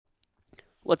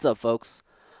What's up, folks?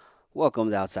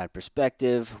 Welcome to Outside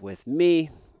Perspective with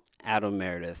me, Adam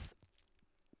Meredith.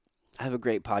 I have a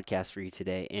great podcast for you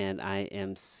today, and I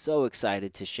am so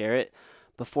excited to share it.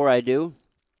 Before I do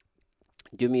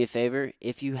me a favor.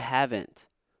 If you haven't,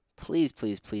 please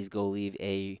go leave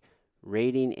a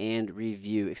rating and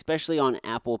review, especially on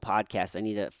Apple Podcasts. I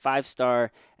need a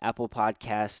 5-star Apple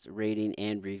Podcast rating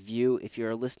and review. If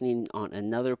you're listening on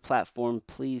another platform,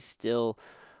 please still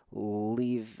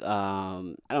leave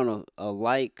I don't know, a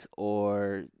like,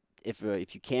 or if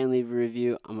you can leave a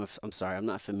review. I'm sorry, I'm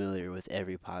not familiar with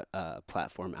every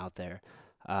platform out there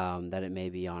that it may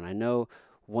be on. I know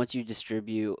once you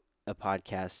distribute a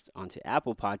podcast onto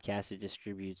Apple Podcasts, it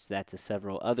distributes that to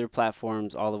several other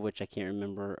platforms, all of which I can't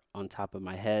remember on top of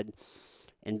my head.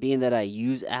 And being that I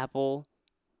use Apple,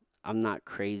 I'm not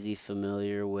crazy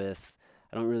familiar with.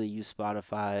 I don't really use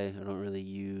Spotify. I don't really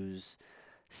use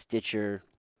Stitcher,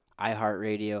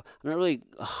 iHeartRadio. I'm not really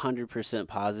 100%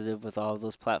 positive with all of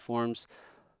those platforms.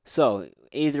 So,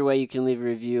 either way, you can leave a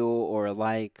review or a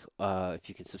like. If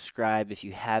you can subscribe. If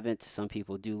you haven't, some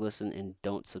people do listen and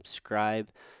don't subscribe.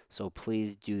 So,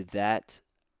 please do that.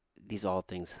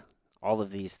 All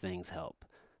of these things help.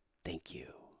 Thank you.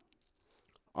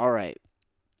 All right,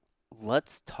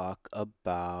 let's talk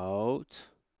about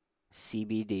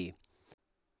CBD.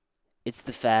 It's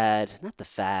the fad, not the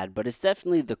fad, but it's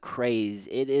definitely the craze.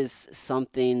 It is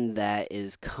something that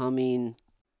is coming,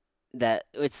 that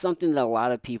it's something that a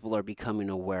lot of people are becoming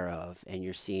aware of, and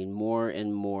you're seeing more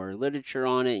and more literature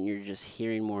on it, and you're just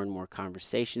hearing more and more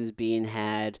conversations being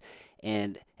had.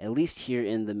 And at least here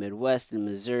in the Midwest in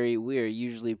Missouri, we are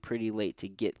usually pretty late to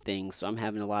get things. So I'm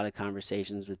having a lot of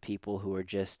conversations with people who are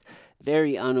just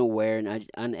very unaware and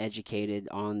uneducated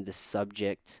on the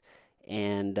subject.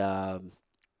 And I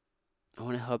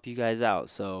want to help you guys out.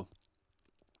 So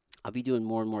I'll be doing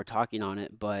more and more talking on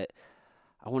it, but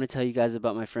I want to tell you guys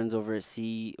about my friends over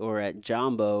at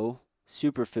Jambo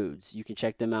Superfoods. You can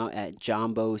check them out at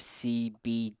Jambo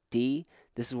CBD.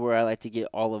 This is where I like to get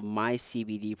all of my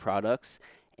CBD products.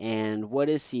 And what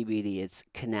is CBD? It's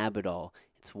cannabidiol.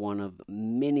 It's one of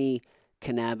many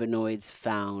cannabinoids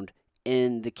found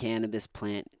in the cannabis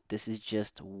plant. This is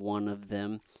just one of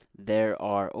them. There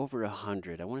are over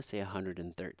 100. I want to say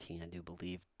 113, I do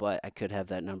believe, but I could have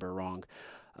that number wrong.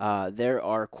 There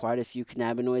are quite a few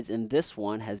cannabinoids, and this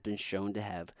one has been shown to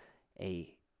have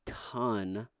a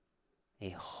ton, a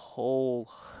whole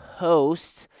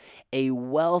host, a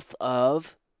wealth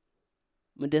of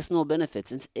medicinal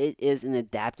benefits. It is an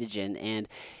adaptogen, and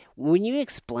when you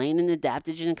explain an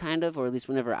adaptogen, kind of, or at least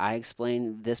whenever I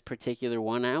explain this particular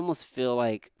one, I almost feel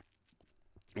like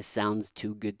it sounds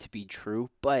too good to be true,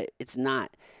 but it's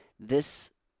not.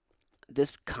 This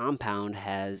this compound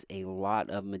has a lot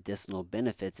of medicinal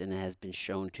benefits, and it has been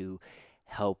shown to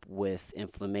help with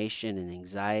inflammation and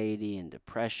anxiety and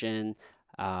depression.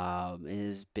 It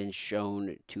has been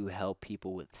shown to help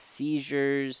people with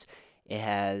seizures. It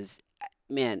has,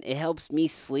 man, it helps me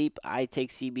sleep. I take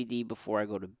CBD before I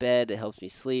go to bed. It helps me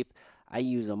sleep. I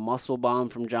use a muscle bomb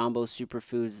from Jumbo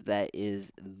Superfoods that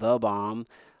is the bomb.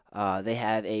 They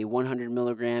have a 100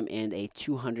 milligram and a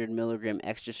 200 milligram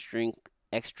extra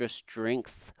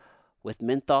strength with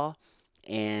menthol,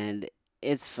 and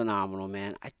it's phenomenal,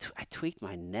 man. I tweaked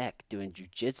my neck doing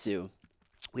jujitsu.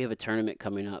 We have a tournament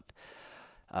coming up,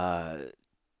 uh,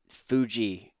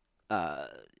 Fuji, uh,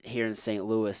 here in St.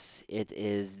 Louis. It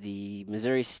is the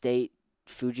Missouri State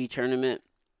Fuji tournament,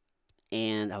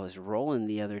 and I was rolling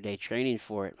the other day training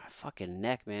for it. My fucking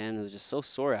neck, man, it was just so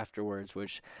sore afterwards.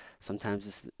 Which sometimes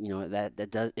it's,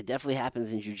 that does, it definitely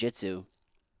happens in jujitsu.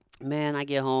 Man, I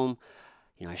get home,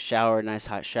 I shower, nice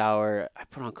hot shower. I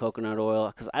put on coconut oil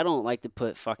because I don't like to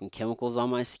put fucking chemicals on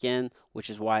my skin,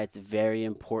 which is why it's very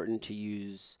important to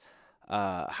use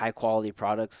high quality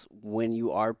products when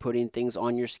you are putting things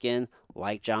on your skin,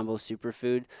 like Jumbo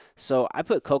Superfood. So I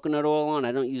put coconut oil on.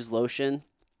 I don't use lotion,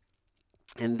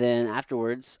 and then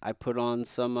afterwards I put on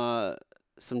some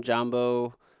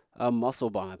Jumbo muscle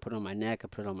balm. I put it on my neck. I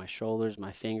put it on my shoulders,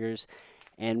 my fingers,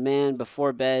 and man,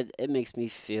 before bed, it makes me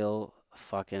feel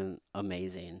fucking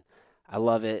amazing. I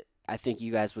love it. I think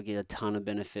you guys would get a ton of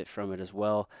benefit from it as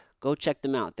well. Go check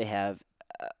them out. Uh,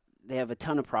 they have a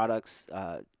ton of products,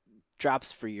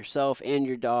 drops for yourself and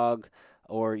your dog,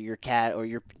 or your cat, or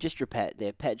your pet. They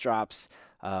have pet drops,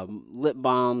 lip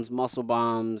balms, muscle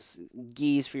balms,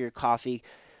 geese for your coffee.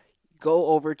 Go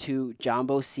over to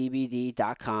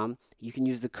jombocbd.com. You can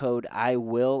use the code I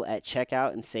will at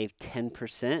checkout and save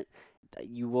 10%.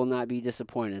 You will not be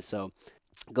disappointed. So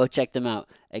go check them out.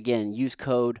 Again, use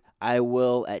code I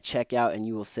will at checkout and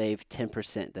you will save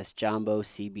 10%. That's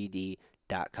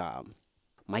jombocbd.com.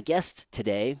 My guest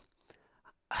today,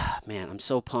 man, I'm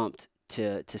so pumped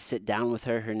to sit down with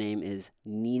her. Her name is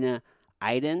Nina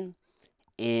Iden,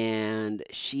 and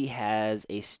she has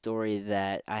a story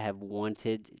that I have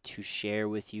wanted to share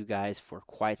with you guys for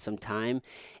quite some time.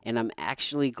 And I'm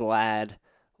actually glad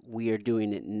we are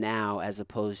doing it now as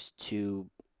opposed to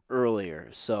earlier.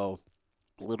 So,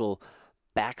 little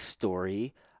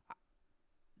backstory.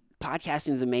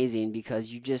 Podcasting is amazing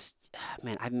because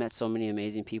man, I've met so many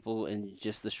amazing people in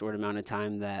just the short amount of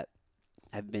time that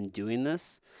I've been doing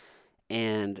this.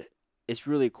 And it's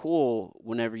really cool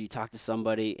whenever you talk to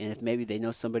somebody, and if maybe they know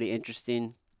somebody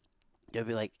interesting, they'll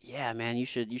be like, "Yeah, man, you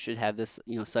should have this,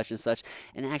 such and such."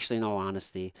 And actually, in all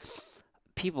honesty,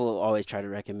 people always try to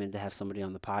recommend to have somebody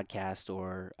on the podcast,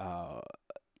 or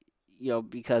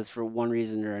because for one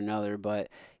reason or another. But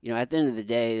at the end of the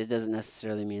day, it doesn't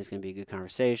necessarily mean it's going to be a good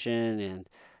conversation, and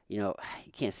you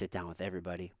can't sit down with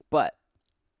everybody. But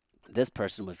this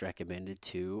person was recommended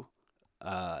to be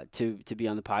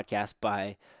on the podcast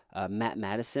by Matt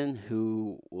Madison,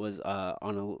 who was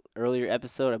on an earlier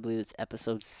episode. I believe it's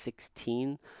episode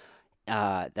 16.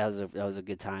 That was a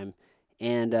good time,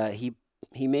 and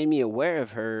he made me aware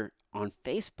of her on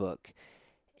Facebook,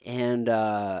 and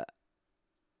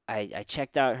I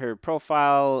checked out her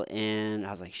profile, and I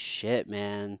was like, shit,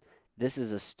 man, this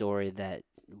is a story that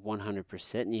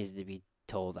 100% needs to be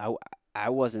told. I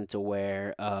wasn't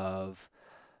aware of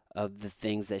the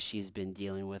things that she's been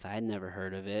dealing with. I had never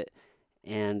heard of it.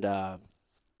 And I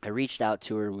reached out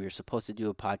to her, and we were supposed to do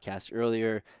a podcast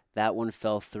earlier. That one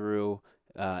fell through.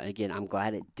 Again, I'm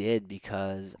glad it did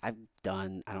because I've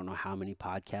done I don't know how many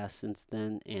podcasts since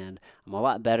then, and I'm a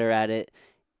lot better at it.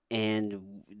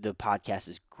 And the podcast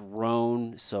has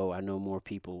grown, so I know more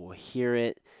people will hear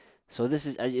it. So it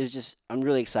was just I'm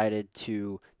really excited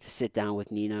to sit down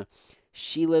with Nina.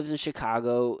 She lives in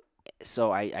Chicago,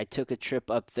 so I took a trip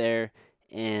up there,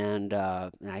 and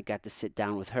I got to sit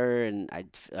down with her, and I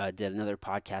did another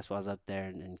podcast while I was up there,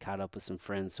 and caught up with some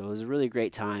friends. So it was a really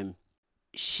great time.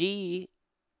 She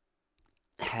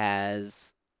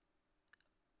has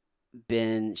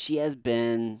she has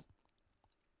been,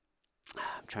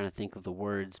 I'm trying to think of the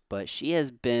words, but she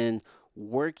has been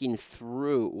working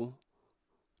through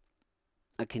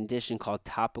a condition called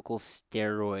topical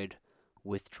steroid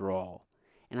withdrawal.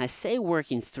 And I say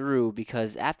working through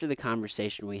because after the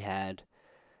conversation we had,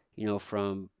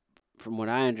 from what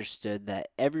I understood, that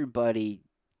everybody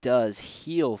does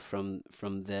heal from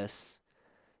this,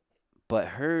 but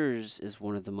hers is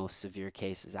one of the most severe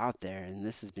cases out there, and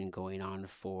this has been going on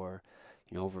for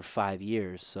over 5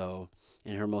 years. So,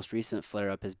 and her most recent flare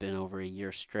up has been over a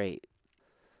year straight.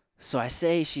 So I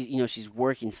say she's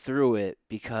working through it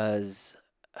because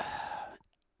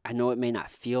I know it may not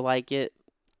feel like it,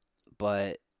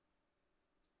 but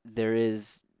there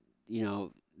is,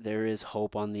 there is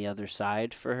hope on the other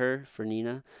side for her, for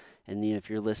Nina. And Nina, if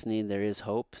you're listening, there is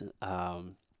hope.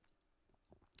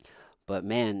 But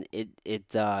man, it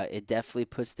definitely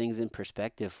puts things in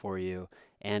perspective for you.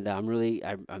 And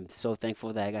I'm so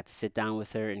thankful that I got to sit down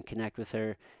with her and connect with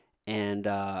her. And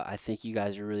I think you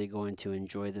guys are really going to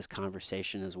enjoy this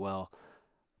conversation as well.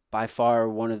 By far,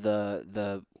 one of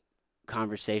the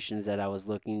conversations that I was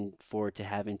looking forward to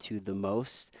having to the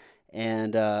most.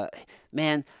 And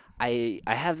man, I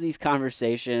have these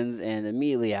conversations, and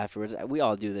immediately afterwards, we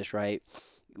all do this, right?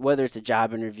 Whether it's a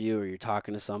job interview or you're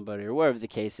talking to somebody or whatever the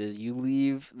case is, you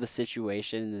leave the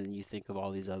situation and you think of all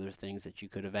these other things that you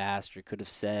could have asked or could have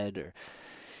said, or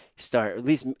start. At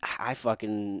least I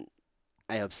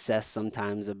obsess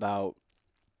sometimes about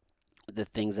the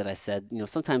things that I said.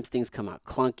 Sometimes things come out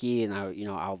clunky, and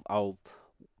I'll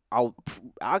I'll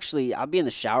be in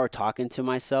the shower talking to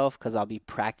myself because I'll be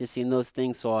practicing those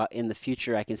things, so in the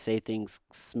future I can say things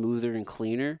smoother and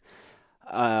cleaner.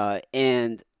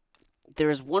 And there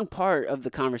is one part of the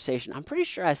conversation, I'm pretty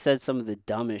sure I said some of the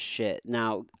dumbest shit.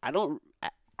 Now,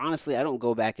 honestly, I don't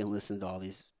go back and listen to all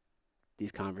these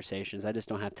conversations. I just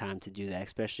don't have time to do that,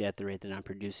 especially at the rate that I'm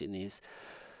producing these.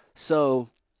 So,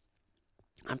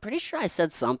 I'm pretty sure I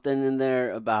said something in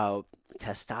there about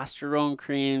testosterone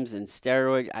creams and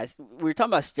steroid. We were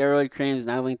talking about steroid creams,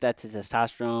 and I linked that to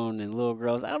testosterone and little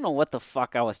girls. I don't know what the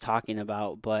fuck I was talking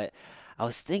about, but I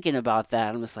was thinking about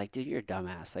that. I'm just like, dude, you're a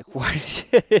dumbass. Like, what?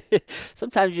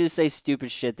 Sometimes you just say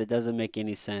stupid shit that doesn't make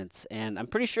any sense, and I'm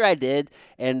pretty sure I did.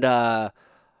 And I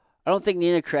don't think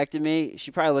Nina corrected me.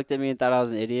 She probably looked at me and thought I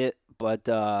was an idiot, but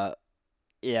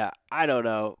yeah, I don't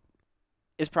know.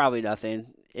 It's probably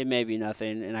nothing. It may be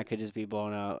nothing, and I could just be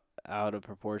blown out of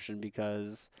proportion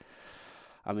because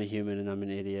I'm a human and I'm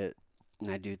an idiot, and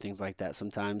I do things like that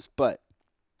sometimes. But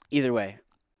either way,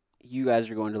 you guys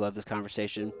are going to love this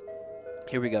conversation.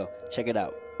 Here we go. Check it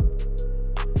out.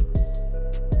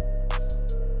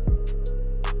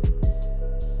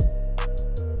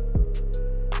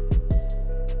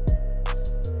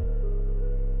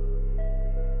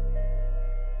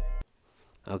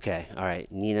 Okay. All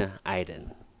right. Nina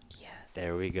Iden.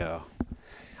 There we go. Yes.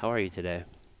 How are you today?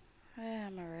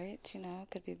 I'm alright.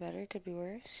 Could be better, could be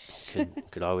worse.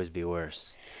 Could always be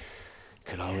worse.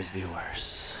 Could always be Yeah,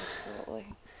 worse. absolutely.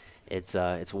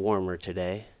 It's warmer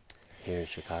today here in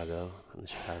Chicago, in the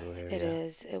Chicago It area.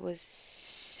 is. It was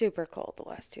super cold the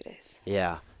last 2 days.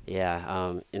 Yeah,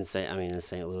 yeah. In St.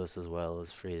 Louis as well, it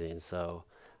was freezing. So,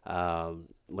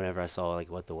 whenever I saw like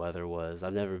what the weather was,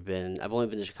 I've only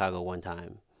been to Chicago one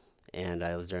time, and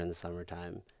I was during the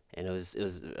summertime, and it was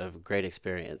a great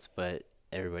experience. But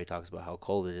everybody talks about how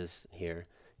cold it is here,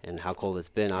 and how cold it's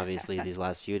been. Obviously, these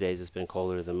last few days it's been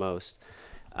colder than most.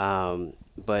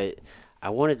 But I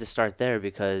wanted to start there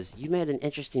because you made an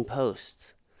interesting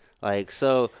post. Like,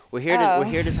 so we're Oh,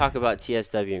 here to talk about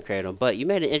TSW and Kratom, but you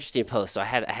made an interesting post, so I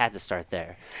had to start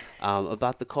there,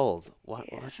 about the cold. Why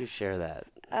yeah. don't you share that?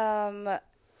 Um,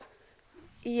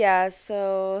 yeah,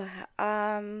 so,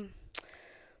 um,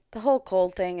 the whole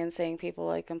cold thing and seeing people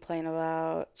like complain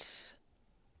about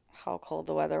how cold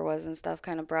the weather was and stuff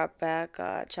kind of brought back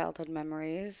childhood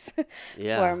memories for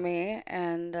Yeah, me.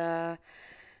 And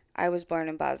I was born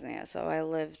in Bosnia, so I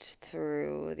lived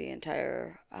through the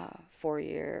entire 4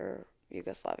 year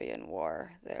Yugoslavian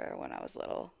war there when I was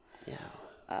little. yeah,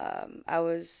 I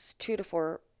was 2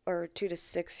 to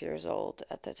 6 years old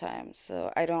at the time,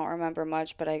 so I don't remember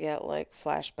much, but I get like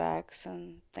flashbacks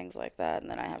and things like that,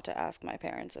 and then I have to ask my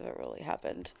parents if it really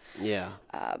happened. yeah,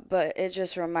 But it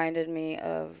just reminded me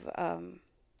of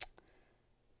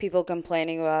people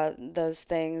complaining about those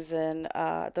things, and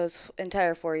those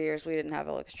entire 4 years we didn't have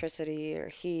electricity or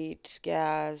heat,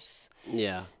 gas,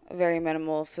 yeah, very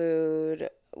minimal food,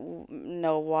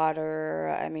 no water.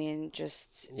 I mean,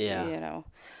 just, yeah,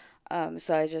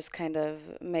 so I just kind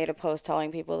of made a post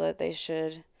telling people that they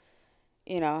should,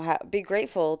 be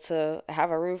grateful to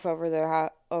have a roof over their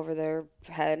over their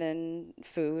head and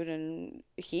food and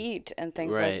heat and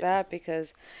things like right, that,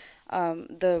 because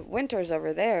the winters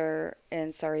over there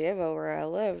in Sarajevo, where I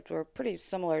lived, were pretty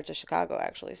similar to Chicago,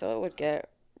 actually. So it would get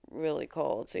really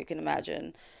cold. So you can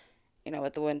imagine,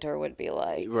 what the winter would be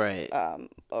like right,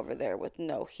 over there with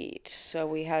no heat. So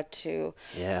we had to.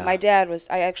 yeah, My dad was.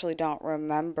 I actually don't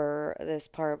remember this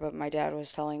part, but my dad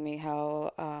was telling me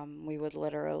how we would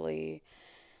literally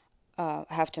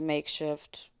have to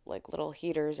makeshift like little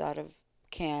heaters out of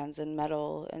cans and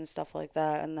metal and stuff like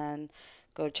that, and then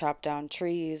go chop down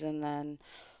trees, and then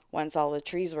once all the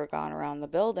trees were gone around the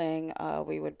building,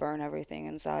 we would burn everything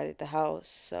inside the house.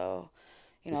 So,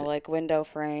 Is it like window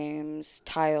frames,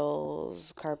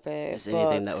 tiles, carpet, just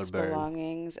anything that books, would burn?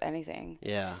 belongings, anything.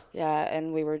 Yeah, Yeah,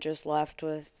 and we were just left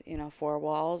with, four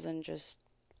walls and just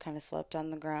kind of slept on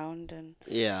the ground. And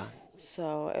yeah,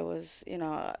 so it was,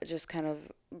 just kind of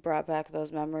brought back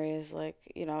those memories, like,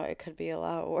 it could be a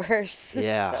lot worse.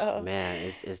 yeah, So, man,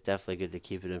 it's definitely good to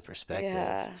keep it in perspective.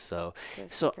 yeah, So, give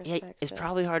some so yeah, it's perspective.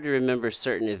 probably hard to remember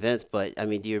certain events, but I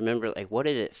mean, do you remember like what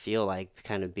did it feel like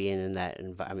kind of being in that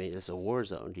environment? I mean, it's a war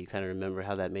zone. Do you kind of remember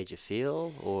how that made you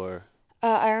feel, or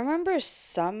I remember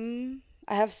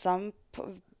I have some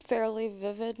fairly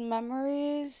vivid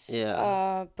memories,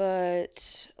 yeah,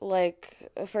 but like,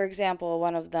 for example,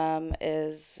 one of them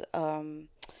is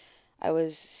I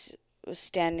was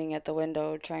standing at the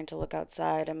window trying to look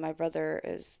outside, and my brother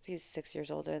he's 6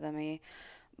 years older than me,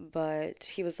 but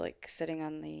he was like sitting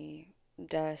on the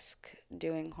desk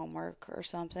doing homework or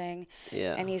something,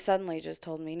 yeah, and he suddenly just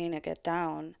told me, Nina, get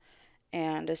down.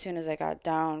 And as soon as I got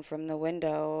down from the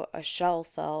window, a shell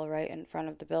fell right in front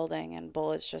of the building, and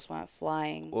bullets just went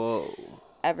flying whoa,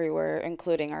 everywhere,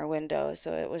 including our window.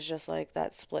 So it was just like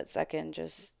that split second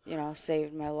just,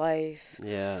 saved my life.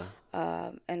 yeah,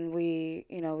 And we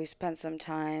spent some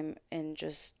time in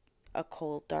just a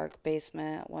cold, dark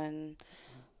basement when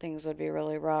things would be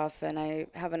really rough. And I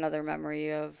have another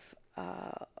memory of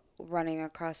running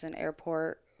across an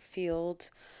airport field,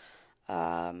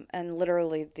 and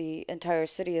literally the entire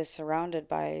city is surrounded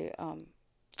by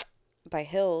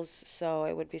hills, so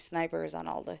it would be snipers on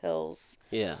all the hills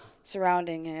yeah,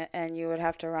 surrounding it, and you would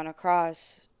have to run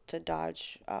across to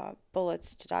dodge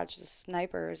bullets, to dodge the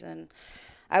snipers. And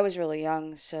I was really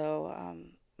young, so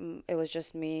it was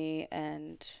just me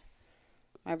and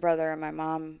my brother and my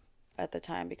mom at the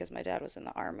time, because my dad was in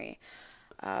the army.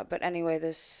 But anyway,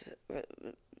 this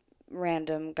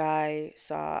random guy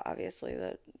saw, obviously,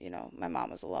 that, my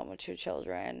mom was alone with two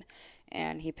children,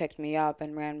 and he picked me up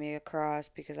and ran me across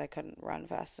because I couldn't run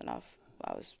fast enough.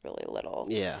 I was really little.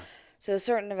 yeah, So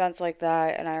certain events like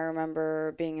that, and I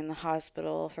remember being in the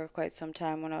hospital for quite some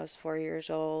time when I was 4 years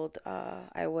old.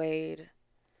 I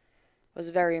was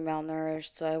very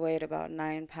malnourished, so I weighed about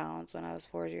 9 pounds when I was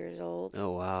 4 years old.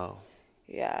 Oh, wow.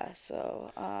 Yeah,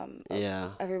 so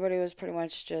Yeah. everybody was pretty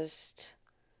much just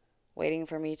waiting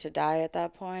for me to die at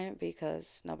that point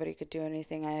because nobody could do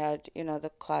anything. I had,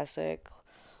 the classic,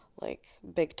 like,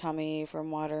 big tummy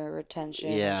from water retention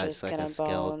and Yeah, it's just like skin a and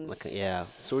scale, bones. yeah.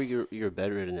 So you were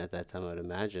bedridden at that time, I'd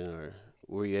imagine, or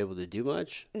were you able to do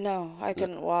much? No, I No.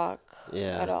 couldn't walk at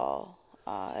Yeah. all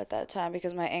at that time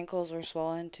because my ankles were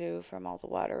swollen too from all the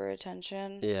water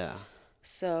retention. Yeah.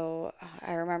 So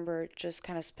I remember just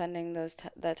kind of spending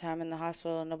that time in the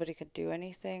hospital and nobody could do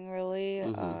anything really.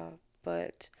 Mhm.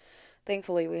 But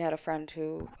thankfully, we had a friend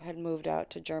who had moved out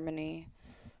to Germany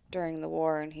during the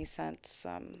war and he sent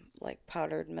some like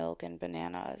powdered milk and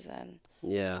bananas, and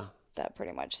Yeah. that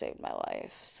pretty much saved my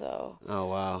life. So, Oh,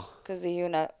 wow. because the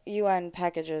UN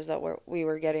packages that we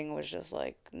were getting was just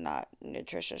like not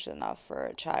nutritious enough for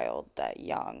a child that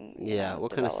young, Yeah.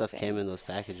 What kind of stuff came developing. in those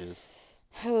packages?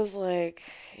 It was like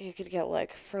you could get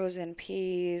like frozen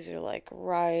peas or like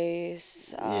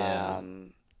rice. Yeah.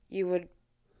 You would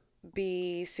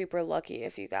be super lucky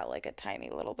if you got like a tiny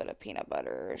little bit of peanut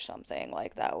butter or something.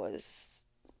 Like that was,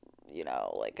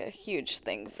 like a huge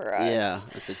thing for Yeah, us.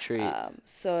 it's a treat.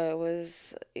 So it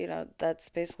was, that's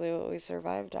basically what we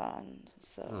survived on. Oh,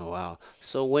 So, wow.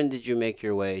 So when did you make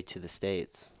your way to the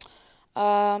States?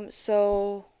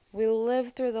 so we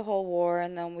lived through the whole war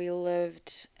and then we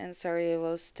lived in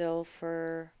Sarajevo still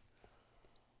for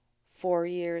 4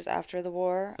 years after the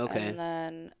war Okay. and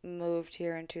then moved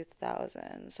here in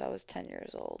 2000. So I was 10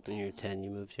 years old. When you were 10, you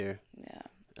moved here. Yeah.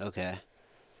 Okay.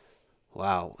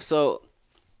 Wow. So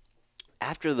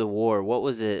after the war, what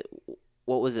was it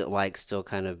like still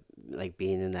kind of like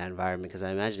being in that environment? Because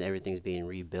I imagine everything's being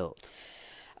rebuilt.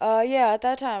 Yeah, at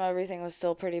that time everything was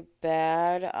still pretty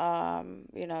bad.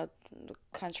 The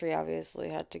country obviously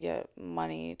had to get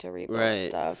money to rebuild Right.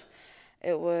 stuff.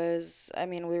 I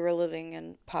mean, we were living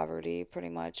in poverty pretty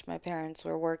much. My parents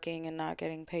were working and not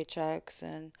getting paychecks,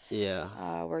 and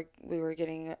Yeah. we were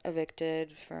getting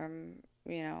evicted from,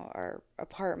 our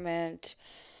apartment.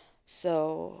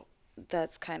 So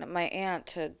that's kind of, my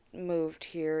aunt had moved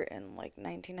here in like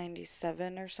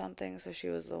 1997 or something, so she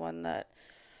was the one that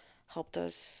helped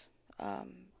us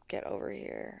get over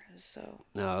here. So,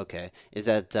 Oh, okay. Is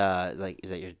that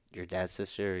your dad's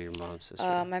sister or your mom's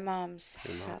sister? my mom's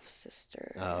Your mom. half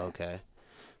sister. Oh, Yeah, okay.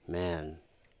 Man.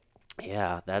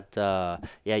 Yeah,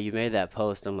 yeah, you made that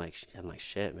post. I'm like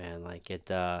shit, man. Like it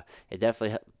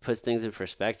definitely puts things in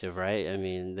perspective, right? I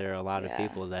mean, there are a lot of yeah,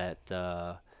 people that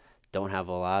don't have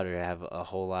a lot or have a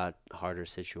whole lot harder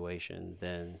situation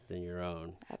than your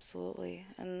own. absolutely.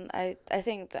 And I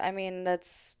think, I mean,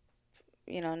 that's,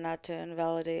 not to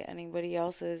invalidate anybody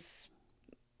else's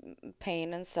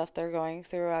pain and stuff they're going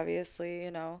through, obviously,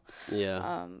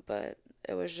 Yeah. But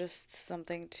it was just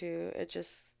something I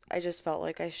just felt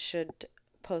like I should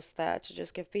post that to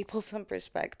just give people some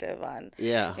perspective on,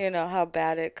 Yeah. how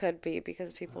bad it could be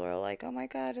because people are like, oh my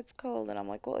God, it's cold. And I'm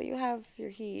like, well, you have your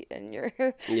heat and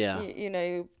Yeah.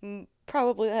 you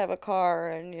probably have a car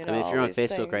and, I mean, if all you're on these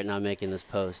Facebook right things. now making this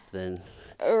post, then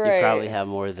you probably Right. have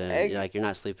more than Ex- you're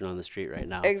not sleeping on the street right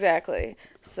now. Exactly.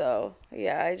 So,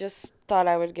 yeah, I just thought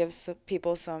I would give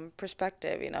people some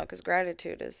perspective, because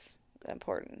gratitude is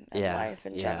important in Yeah. life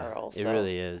in Yeah. general. It So,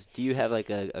 really is. Do you have like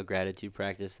a gratitude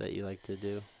practice that you like to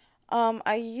do?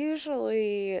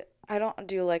 I don't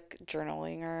do like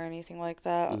journaling or anything like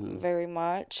that Mm-hmm. very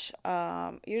much.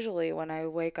 Usually when I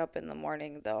wake up in the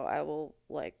morning, though, I will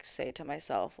like say to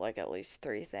myself like at least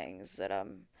three things that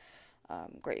I'm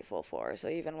grateful for. So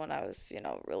even when I was,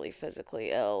 really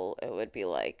physically ill, it would be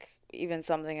like even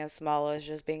something as small as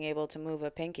just being able to move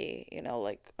a pinky,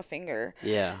 like a finger.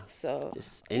 Yeah. So,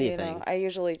 Just anything. I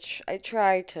usually I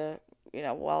try to,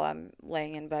 while I'm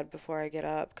laying in bed before I get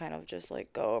up, kind of just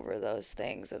like go over those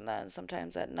things, and then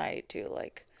sometimes at night too,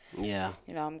 like, Yeah.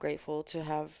 I'm grateful to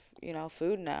have,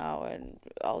 food now and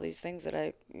all these things that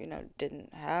I,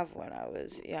 didn't have when I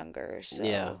was younger.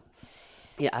 Yeah. So,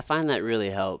 Yeah, I find that really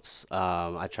helps.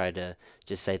 I try to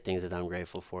just say things that I'm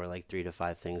grateful for, like 3 to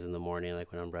 5 things in the morning,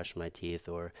 like when I'm brushing my teeth,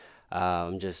 or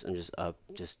I'm just up,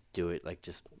 just do it, like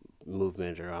just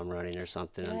movement, or I'm running or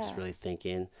something. I'm just yeah, really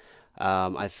thinking.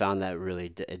 I found that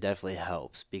it definitely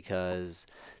helps because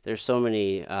there's so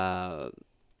many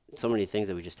things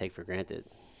that we just take for granted.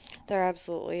 there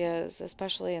absolutely is,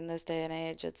 especially in this day and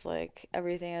age. It's like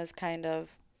everything is kind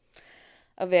of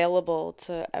available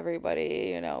to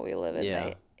everybody. We live in Yeah,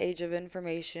 the age of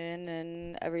information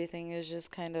and everything is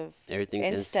just kind of everything's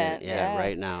instant. instant. Yeah, Yeah.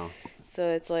 right now. So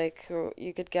it's like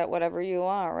you could get whatever you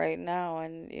want right now,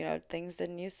 and things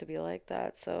didn't used to be like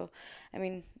that. So, I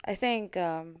mean, I think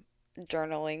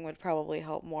journaling would probably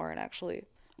help more in actually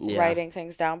Yeah. writing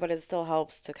things down, but it still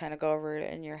helps to kind of go over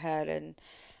it in your head and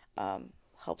um,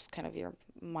 helps kind of your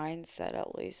mindset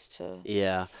at least to.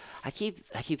 Yeah. I keep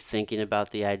thinking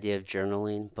about the idea of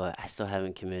journaling, but I still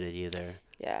haven't committed either.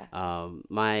 Yeah.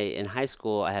 My in high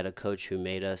school, I had a coach who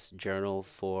made us journal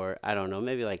for, I don't know,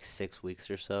 maybe like 6 weeks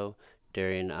or so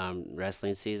during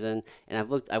wrestling season. And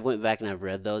I went back and I've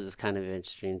read those. It's kind of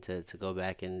interesting to go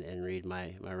back and read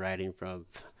my writing from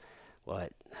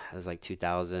what it was like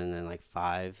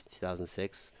 2005,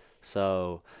 2006.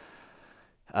 So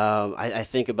I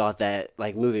think about that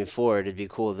like moving forward. It'd be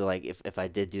cool to like if I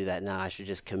did do that now, I should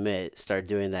just commit, start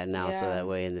doing that now, so Yeah. that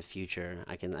way in the future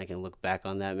I can look back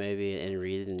on that maybe and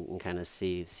read and kind of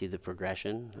see the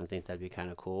progression. I think that'd be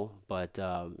kind of cool. But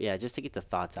yeah, just to get the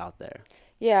thoughts out there.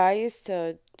 Yeah, I used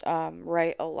to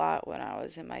write a lot when I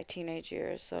was in my teenage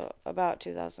years, so about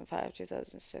 2005,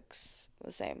 2006,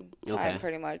 the same time Okay.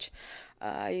 pretty much.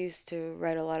 I used to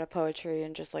write a lot of poetry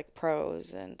and just like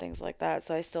prose and things like that.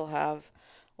 So I still have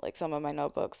like some of my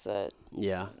notebooks that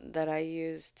Yeah. I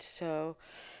used. So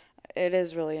it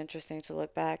is really interesting to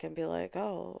look back and be like,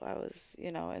 oh, I was,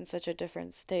 in such a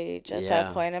different stage at that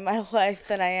Yeah. point in my life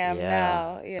than I am Yeah.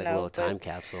 now, It's like a little but time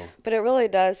capsule. it really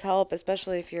does help,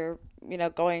 especially if you're,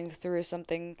 going through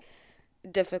something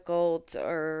difficult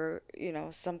or,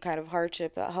 some kind of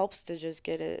hardship. It helps to just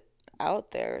get it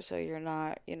out there so you're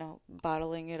not,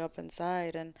 bottling it up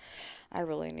inside. And I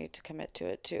really need to commit to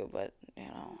it too, but,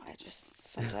 I just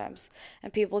sometimes,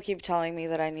 and people keep telling me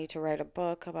that I need to write a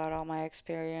book about all my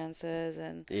experiences,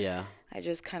 and Yeah. I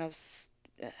just kind of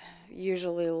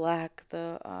usually lack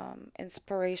the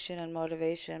inspiration and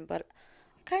motivation, but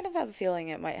I kind of have a feeling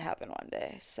it might happen one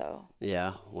day. So,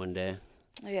 Yeah. One day,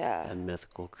 yeah, a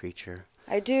mythical creature.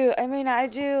 I do. I mean, I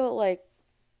do like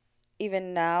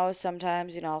even now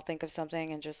sometimes, I'll think of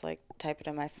something and just like type it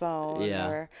in my phone Yeah.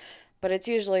 or, but it's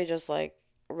usually just like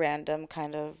random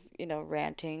kind of,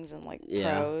 rantings and like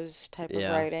Yeah. prose type of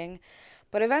Yeah. writing.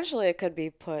 But eventually it could be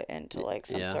put into like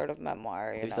some Yeah. sort of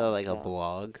memoir, Have you thought of like a so.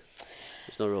 blog?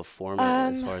 There's no real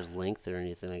format as Um, far as length or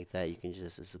anything like that. You can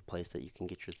just, it's a place that you can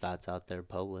get your thoughts out there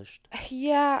published.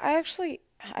 Yeah,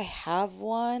 I have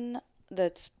one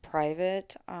that's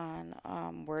private on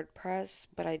WordPress,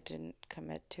 but I didn't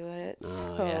commit to it.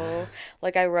 Oh, yeah. So,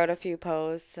 like I wrote a few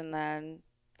posts and then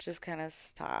just kind of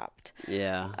stopped.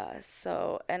 Yeah.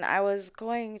 And I was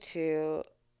going to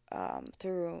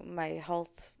through my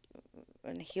health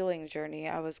and healing journey,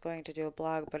 I was going to do a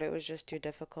blog, but it was just too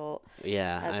difficult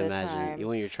Yeah. at I the imagine time.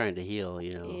 when you're trying to heal.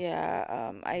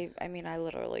 Yeah, I mean, I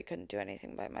literally couldn't do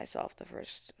anything by myself the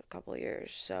first couple of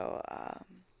years, so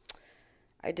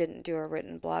I didn't do a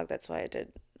written blog. That's why I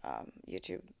did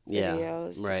YouTube Yeah.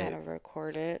 videos to kind Right. of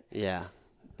record it. Yeah.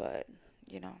 But,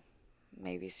 you know,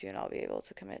 maybe soon I'll be able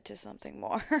to commit to something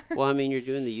more. Well, I mean, you're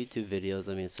doing the YouTube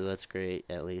videos. I mean, so that's great.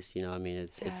 At least, I mean,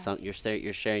 it's Yeah. some you're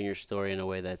sharing your story in a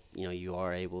way that you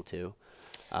are able to.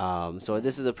 So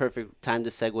this is a perfect time to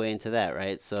segue into that,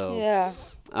 right? So, Yeah.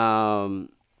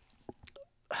 um,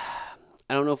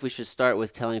 I don't know if we should start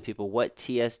with telling people what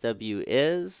TSW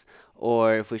is,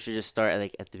 or if we should just start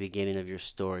like at the beginning of your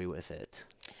story with it.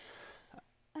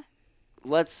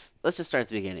 Let's just start at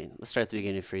the beginning. Let's start at the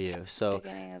beginning for you. So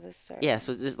Beginning of the yeah,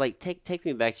 story. so just like take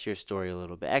me back to your story a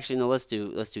little bit. Actually, no, let's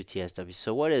do TSW.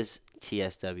 So what is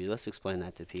TSW? Let's explain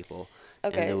that to people,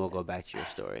 and then Okay. we'll go back to your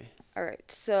story. All right.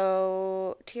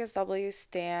 So TSW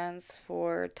stands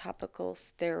for topical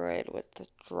steroid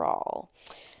withdrawal.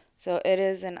 So it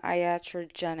is an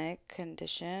iatrogenic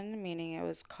condition, meaning it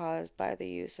was caused by the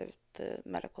use of the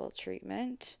medical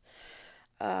treatment.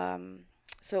 Um,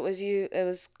 so it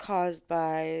was caused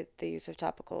by the use of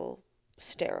topical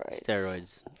steroids,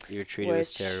 Steroids. You're treated with which,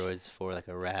 steroids for like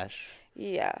a rash.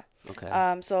 yeah.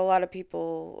 Okay. So a lot of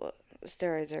people,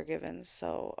 steroids are given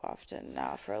so often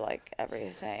now for like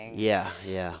everything, Yeah,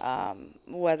 yeah.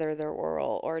 whether they're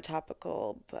oral or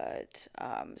topical. But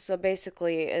so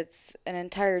basically, it's an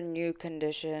entire new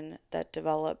condition that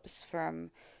develops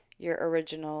from your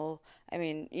original. I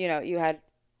mean, you had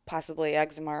possibly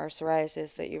eczema or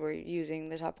psoriasis that you were using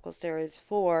the topical steroids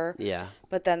for, Yeah.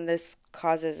 but then this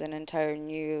causes an entire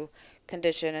new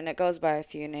condition, and it goes by a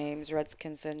few names: red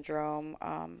skin syndrome,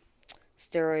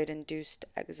 steroid induced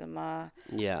eczema.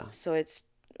 Yeah. So it's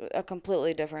a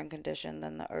completely different condition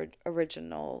than the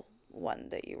original one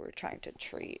that you were trying to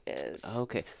treat is.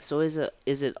 Okay. So is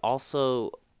it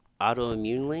also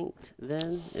autoimmune linked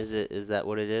then? Is that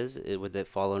what it is? Would it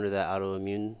fall under that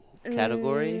autoimmune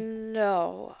category?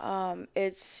 No,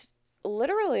 it's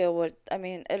literally I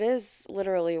mean, it is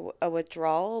literally a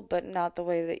withdrawal, but not the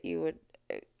way that you would,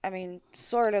 I mean,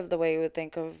 sort of the way you would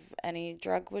think of any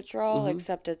drug withdrawal, Mm-hmm.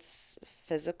 except it's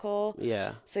physical.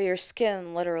 Yeah. So your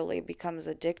skin literally becomes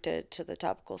addicted to the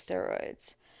topical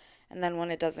steroids. And then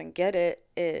when it doesn't get it,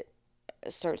 it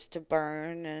starts to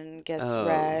burn and gets Oh,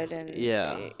 red and,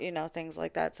 yeah. things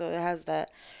like that. So it has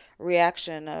that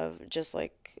reaction of just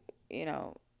like,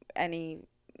 any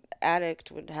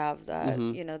addict would have that,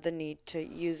 Mm-hmm. the need to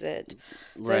use it.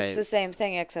 So it's Right. the same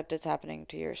thing except it's happening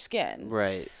to your skin.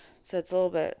 Right. So it's a little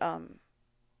bit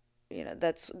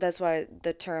that's why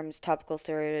the terms topical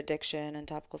steroid addiction and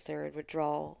topical steroid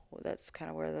withdrawal, that's kind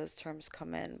of where those terms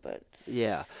come in, but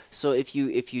Yeah. So if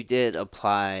you did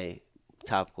apply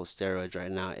topical steroids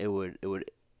right now, it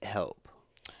would help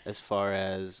as far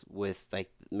as with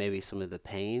like maybe some of the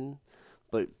pain,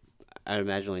 but I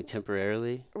imagine only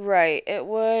temporarily. right, it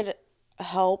would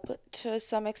help to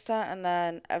some extent, and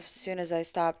then as soon as I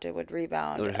stopped, it would It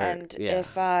rebound. would hurt. And Yeah.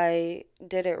 if I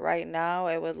did it right now,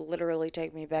 it would literally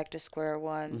take me back to square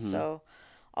one. Mm-hmm. So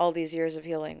all these years of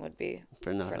healing would be For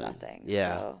for nothing. nothing.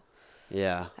 Yeah. So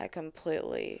Yeah. I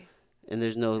completely And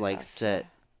there's no like have to. set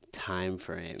time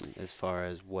frame as far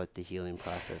as what the healing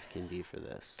process can be for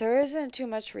this. There isn't too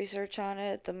much research on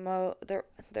it.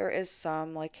 There is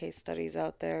some like case studies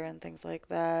out there and things like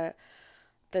that.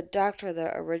 The doctor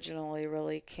that originally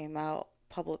really came out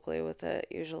publicly with it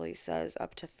usually says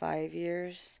up to 5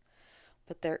 years,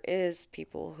 but there is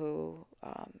people who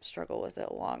struggle with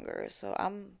it longer. So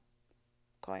I'm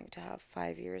going to have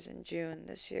 5 years in June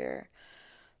this year.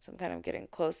 So I'm kind of getting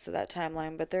close to that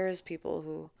timeline, but there is people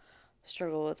who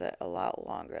struggle with it a lot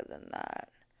longer than that.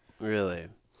 Really?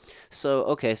 So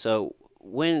okay, so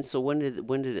when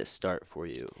did it start for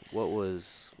you? What were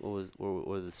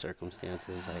the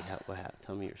circumstances like?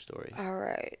 Tell me your story. All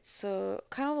right, so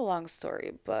kind of a long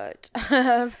story, but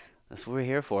That's what we're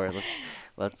here for.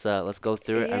 Let's go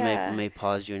through it. I may yeah.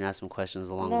 pause you and ask some questions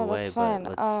along the No, way, that's but fine.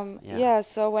 let's yeah. Yeah,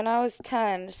 so when I was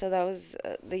 10, so that was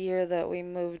the year that we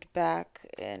moved back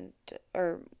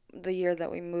or the year that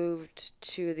we moved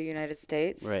to the United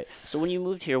States. Right. So when you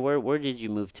moved here, where did you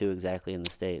move to exactly in the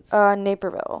States?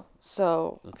 Naperville.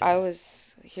 So I Okay.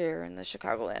 was here in the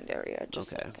Chicagoland area,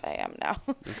 just Okay. like I am now.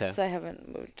 Okay. So I haven't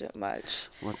moved much.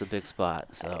 Well, it's a big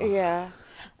spot, so. Yeah.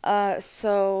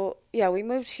 So yeah, we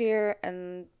moved here,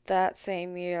 and that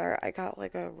same year I got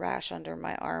like a rash under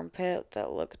my armpit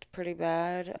that looked pretty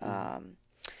bad. Mm.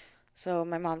 So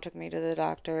my mom took me to the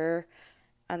doctor,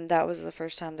 and that was the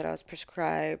first time that I was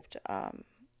prescribed a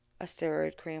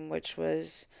steroid cream, which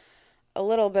was a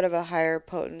little bit of a higher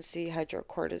potency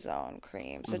hydrocortisone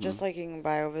cream. So Mhm. just like you can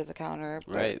buy over the counter,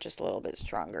 but Right. just a little bit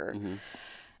stronger. Mhm.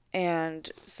 And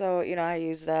so, I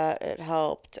used that. It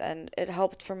helped, and it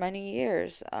helped for many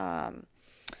years.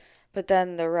 But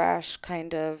then the rash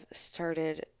kind of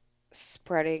started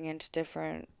spreading into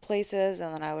different places,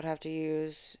 and then I would have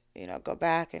to go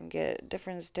back and get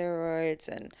different steroids,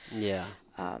 and Yeah.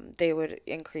 they would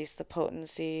increase the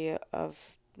potency of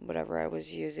whatever I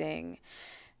was using.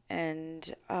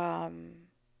 And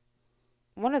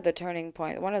one of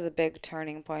the big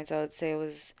turning points I would say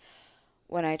was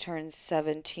when I turned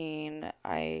 17.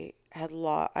 I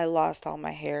lost all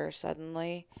my hair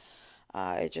suddenly.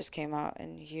 It just came out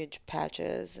in huge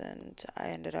patches, and I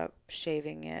ended up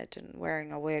shaving it and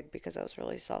wearing a wig because I was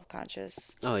really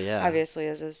self-conscious. Oh yeah. Obviously,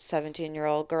 as a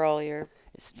 17-year-old girl, you're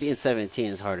Being 17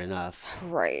 is hard enough.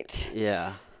 right.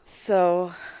 Yeah.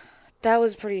 So that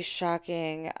was pretty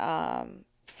shocking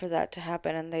for that to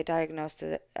happen, and they diagnosed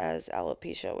it as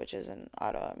alopecia, which is an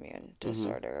autoimmune Mhm.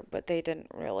 disorder, but they didn't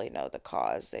really know the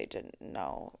cause. They didn't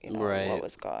know, what Right.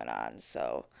 was going on.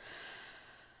 So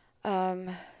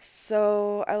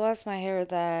I lost my hair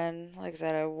then. Like I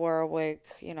said, I wore a wig,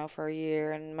 for a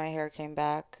year, and my hair came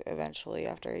back eventually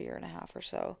after a year and a half or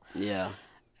so. Yeah.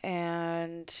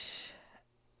 And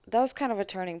that was kind of a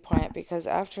turning point because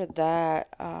after that,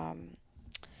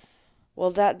 well,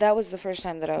 that was the first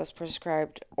time that I was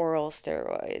prescribed oral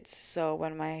steroids. So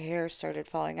when my hair started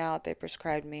falling out, they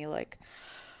prescribed me like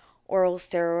oral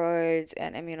steroids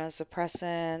and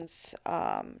immunosuppressants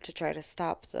to try to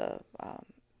stop the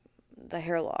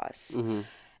hair loss. Mhm.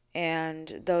 And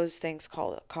those things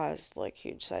caused like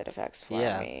huge side effects for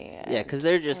Yeah. me. Yeah, because And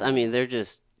they're just, I mean, they're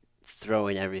just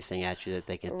throwing everything at you that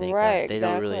they can think right, of. They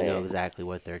don't really know exactly. exactly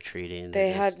what they're treating.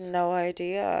 They had no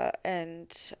idea, and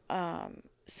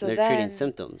so They're treating then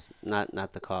symptoms,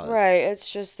 not the cause. right, it's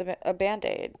just a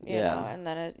band-aid, Yeah. and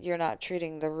then you're not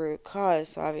treating the root cause,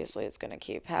 so obviously it's going to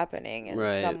keep happening in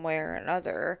Right. some way or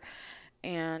another.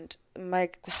 And my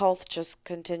health just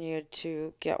continued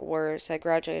to get worse. I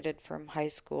graduated from high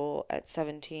school at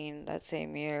 17 that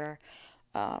same year,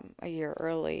 a year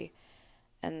early,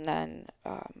 and then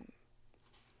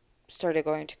started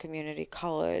going to community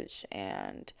college,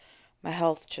 and my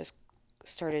health just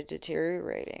started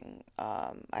deteriorating.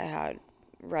 I had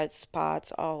red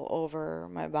spots all over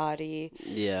my body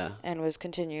Yeah. and was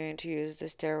continuing to use the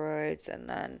steroids, and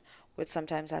then would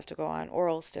sometimes have to go on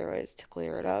oral steroids to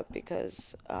clear it up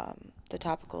because the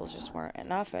topicals just weren't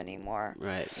enough anymore.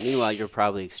 Right. Meanwhile, you're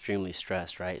probably extremely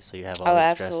stressed, right? So you have all Oh,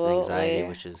 this stress and anxiety,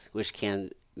 absolutely. which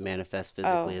can manifest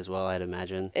physically Oh, as well, I'd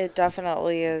imagine. it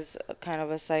definitely is a kind of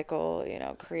a cycle,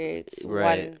 creates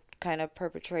Right. one kind of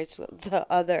perpetrates the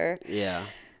other. Yeah.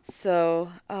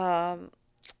 So,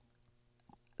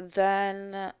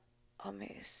 then let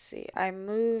me see. I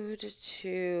moved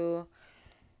to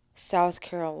South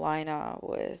Carolina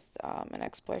with an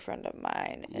ex-boyfriend of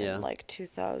mine in Yeah. like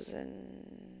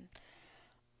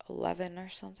 2011 or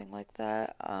something like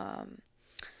that.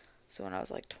 So when I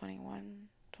was like 21,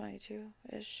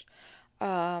 22-ish.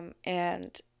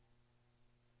 And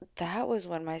that was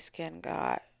when my skin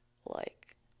got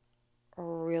like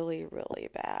really, really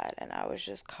bad, and I was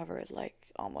just covered like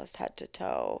almost head to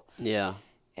toe Yeah.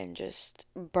 in just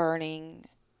burning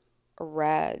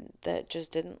red that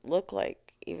just didn't look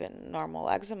like even normal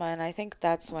eczema. And I think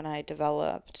that's when I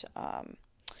developed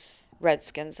red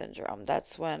skin syndrome.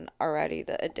 That's when already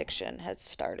the addiction had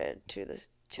started to the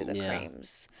Yeah.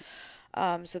 creams.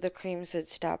 So the creams had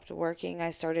stopped working. I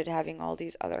started having all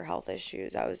these other health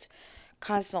issues. I was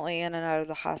constantly in and out of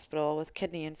the hospital with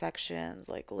kidney infections,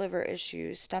 like liver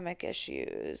issues, stomach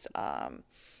issues,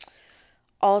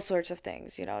 all sorts of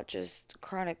things, just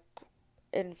chronic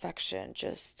infection.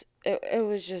 Just, it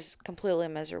was just completely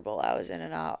miserable. I was in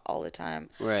and out all the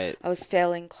time. Right. I was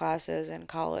failing classes in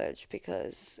college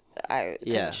because I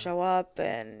couldn't Yeah. show up,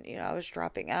 and, I was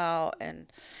dropping out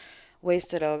and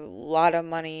wasted a lot of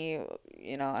money,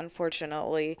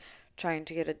 unfortunately, trying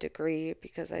to get a degree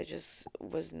because I just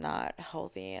was not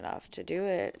healthy enough to do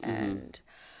it. Mm-hmm.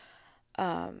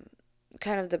 And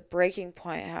kind of the breaking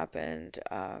point happened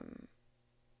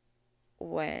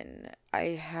when I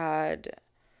had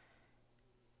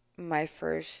my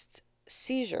first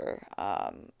seizure.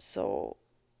 So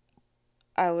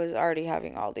I was already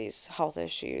having all these health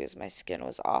issues. My skin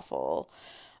was awful.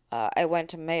 I went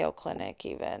to Mayo Clinic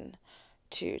even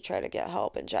to try to get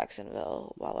help in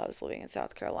Jacksonville while I was living in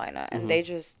South Carolina, and Mm-hmm. they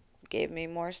just gave me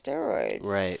more steroids.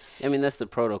 Right. I mean, that's the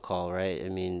protocol, right? I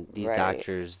mean, these Right.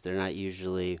 doctors, they're not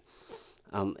usually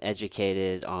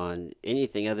educated on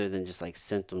anything other than just like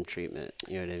symptom treatment.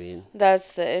 You know what I mean?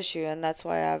 That's the issue, and that's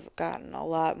why I've gotten a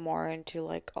lot more into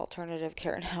like alternative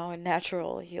care now and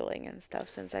natural healing and stuff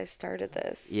since I started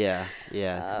this. Yeah,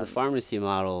 yeah. Because the Um, pharmacy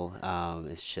model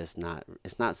is just not,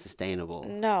 it's not sustainable.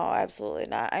 no, absolutely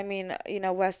not. I mean,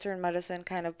 Western medicine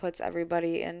kind of puts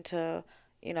everybody into,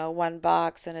 one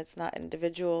box, and it's not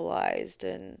individualized,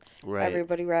 and Right,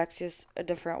 everybody reacts just a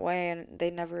different way, and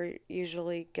they never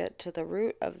usually get to the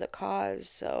root of the cause.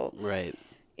 So, right.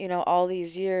 all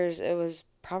these years, it was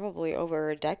probably over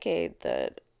a decade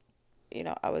that,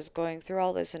 I was going through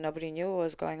all this and nobody knew what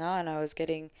was going on. I was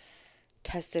getting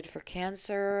tested for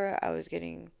cancer. I was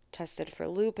getting tested for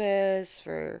lupus,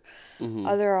 for Mm-hmm.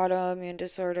 other autoimmune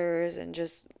disorders, and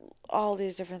just all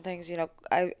these different things.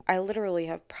 I literally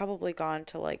have probably gone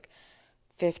to like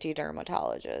 50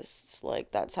 dermatologists.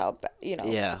 Like, that's how,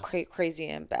 Yeah, crazy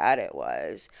and bad it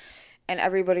was. And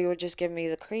everybody would just give me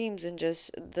the creams, and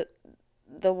just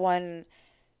the one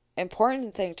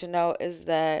important thing to note is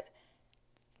that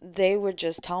they would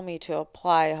just tell me to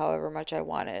apply however much I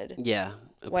wanted, yeah.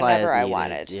 Apply as whenever I needed.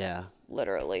 wanted, Yeah,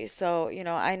 literally. So,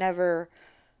 I never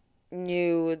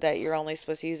knew that you're only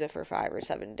supposed to use it for 5 or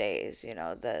 7 days,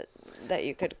 that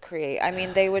you could create. I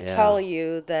mean, they would yeah, tell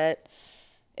you that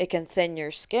it can thin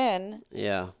your skin,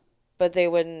 yeah, but they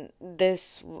wouldn't,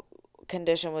 this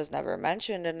condition was never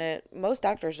mentioned, and most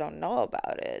doctors don't know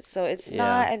about it. So it's yeah.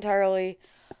 not entirely,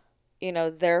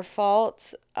 their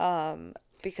fault,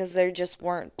 because they just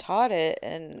weren't taught it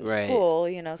in Right. school,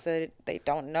 so they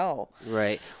don't know.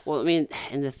 Right. Well, I mean,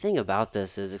 and the thing about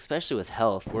this is, especially with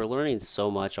health, we're learning so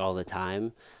much all the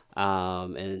time,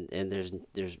 and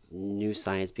there's new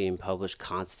science being published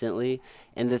constantly,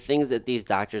 and the things that these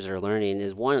doctors are learning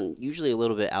is one usually a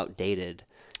little bit outdated,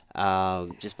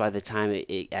 just by the time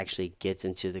it actually gets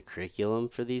into the curriculum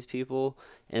for these people,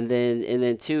 and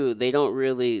then two, they don't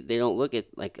look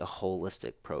at like a holistic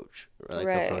approach, or like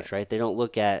Right. approach, right? They don't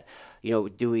look at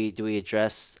do we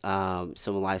address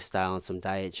some lifestyle and some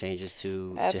diet changes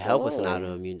to help with an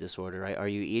Absolutely. autoimmune disorder, right? Are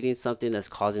you eating something that's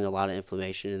causing a lot of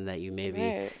inflammation and that you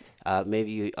Right.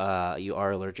 maybe you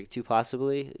are allergic to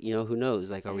possibly? Who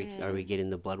knows? Like, are we Mm. getting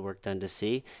the blood work done to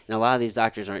see? And a lot of these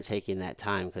doctors aren't taking that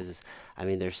time because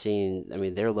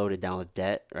they're loaded down with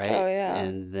debt, Oh right? yeah.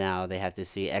 And now they have to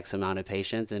see X amount of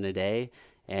patients in a day.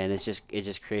 And it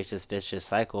just creates this vicious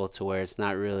cycle to where it's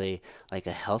not really like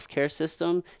a healthcare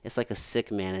system. It's like a sick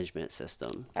management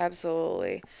system.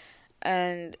 Absolutely.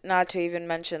 And not to even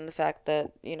mention the fact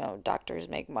that, doctors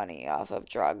make money off of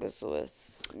drugs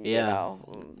with, Yeah,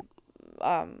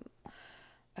 um,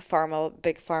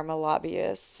 big pharma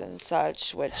lobbyists and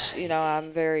such, which,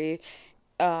 I'm very,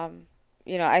 um,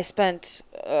 I spent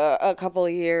a couple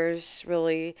of years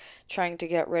really trying to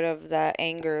get rid of that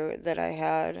anger that I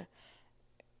had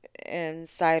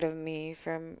inside of me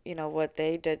from, what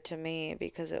they did to me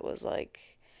because it was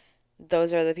like,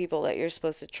 those are the people that you're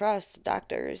supposed to trust,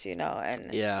 doctors,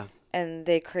 yeah, and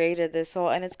they created this whole,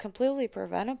 and it's completely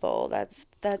preventable.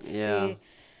 yeah.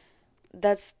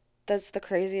 That's that's the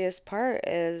craziest part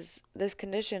is this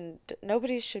condition.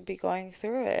 Nobody should be going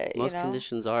through it, Most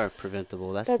conditions are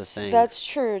preventable. That's the thing. That's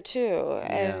true too.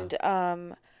 Yeah,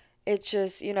 And it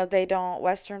just, they don't,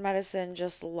 Western medicine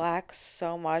just lacks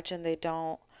so much, and they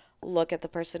don't look at the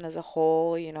person as a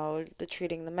whole, the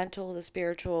treating the mental, the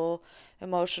spiritual,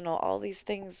 emotional, all these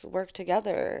things work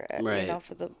together, right.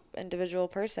 for the individual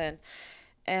person.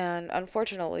 And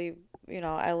unfortunately,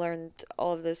 I learned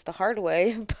all of this the hard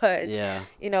way, but, Yeah,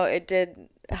 it did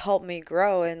help me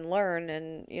grow and learn.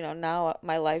 And, now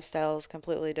my lifestyle is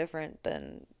completely different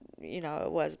than,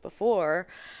 it was before.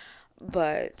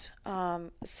 But,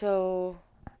 so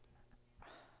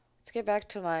to get back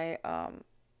to my,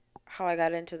 how I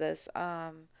got into this,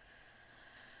 let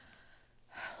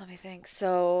me think.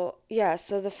 So, yeah,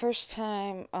 so the first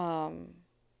time,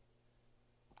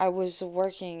 I was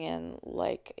working in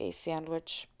like a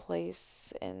sandwich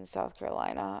place in South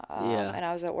Carolina, yeah, and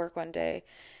I was at work one day,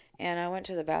 and I went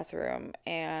to the bathroom,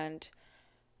 and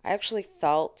I actually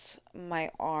felt my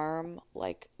arm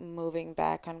like moving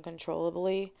back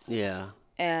uncontrollably, yeah.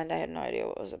 and I had no idea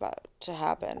what was about to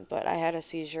happen, but I had a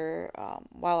seizure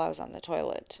while I was on the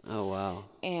toilet, Oh wow.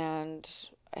 and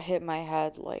I hit my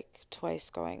head like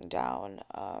twice going down,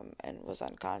 and was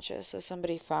unconscious. So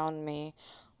somebody found me.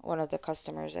 One of the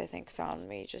customers, I think, found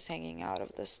me just hanging out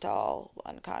of the stall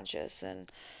unconscious.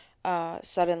 And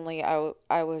suddenly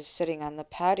I was sitting on the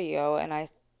patio, and I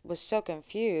was so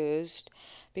confused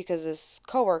because this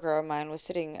coworker of mine was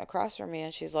sitting across from me,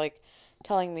 and she's like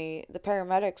telling me the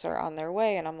paramedics are on their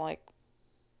way. And I'm like,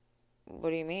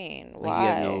 what do you mean? Like you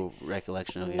have Why? no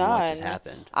recollection of even what just None.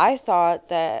 happened. I thought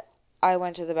that I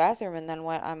went to the bathroom and then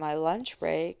went on my lunch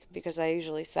break because I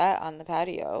usually sat on the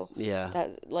patio, Yeah,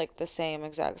 that like the same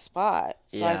exact spot.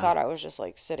 So I yeah, thought I was just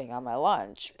like sitting on my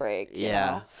lunch break.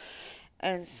 yeah,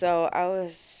 And so I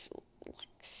was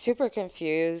super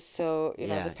confused. So, the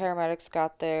yeah. paramedics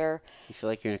got there. You feel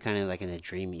like you're kind of like in a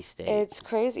dreamy state. It's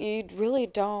crazy. You really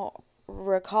don't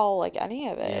recall like any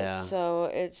of it. Yeah. So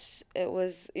it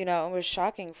was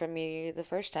shocking for me the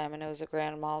first time, and it was a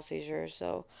grand mal seizure.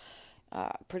 So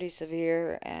pretty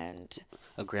severe. And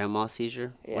A grand mal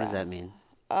seizure? What does yeah. that mean?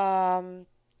 Um,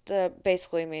 the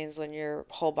basically means when your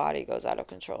whole body goes out of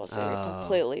control. So you're Oh,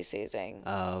 completely seizing,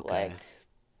 oh, okay. like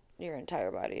your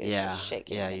entire body is Yeah, just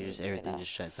shaking, yeah. You and just everything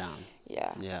just shut down.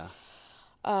 yeah. Yeah,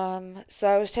 So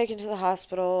I was taken to the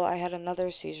hospital. I had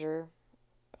another seizure,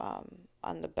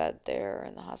 on the bed there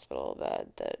in the hospital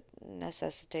bed that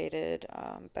necessitated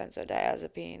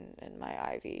benzodiazepine in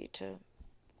my IV to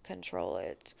control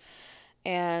it.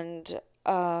 And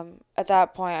at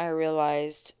that point, I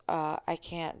realized I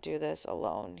can't do this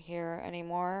alone here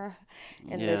anymore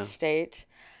in this yeah, state,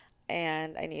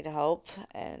 and I need help.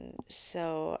 And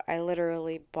so I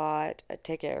literally bought a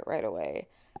ticket right away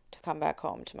to come back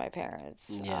home to my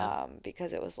parents, yeah,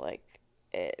 because it was like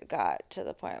it got to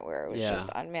the point where it was yeah. just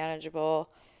unmanageable.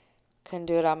 Couldn't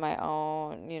do it on my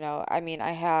own. I mean,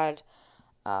 I had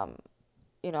um,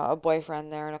 a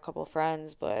boyfriend there and a couple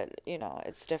friends, but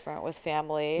it's different with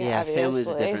family, Yeah, family's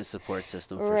a obviously. different support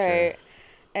system for sure. Right.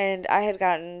 And I had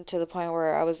gotten to the point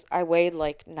where I weighed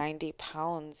like 90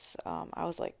 pounds. I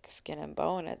was like skin and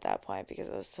bone at that point because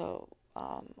I was so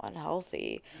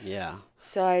unhealthy. Yeah,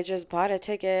 So I just bought a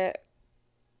ticket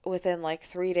within like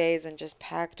 3 days and just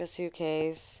packed a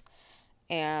suitcase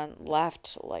and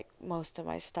left like most of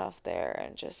my stuff there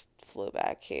and just flew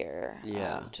back here,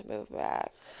 yeah. to move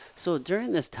back. So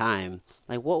during this time,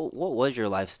 like what was your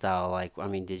lifestyle like? I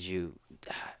mean, did you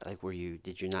like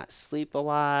did you not sleep a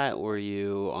lot? Were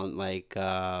you on like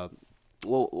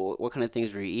What kind of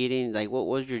things were you eating? Like, what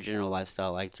was your general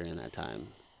lifestyle like during that time?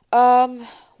 Um,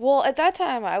 well, at that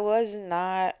time, I was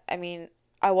not, I mean,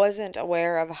 I wasn't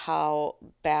aware of how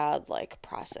bad like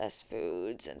processed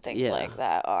foods and things Yeah. like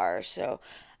that are. So,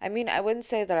 I mean, I wouldn't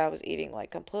say that I was eating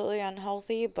like completely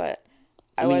unhealthy, but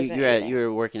I I mean, wasn't you eating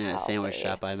were working at a sandwich healthy.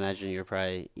 shop. I imagine you're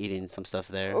probably eating some stuff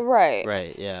there. Right.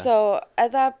 Right. Yeah. So,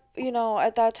 at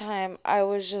that time, I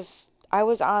was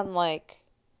on like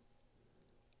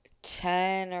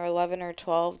 10 or 11 or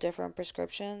 12 different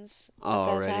prescriptions Oh, at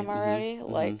that already. time already,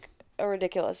 Mm-hmm. like a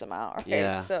ridiculous amount, right?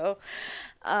 Yeah. So,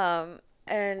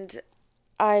 and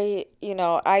I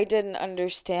didn't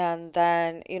understand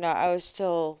then, I was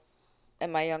still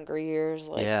in my younger years,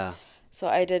 like, Yeah. so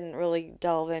I didn't really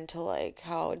delve into like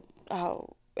how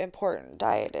important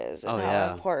diet is and Oh, how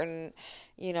yeah. important,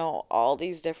 all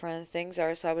these different things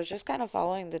are. So I was just kind of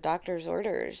following the doctor's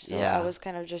orders. So I Yeah. was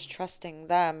kind of just trusting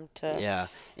them Yeah.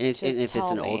 to And if it's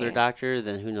tell an older me. doctor,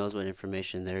 then who knows what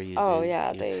information they're Oh using?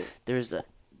 yeah, You know, there's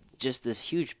just this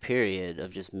huge period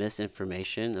of just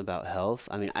misinformation about health.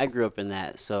 I mean, I grew up in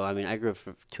that. So, I mean, I grew up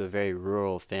to a very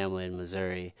rural family in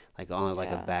Missouri, like on like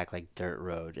a yeah, back like dirt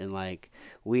road, and like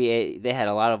we ate. They had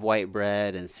a lot of white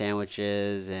bread and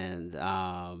sandwiches, and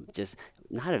just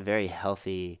not a very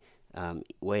healthy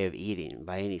way of eating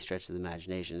by any stretch of the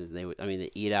imagination. I mean,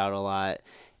 they eat out a lot,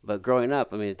 but growing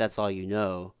up, I mean, if that's all you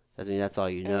know. I mean, that's all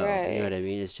you know. You know right, what I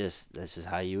mean? That's just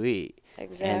how you eat.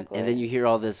 And then exactly, you hear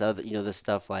all this other this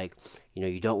stuff like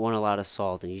you don't want a lot of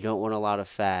salt and you don't want a lot of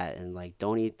fat and like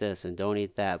don't eat this and don't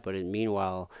eat that, but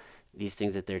meanwhile these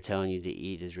things that they're telling you to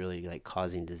eat is really like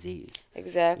causing disease. You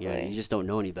exactly. just don't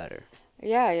know any better.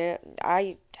 Yeah, yeah.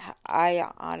 I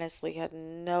honestly had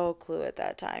no clue at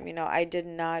that time. I did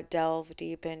not delve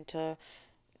deep into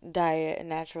diet and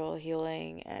natural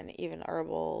healing and even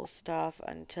herbal stuff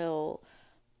until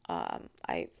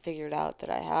I figured out that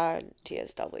I had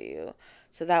TSW.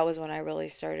 So that was when I really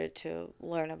started to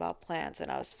learn about plants, and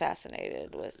I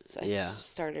Yeah.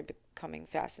 started becoming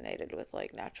fascinated with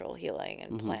like natural healing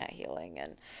and Hmm. plant healing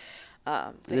and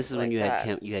And this things is when like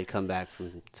that. you had come back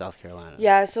from South Carolina.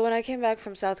 Yeah, so when I came back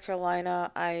from South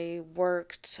Carolina, I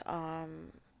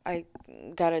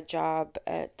got a job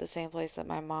at the same place that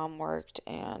my mom worked,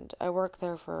 and I worked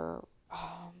there for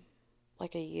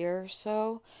like a year or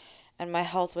so, and my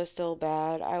health was still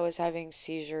bad. I was having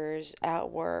seizures at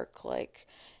work, like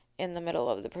in the middle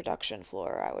of the production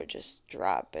floor. I would just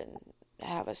drop and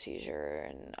have a seizure,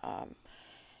 and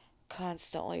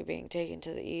constantly being taken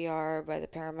to the ER by the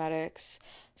paramedics.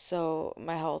 So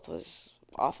my health was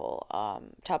awful.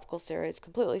 Topical steroids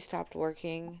completely stopped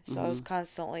working. So I Hmm. was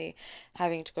constantly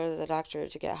having to go to the doctor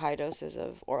to get high doses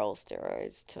of oral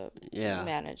steroids to Yeah.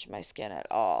 manage my skin at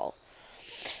all.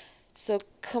 So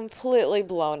completely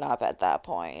blown up at that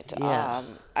point. Yeah.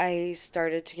 I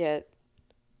started to get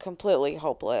completely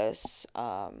hopeless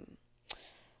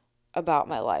about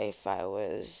my life. I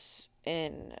was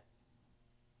in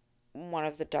one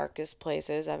of the darkest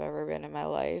places I've ever been in my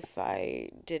life. I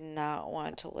did not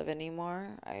want to live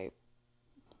anymore. I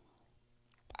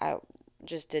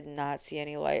just did not see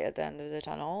any light at the end of the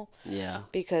tunnel Yeah.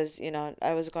 because,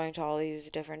 I was going to all these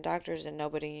different doctors and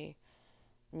nobody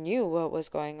knew what was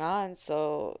going on.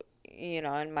 So,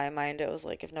 in my mind, it was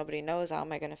like, if nobody knows, how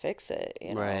am I going to fix it?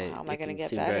 Right. How am I It going to can get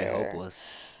seem very better? hopeless.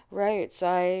 Right. So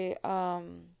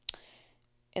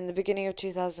in the beginning of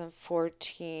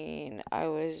 2014, I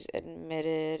was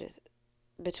admitted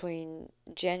between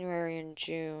January and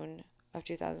June of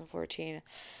 2014.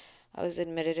 I was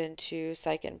admitted into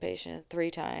psych inpatient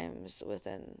 3 times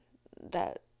within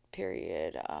that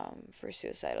period for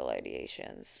suicidal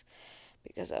ideations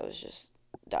because I was just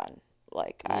done.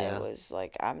 Like I Yeah. was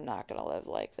like, I'm not gonna live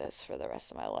like this for the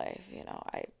rest of my life.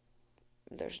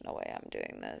 There's no way I'm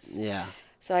doing this. Yeah.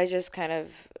 So I just kind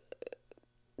of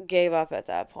gave up at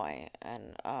that point,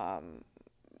 and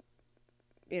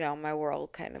my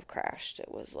world kind of crashed.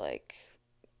 It was like,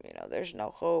 there's no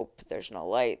hope, there's no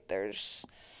light, there's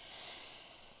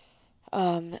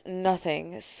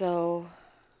nothing. So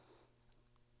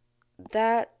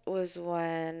that was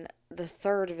when the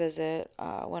third visit,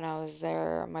 when I was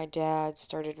there, my dad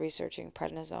started researching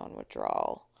prednisone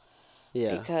withdrawal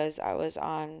Yeah. because I was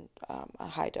on a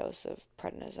high dose of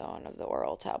prednisone of the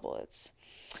oral tablets.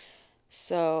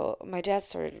 So my dad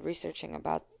started researching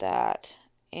about that,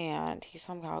 and he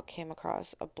somehow came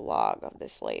across a blog of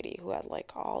this lady who had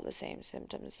like all the same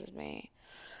symptoms as me.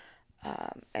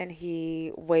 And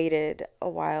he waited a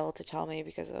while to tell me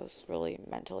because I was really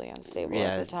mentally unstable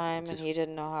at Yeah. the time and Just he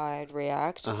didn't know how I'd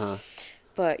react. uh-huh.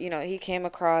 But he came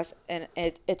across an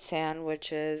ITSAN,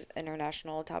 which is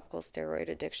International Topical Steroid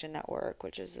Addiction Network,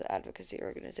 which is an advocacy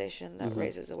organization that Mm-hmm.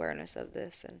 raises awareness of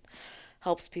this and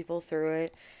helps people through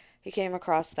it. He came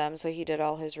across them, so he did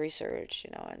all his research,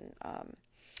 and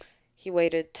he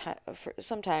waited for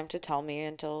some time to tell me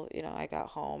until I got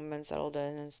home and settled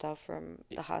in and stuff from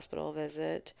the hospital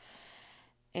visit.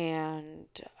 And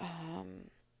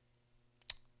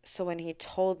so when he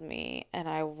told me, and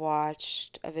I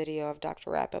watched a video of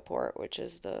Dr. Rappaport, which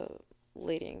is the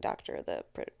leading doctor that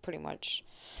pretty much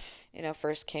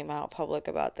first came out public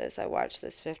about this, I watched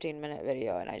this 15-minute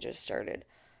video and I just started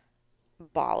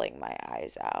bawling my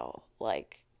eyes out,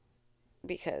 like,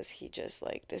 because he just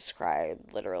like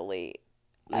described literally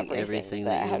Like everything everything that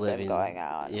that you're had been living. going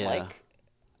on, Yeah. like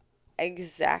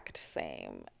exact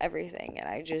same everything. And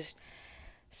I just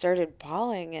started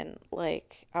bawling, and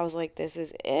like I was like, this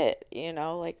is it,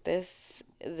 like this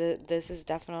is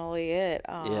definitely it.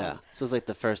 Yeah. So it's like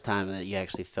the first time that you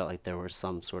actually felt like there was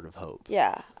some sort of hope.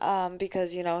 Yeah,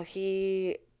 because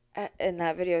he in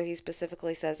that video he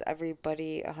specifically says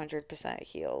everybody 100%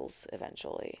 heals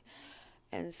eventually.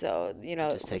 And so, It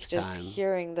just takes just time.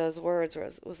 hearing those words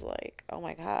was like, oh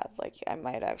my God, like I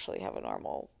might actually have a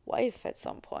normal life at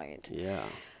some point. Yeah.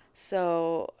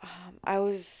 So I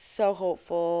was so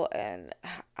hopeful, and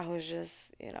I was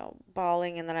just,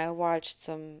 bawling. And then I watched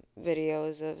some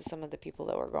videos of some of the people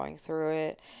that were going through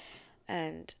it,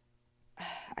 and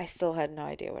I still had no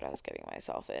idea what I was getting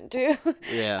myself into.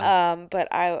 Yeah. But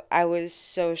I was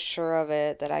so sure of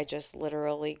it that I just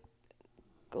literally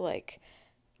like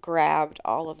grabbed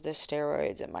all of the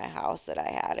steroids in my house that I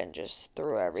had and just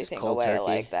threw Just everything cold away turkey.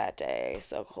 like that day.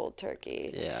 So cold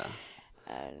turkey. Yeah.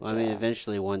 Well, And I mean,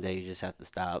 eventually one day you just have to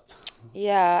stop.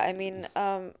 yeah, I mean,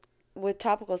 with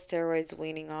topical steroids,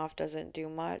 weaning off doesn't do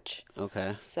much.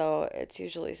 Okay. So it's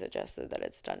usually suggested that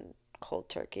it's done cold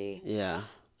turkey. Yeah.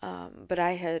 But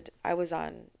I was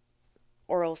on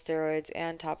oral steroids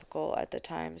and topical at the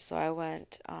time, so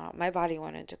my body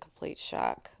went into complete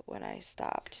shock when I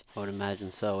stopped. I would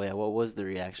imagine so. Yeah. What was the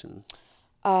reaction?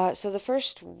 So the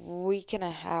first week and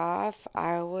a half,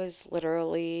 I was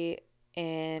literally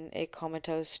in a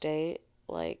comatose state,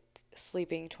 like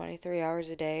sleeping 23 hours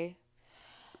a day.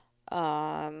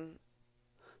 Um,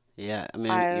 Yeah. I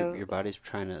mean, I, your body's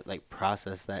trying to like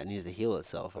process that. It needs to heal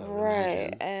itself, I would right,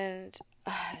 imagine. and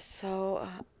so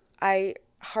I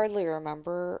hardly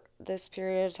remember this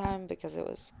period of time because it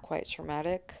was quite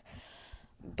traumatic,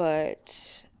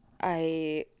 but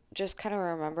I just kind of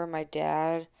remember my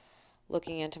dad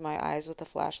looking into my eyes with a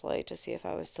flashlight to see if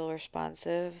I was still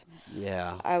responsive.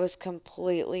 Yeah. I was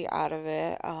completely out of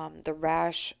it. The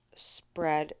rash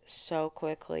spread so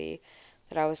quickly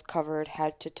that I was covered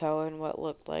head to toe in what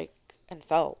looked like and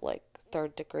felt like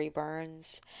third-degree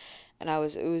burns. And I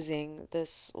was oozing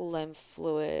this lymph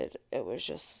fluid. It was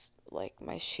just like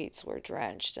my sheets were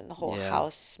drenched, and the whole Yeah.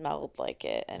 house smelled like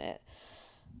it. And it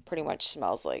pretty much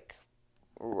smells like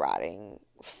rotting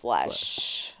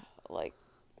Flesh. flesh. Like,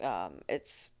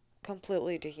 it's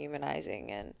completely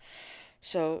dehumanizing. And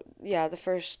so, yeah, the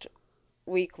first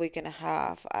week and a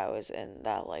half, I was in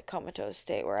that like comatose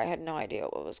state where I had no idea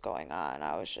what was going on.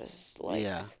 I was just like,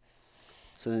 Yeah.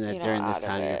 So then that during this out of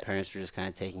time, your it. parents were just kind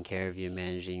of taking care of you,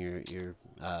 managing your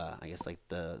I guess like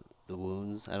the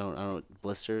wounds. I don't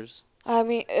blisters. I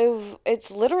mean, it's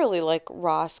literally like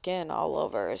raw skin all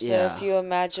over. So if Yeah. you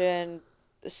imagine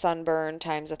sunburn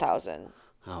times 1,000.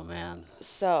 Oh man.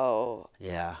 So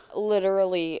Yeah.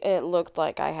 literally, it looked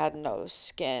like I had no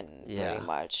skin pretty Yeah.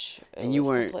 much. It And you was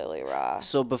weren't completely raw.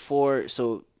 so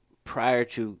prior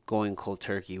to going cold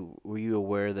turkey, were you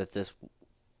aware that this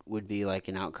would be like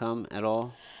an outcome at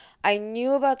all? I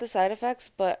knew about the side effects,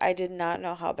 but I did not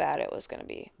know how bad it was going to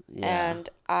be. Yeah. And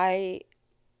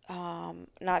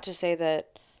not to say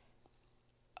that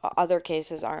other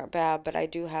cases aren't bad, but I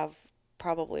do have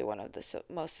probably one of the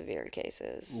most severe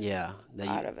cases Yeah. That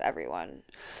you out of everyone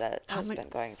that how has many been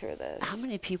going through how this.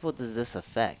 many people does this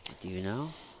affect? Do you know?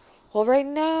 Well, right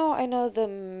now, I know the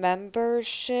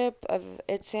membership of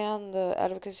ITSAN, the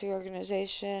advocacy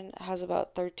organization, has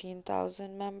about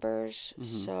 13,000 members. Hmm.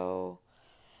 So,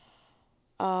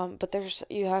 but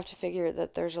you have to figure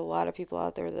that there's a lot of people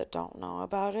out there that don't know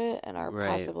about it and are Right.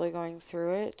 possibly going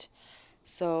through it.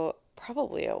 So,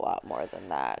 probably a lot more than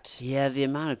that. Yeah, the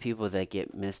amount of people that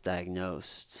get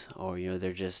misdiagnosed or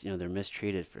they're just, they're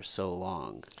mistreated for so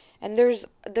long. And there's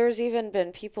even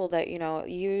been people that,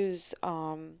 use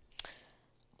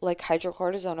like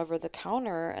hydrocortisone over the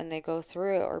counter and they go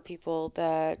through it, or people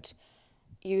that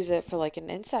use it for like an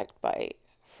insect bite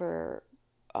for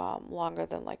longer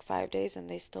than like 5 days and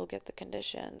they still get the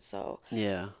condition. So,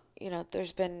 Yeah.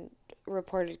 there's been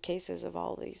reported cases of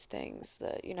all these things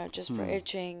that, just for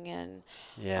itching and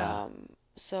Yeah.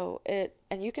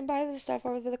 and you can buy this stuff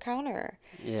over the counter,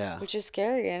 Yeah. which is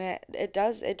scary. And it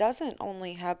doesn't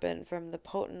only happen from the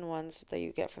potent ones that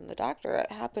you get from the doctor.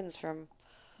 It happens from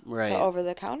the Right. over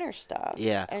the counter stuff.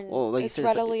 Yeah. And Well, like you it's said,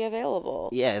 it's readily available.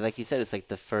 yeah, like you said, it's like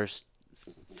the first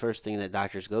thing that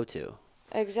doctors go to.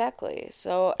 Exactly.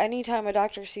 So anytime a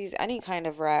doctor sees any kind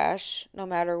of rash, no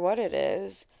matter what it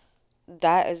is,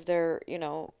 that is their,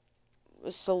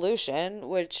 solution,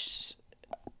 which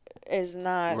is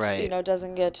not, Right.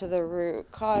 doesn't get to the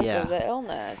root cause of Yeah. the Yeah,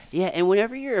 illness. and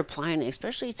whenever you're applying,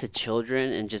 especially to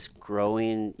children and just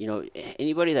growing,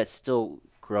 anybody that's still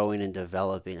growing and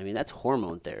developing, I mean, that's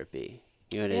hormone therapy.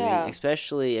 You know what I mean? Yeah.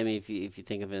 Especially, I mean, if you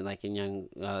think of it like in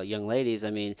young ladies, I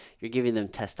mean, you're giving them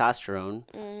testosterone,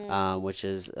 Hmm. which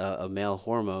is a male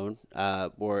hormone,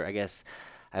 or I guess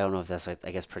I don't know if that's like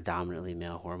I guess predominantly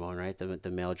male hormone, right?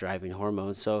 The male driving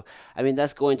hormone. So I mean,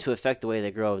 that's going to affect the way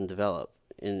they grow and develop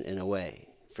in a way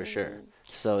for sure. Hmm.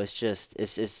 So it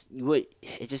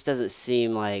just doesn't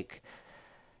seem like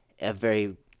a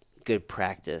very good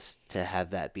practice to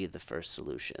have that be the first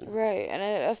solution. Right, and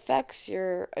it affects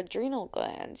your adrenal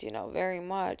glands, very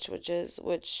much, which is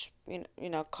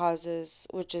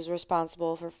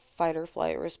responsible for fight or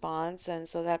flight response, and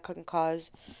so that can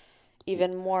cause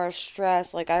even more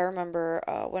stress. Like I remember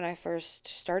when I first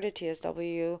started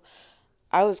TSW,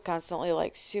 I was constantly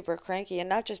like super cranky, and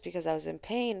not just because I was in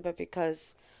pain, but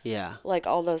because Yeah. like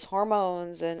all those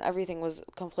hormones and everything was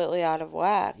completely out of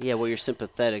whack. Yeah, well, your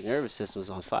sympathetic nervous system was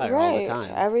on fire all the Right,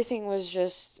 time. everything was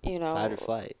just, Fight or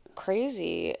flight.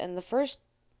 crazy. And the first,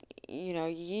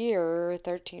 year,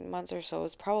 13 months or so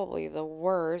was probably the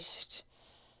worst.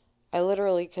 I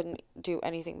literally couldn't do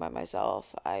anything by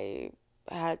myself.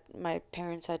 My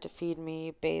parents had to feed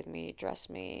me, bathe me, dress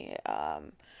me.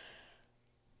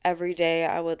 Every day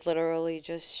I would literally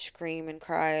just scream and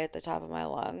cry at the top of my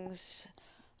lungs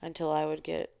until I would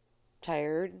get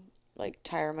tired, like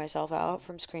tire myself out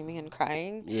from screaming and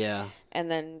crying, Yeah.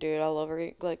 and then do it all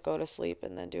over, like go to sleep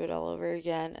and then do it all over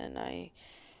again. And I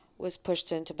was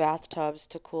pushed into bathtubs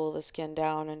to cool the skin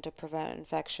down and to prevent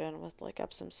infection with like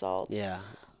Epsom salts. Yeah.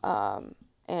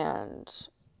 And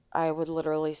I would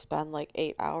literally spend like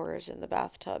 8 hours in the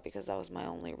bathtub because that was my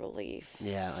only relief.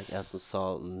 Yeah, like Epsom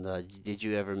salt and did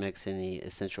you ever mix any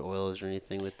essential oils or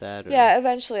anything with that or Yeah,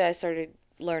 eventually I started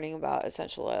learning about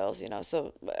essential oils,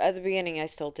 so at the beginning I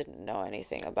still didn't know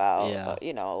anything about, yeah.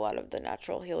 a lot of the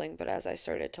natural healing, but as I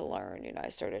started to learn, I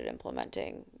started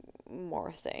implementing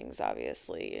more things,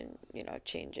 obviously, and,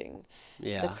 changing the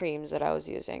Yeah. creams that I was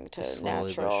using to Slowly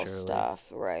but natural surely. stuff,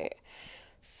 right?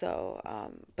 So,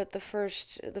 but the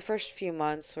first few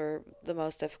months were the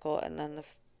most difficult, and then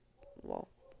well,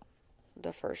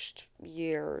 the first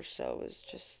year or so was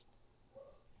just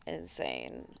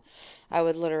insane. I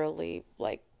would literally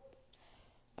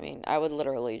I would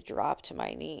literally drop to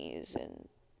my knees in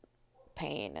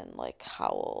pain and like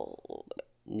howl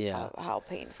Yeah. how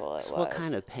painful it So what kind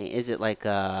was. of pain? Is it like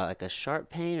a sharp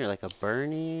pain or like a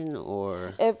burning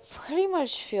or It pretty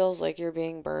much feels like you're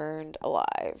being burned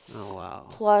alive. oh wow.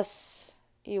 Plus,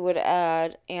 you would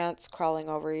add ants crawling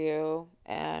over you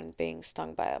and being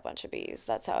stung by a bunch of bees.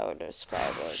 That's how I would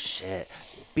describe it. Shit.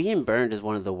 Being burned is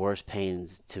one of the worst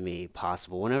pains to me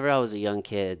possible. Whenever I was a young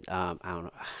kid, I don't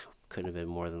know, couldn't have been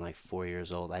more than like 4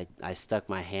 years old. I stuck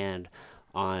my hand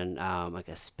on like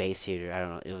a space heater. I don't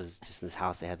know. It was just in this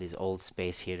house. They had these old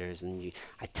space heaters, and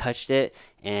I touched it,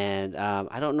 and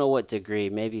I don't know what degree.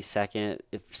 Maybe second,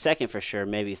 second for sure.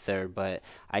 Maybe third. But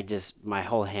my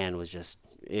whole hand was just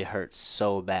it hurt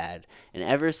so bad. And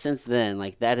ever since then,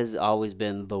 like that has always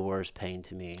been the worst pain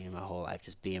to me in my whole life,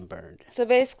 just being burned. So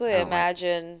basically, I don't like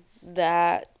imagine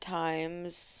that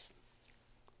times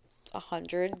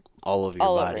 100 all over your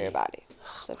all over your body. body.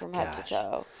 So from head to Gosh.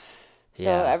 toe. So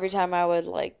Yeah. every time I would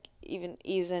like even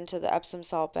ease into the Epsom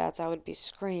salt baths, I would be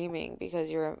screaming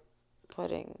because you're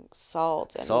putting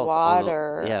salt and Salt on a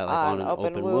water yeah, like on on an open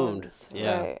open wound. wounds,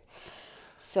 Yeah. right?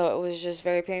 So it was just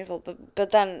very painful.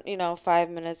 But then, 5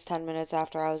 minutes, 10 minutes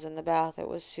after I was in the bath, it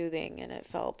was soothing and it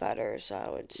felt better. So I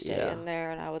would stay Yeah. in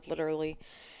there and I would literally,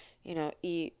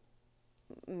 eat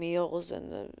meals in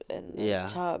the Yeah,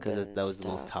 tub because and that was the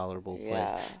most stuff. tolerable place.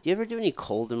 Yeah. Do you ever do any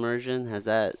cold immersion? Has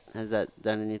that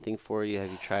done anything for you?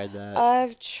 Have you tried that?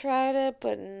 I've tried it,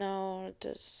 but no, it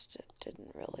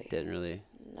didn't really. Didn't really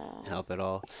No. help at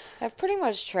all. I've pretty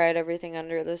much tried everything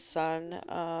under the sun.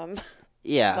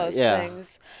 Yeah, Most yeah,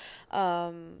 things.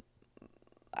 Um,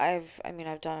 I've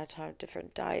done a ton of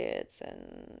different diets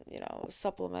and,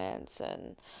 supplements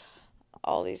and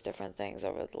all these different things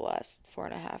over the last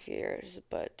 4.5 years.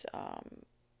 But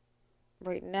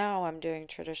right now I'm doing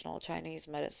traditional Chinese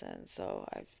medicine, so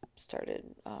I've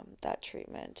started that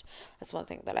treatment. That's one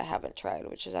thing that I haven't tried,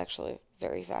 which is actually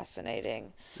very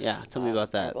fascinating. Yeah, tell me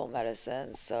about that. Herbal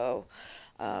medicine. So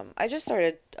I just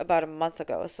started about a month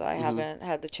ago, so I Hmm. haven't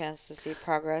had the chance to see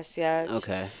progress yet.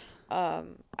 Okay.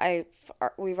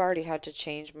 We've already had to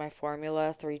change my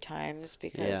formula 3 times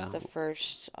because Yeah. the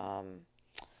first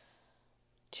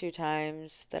 2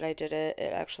 times that I did it,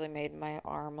 it actually made my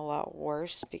arm a lot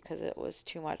worse because it was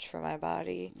too much for my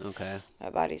body. Okay. My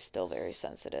body's still very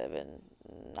sensitive and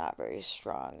not very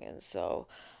strong, and so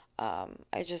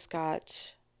I just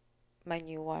got my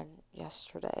new one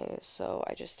yesterday. So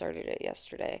I just started it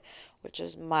yesterday, which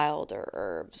is milder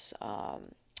herbs,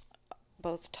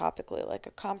 both topically like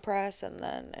a compress and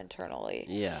then internally.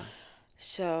 Yeah.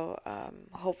 So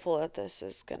hopeful that this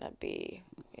is gonna be,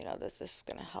 that this is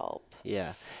gonna help.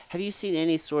 Yeah. Have you seen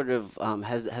any sort of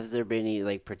has there been any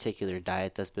like particular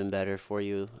diet that's been better for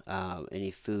you?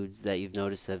 Any foods that you've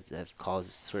noticed have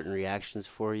caused certain reactions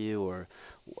for you, or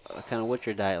kind of what's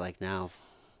your diet like now?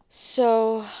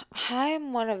 So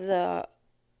I'm one of the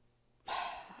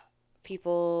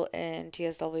people in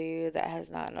TSW that has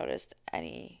not noticed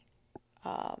any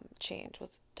change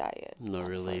with diet, No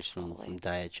relief from unfortunately.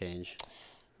 diet change.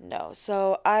 No.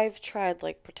 So I've tried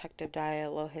like protective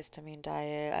diet, low histamine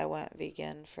diet. I went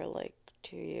vegan for like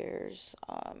 2 years.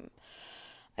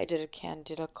 I did a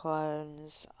candida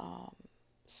cleanse.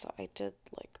 So I did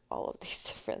like all of these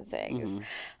different things.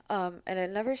 Hmm. And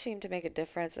it never seemed to make a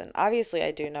difference. And obviously,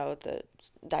 I do know that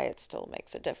diet still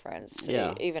makes a difference,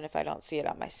 Yeah. even if I don't see it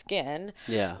on my skin.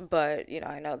 Yeah. But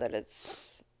I know that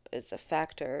it's a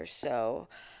factor. So,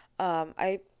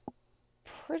 I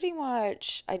pretty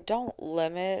much I don't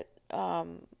limit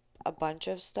a bunch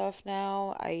of stuff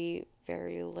now. I eat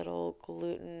very little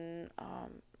gluten,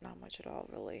 not much at all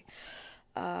really.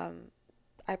 Um,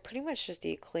 I pretty much just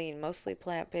eat clean, mostly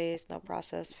plant-based, no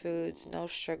processed foods, no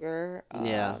sugar.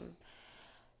 Yeah.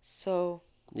 So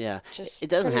Yeah, just it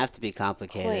doesn't pretty have to be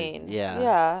complicated. clean. Yeah,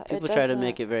 Yeah, it people try to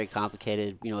make doesn't. it very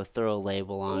complicated. Throw a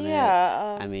label on it.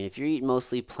 Yeah, I mean, if you're eating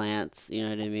mostly plants, you know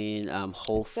what I mean.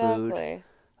 Whole food. exactly.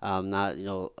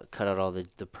 Not cut out all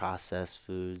the processed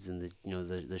foods and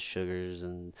the sugars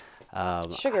and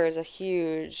um, I- Sugar is a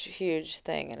huge, huge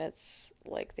thing, and it's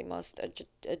like the most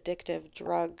addictive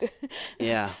drug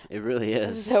yeah, it really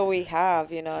is. that we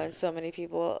have, and so many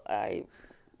people,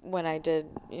 when I did,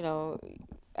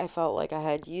 I felt like I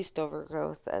had yeast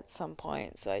overgrowth at some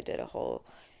point, so I did a whole,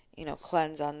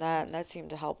 cleanse on that, and that seemed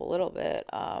to help a little bit.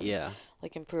 Yeah,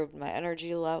 Like improved my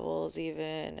energy levels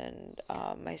even, and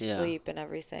my yeah, sleep and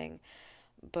everything.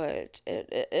 But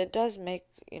it does make,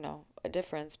 a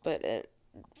difference, but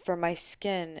for my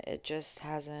skin, it just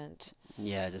hasn't.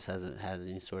 yeah. It just hasn't had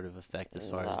any sort of effect as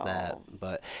far as that. No.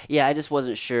 But yeah, I just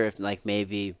wasn't sure if like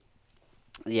maybe.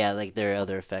 Yeah, like there are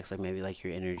other effects, like maybe like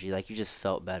your energy, like you just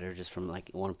felt better just from like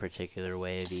one particular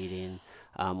way of eating,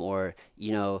 or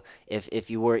if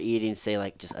you were eating, say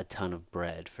like just a ton of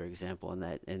bread, for example,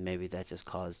 and maybe that just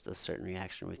caused a certain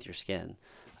reaction with your skin,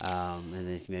 and then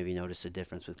if you maybe notice a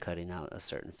difference with cutting out a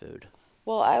certain food.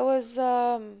 Well, I was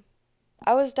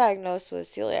diagnosed with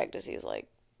celiac disease like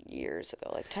years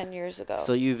ago, like 10 years So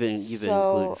ago. you've been gluten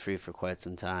So, free for quite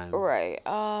some time, right.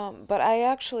 But I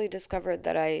actually discovered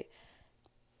that I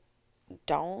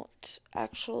don't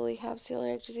actually have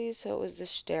celiac disease, so it was the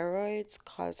steroids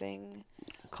causing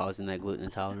that gluten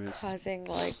intolerance. causing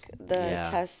like the Yeah,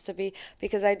 test to be,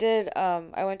 because I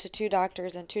went to 2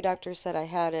 doctors and 2 doctors said I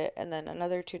had it, and then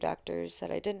another 2 doctors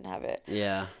said I didn't have it.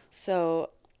 yeah.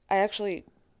 So I actually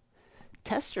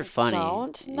Tests are funny.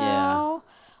 don't Yeah. know,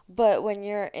 but when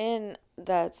you're in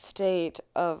that state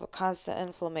of constant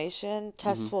inflammation, Hmm.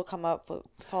 tests will come up with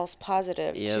false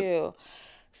positive Yep. too.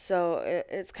 So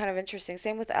it's kind of interesting.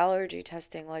 Same with allergy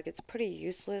testing. Like it's pretty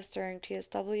useless during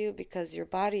TSW because your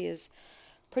body is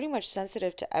pretty much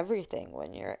sensitive to everything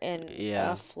when you're in a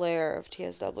Yeah. flare of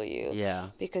TSW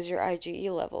Yeah. because your IgE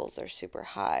levels are super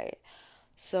high.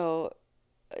 So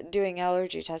doing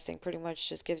allergy testing pretty much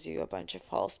just gives you a bunch of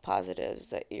false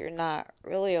positives that you're not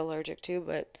really allergic to,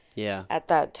 but Yeah. at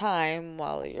that time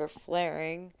while you're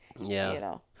flaring, Yeah. you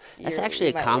know, That's you actually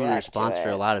a might common react to response for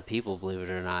a it. lot of people, believe it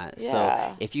or not. So,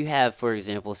 Yeah. if you have, for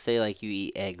example, say like you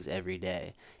eat eggs every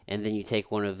day, and then you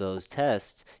take one of those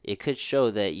tests, it could show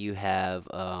that you have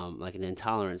like an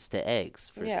intolerance to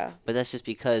eggs. Yeah. But that's just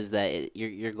because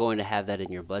you're going to have that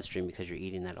in your bloodstream because you're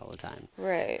eating that all the time.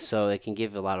 Right. So it can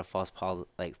give a lot of false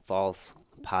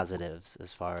positives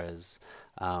as far as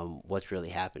what's really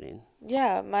happening.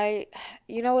 Yeah,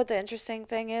 you know what the interesting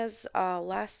thing is?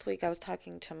 Last week I was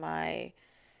talking to my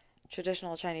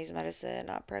traditional Chinese medicine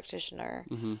practitioner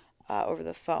Mm-hmm. over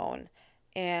the phone,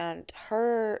 and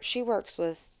she works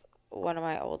with one of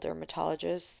my old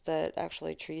dermatologists that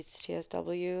actually treats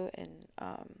TSW in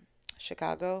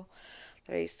Chicago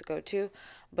that I used to go to,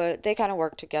 but they kind of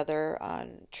work together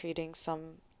on treating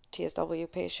some TSW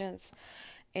patients.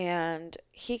 And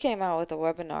he came out with a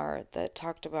webinar that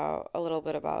talked about a little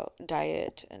bit about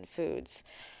diet and foods.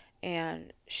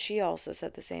 And she also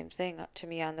said the same thing to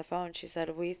me on the phone. She said,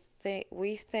 we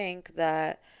think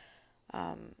that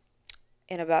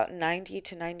in about 90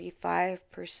 to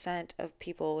 95% of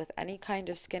people with any kind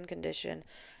of skin condition,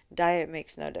 diet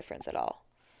makes no difference at all.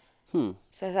 Hmm.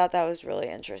 So I thought that was really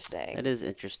interesting. That is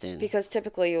interesting. Because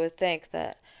typically you would think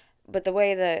that, but the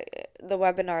way that the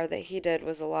webinar that he did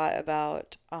was a lot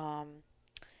about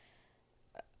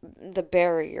the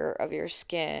barrier of your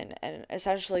skin. And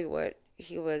essentially what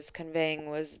he was conveying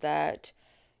was that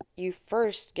you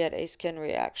first get a skin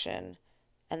reaction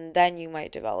and then you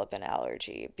might develop an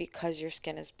allergy because your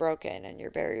skin is broken and your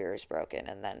barrier is broken,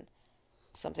 and then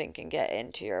something can get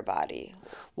into your body.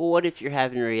 Well, what if you're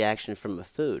having a reaction from a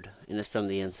food and it's from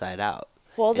the inside out?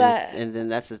 Well, And then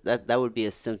that would be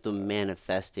a symptom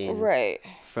manifesting right.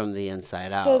 from the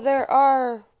inside So out. there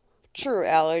are true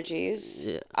allergies,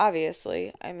 Yeah.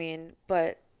 obviously. I mean,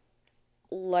 but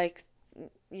like,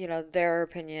 their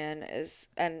opinion is,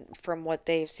 and from what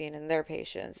they've seen in their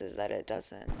patients, is that it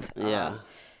doesn't. Yeah.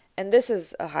 And this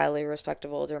is a highly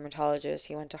respectable dermatologist.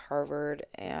 He went to Harvard,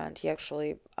 and he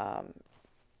actually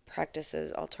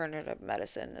practices alternative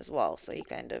medicine as well. So he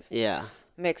kind of Yeah.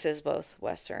 mixes both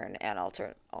Western and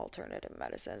alternative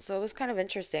medicine. So it was kind of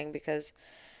interesting because,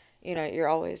 you're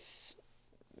always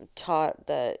taught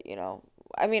that,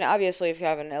 I mean, obviously, if you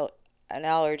have an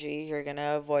allergy, you're going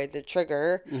to avoid the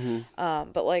trigger.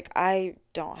 Mm-hmm. But like, I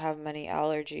don't have many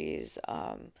allergies.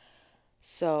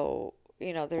 So,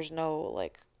 there's no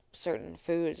like certain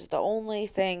foods. The only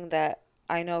thing that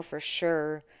I know for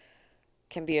sure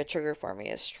can be a trigger for me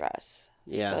is stress.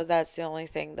 Yeah. So that's the only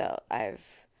thing that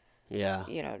I've, Yeah.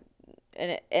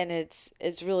 and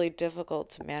it's really difficult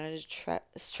to manage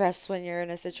stress when you're in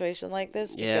a situation like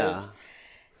this Yeah. because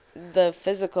the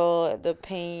physical, the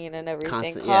pain and everything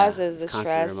Constant. Yeah. causes It's a the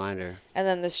constant stress, reminder. and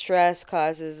then the stress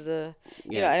causes the,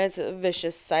 Yeah. and it's a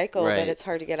vicious cycle that Right. it's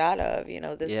hard to get out of,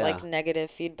 this Yeah. like negative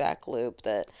feedback loop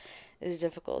that is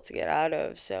difficult to get out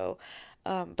of. So,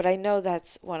 but I know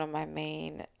that's one of my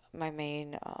main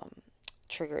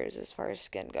triggers as far as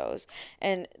skin goes,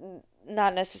 and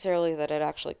not necessarily that it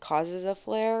actually causes a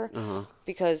flare, Uh huh.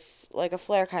 because like a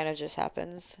flare kind of just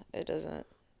happens. It doesn't.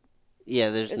 Yeah.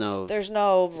 There's no. There's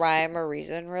no rhyme or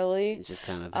reason really. It just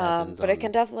kind of happens But it on.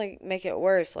 can definitely make it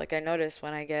worse. Like I notice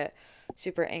when I get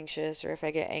super anxious or if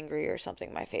I get angry or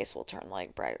something, my face will turn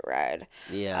like bright red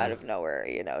Yeah. out of nowhere,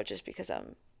 just because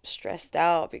I'm stressed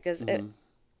out. Because Mm-hmm.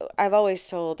 I've always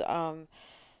told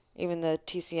even the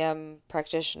TCM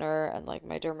practitioner and like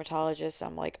my dermatologist,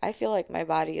 I'm like, I feel like my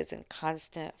body is in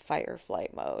constant fight or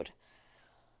flight mode.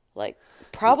 Like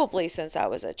probably since I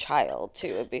was a child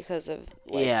too, because of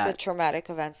like the Yeah. traumatic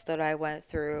events that I went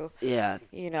through, Yeah.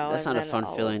 That's and not a then fun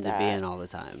all of feeling to be that. in all the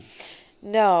time.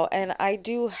 No, and I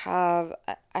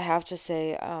have to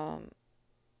say,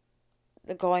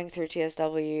 going through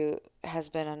TSW has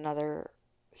been another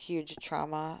huge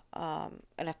trauma,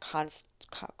 and a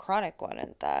chronic one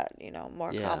at that,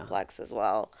 more Yeah. complex as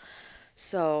well.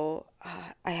 So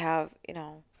I have,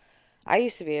 I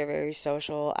used to be a very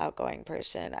social, outgoing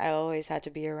person. I always had to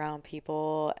be around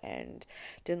people and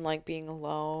didn't like being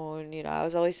alone. I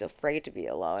was always afraid to be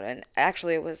alone. And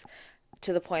actually, it was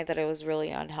to the point that it was really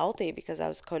unhealthy because I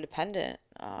was codependent.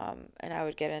 And I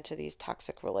would get into these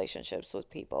toxic relationships with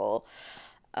people,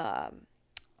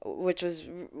 which was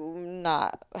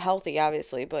not healthy,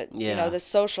 obviously. But, Yeah. the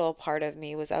social part of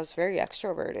me was I was very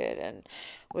extroverted and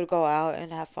would go out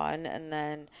and have fun. And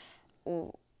then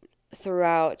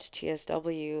throughout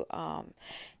TSW,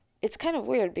 it's kind of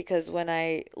weird because when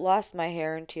I lost my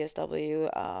hair in TSW,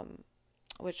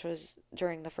 which was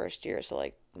during the first year, so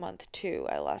like month 2,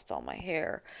 I lost all my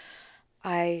hair.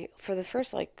 For the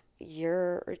first like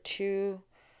year or two,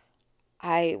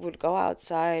 I would go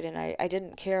outside and I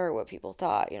didn't care what people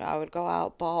thought. I would go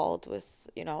out bald with,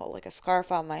 like a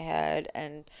scarf on my head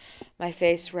and my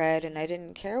face red, and I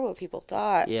didn't care what people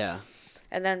thought. Yeah.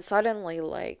 And then suddenly,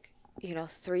 like,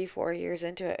 3, 4 years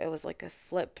into it, it was like a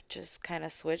flip just kind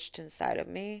of switched inside of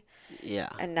me. Yeah.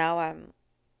 And now I'm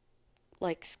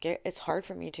like scared. It's hard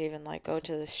for me to even like go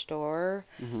to the store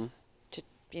Mm-hmm.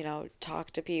 to,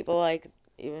 talk to people like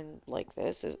even like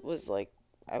this. It was like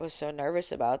I was so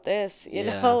nervous about this,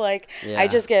 Yeah. like I Yeah.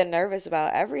 just get nervous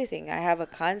about everything. I have a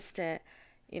constant,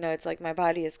 it's like my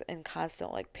body is in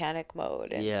constant like panic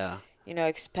mode and, Yeah.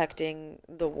 expecting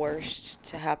the worst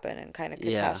to happen and kind of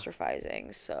Yeah.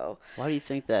 catastrophizing. So Why do you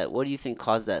think that? What do you think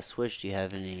caused that switch? Do you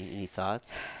have any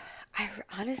thoughts?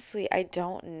 honestly, I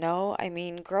don't know. I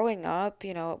mean, growing up,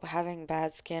 having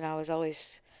bad skin, I was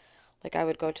always like, I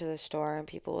would go to the store and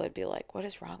people would be like, "What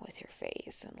is wrong with your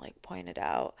face?" and like point it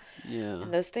out. Yeah.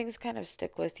 And those things kind of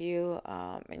stick with you.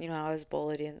 And I was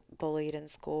bullied in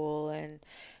school, and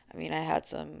I mean, I had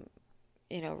some,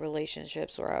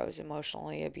 relationships where I was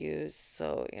emotionally abused.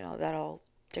 So, that all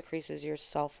decreases your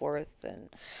self-worth and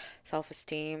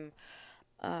self-esteem.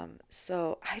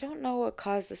 So I don't know what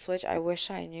caused the switch. I wish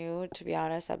I knew, to be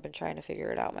honest. I've been trying to figure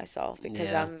it out myself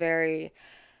because Yeah. I'm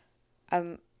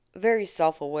very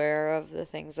self-aware of the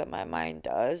things that my mind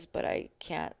does, but I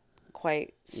can't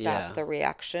quite stop Yeah. the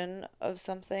reaction of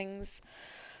some things.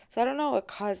 So I don't know what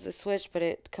caused the switch, but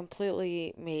it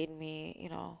completely made me,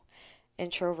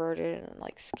 introverted and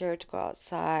like scared to go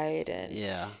outside. And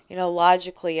Yeah.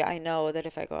 logically I know that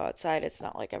if I go outside it's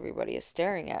not like everybody is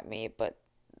staring at me, but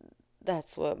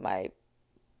that's what my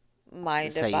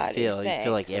mind That's how and you body feel. You feel think.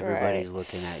 like Right. everybody's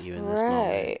looking at you in this moment.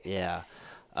 Right. Yeah.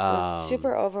 So it's Um,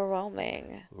 super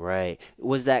overwhelming. right.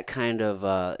 Was that kind of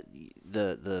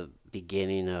the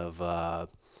beginning of I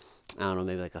don't know,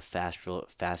 maybe like a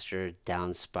faster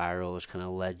down spiral, which kind of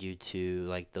led you to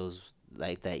like those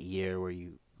like that year where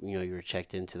you were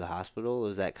checked into the hospital?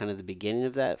 Was that kind of the beginning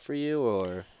of that for you,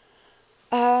 or?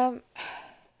 Um,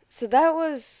 so that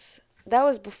was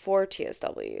before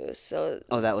TSW. So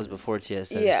Oh, that was before TSW,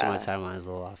 so my yeah. timeline is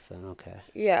a little off then. Okay.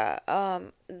 Yeah.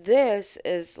 This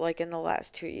is like in the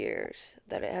last 2 years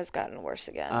that it has gotten worse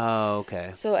again. Oh,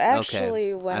 okay. So Okay.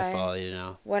 actually I follow you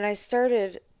now. when I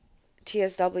started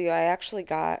TSW,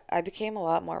 I became a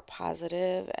lot more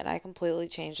positive and I completely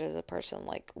changed as a person,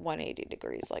 like 180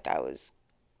 degrees. Like I was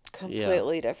Yeah.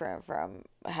 completely different from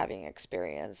having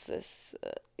experienced this,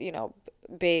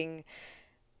 being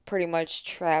pretty much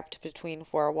trapped between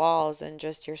four walls and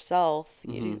just yourself.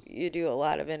 You Mhm. do a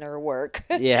lot of inner work.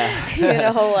 Yeah.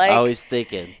 Like Always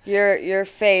thinking. you're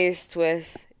faced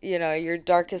with, your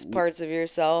darkest You, parts of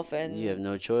yourself, you have and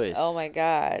no oh choice. my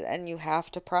God, and you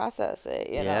have to process it,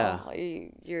 Yeah.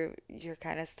 you're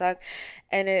kind of stuck.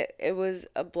 And it was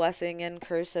a blessing and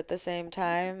curse at the same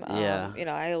time. Yeah.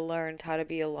 I learned how to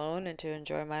be alone and to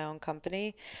enjoy my own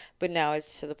company, but now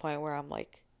it's to the point where I'm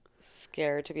like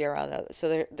scared to be around others.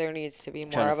 So there needs to be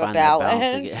Trying more to of a find that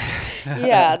balance again. balance.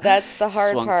 Yeah, that's the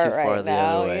hard Swung too part far right the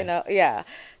other now, way. Yeah.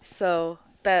 So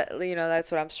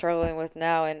that's what I'm struggling with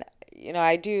now. And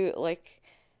I do like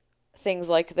things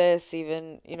like this,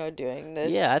 even doing Yeah,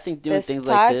 this I think doing this things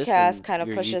like this podcast and kind of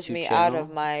your pushes YouTube me out of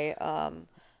channel. my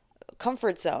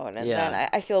comfort zone, and then Yeah.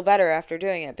 I feel better after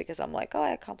doing it because I'm like, oh, I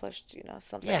accomplished Yeah,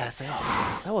 something. it's like,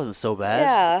 oh, that wasn't so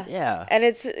bad. Yeah. Yeah. And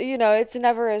it's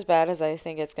never as bad as I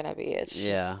think it's gonna be. It's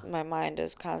Yeah. just my mind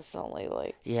is constantly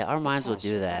like Yeah, our minds will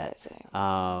do that.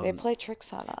 catastrophizing. They Um, play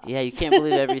tricks on yeah, you us. can't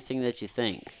believe everything that you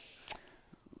think,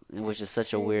 which is It's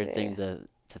such a weird crazy. thing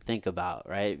to think about,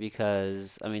 right?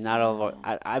 Because I mean, not all of our,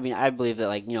 No. I mean, I believe that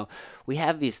like we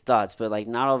have these thoughts, but like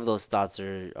not all of those thoughts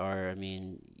are I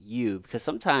mean you, because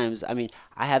sometimes I mean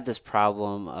I have this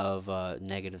problem of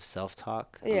negative self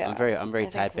talk. Yeah. I'm very I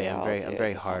think type A. we all I'm do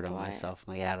very to some hard on point. myself.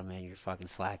 I'm like, Adam, man, you're fucking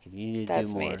slacking. You need to do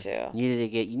That's me more. too. You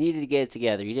needed to get it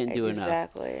together. You didn't do enough.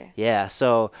 Exactly. Yeah,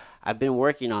 so I've been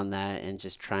working on that and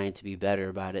just trying to be better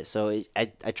about it. So I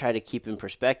try to keep in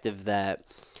perspective that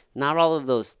not all of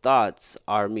those thoughts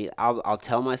are me. I'll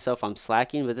tell myself I'm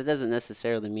slacking, but that doesn't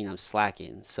necessarily mean I'm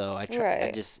slacking. So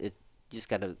Right. you just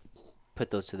gotta put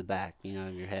those to the back, in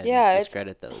your head and Yeah, it's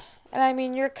discredit those. and I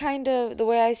mean you're kind of the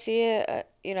way I see it,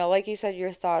 like you said,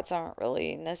 your thoughts aren't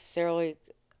really necessarily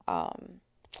um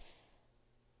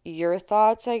your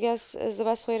thoughts, I guess is the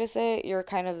best way to say it. You're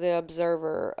kind of the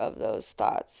observer of those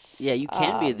thoughts. Yeah, you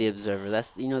can be the observer.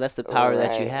 That's the power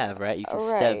that you Right. have, right? You can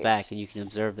step back Right. and you can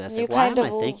observe that. It's And you like, why kind am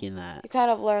of I thinking that? you kind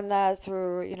of learn that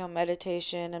through,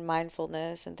 meditation and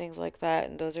mindfulness and things like that.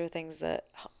 And those are things that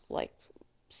like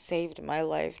saved my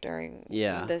life during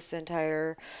Yeah. this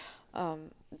entire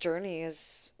journey,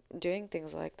 is doing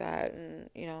things like that, and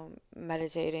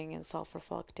meditating and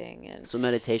self-reflecting. And So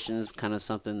meditation is kind of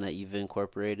something that you've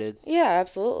incorporated. yeah,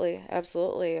 absolutely,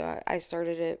 absolutely. I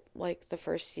started it like the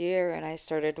first year, and I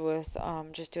started with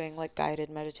just doing like guided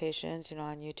meditations,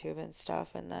 on YouTube and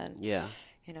stuff, and then Yeah.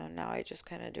 now I just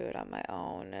kind of do it on my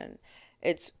own. And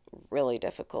it's really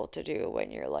difficult to do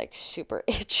when you're like super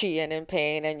itchy and in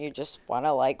pain and you just want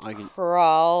to like I can.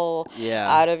 crawl Yeah.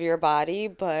 out of your body.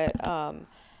 But,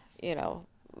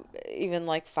 even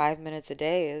like 5 minutes a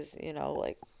day is,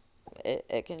 like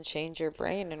it can change your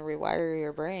brain and rewire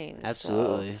your brain. So,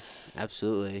 Absolutely.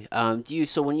 Absolutely.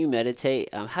 So when you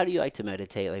meditate, how do you like to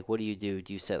meditate? Like, what do you do?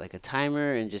 Do you set like a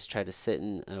timer and just try to sit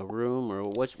in a room, or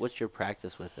what's your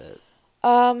practice with it?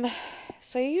 um,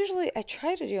 so usually I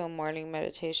try to do a morning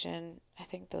meditation. I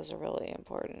think those are really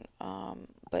important.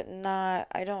 But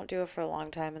I don't do it for a long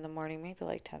time in the morning, maybe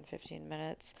like 10, 15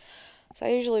 minutes. So I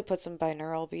usually put some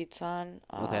binaural beats on.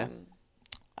 Okay.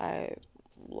 I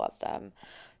love them.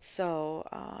 So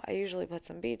I usually put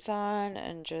some beats on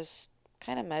and just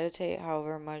kind of meditate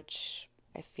however much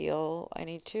I feel I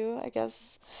need to, I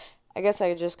guess. I guess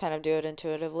I just kind of do it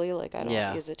intuitively, like I don't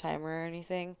Yeah. use a timer or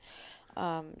anything,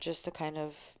 just to kind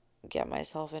of get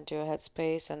myself into a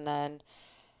headspace. And then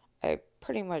I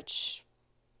pretty much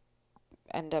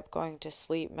end up going to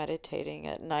sleep meditating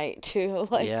at night too.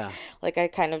 Yeah. Like I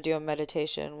kind of do a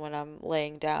meditation when I'm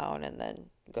laying down and then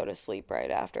go to sleep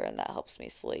right after, and that helps me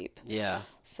sleep. Yeah.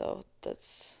 So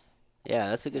that's Yeah,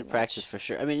 that's a pretty good practice much. for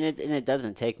sure. I mean, it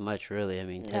doesn't take much really. I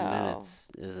mean, 10 No,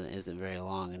 minutes isn't very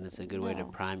long, and it's a good way to no.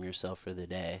 prime yourself for the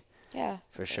day, Yeah,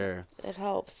 for it, sure. it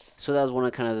helps. So that was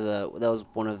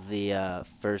one of the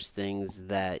first things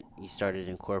that you started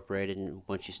incorporating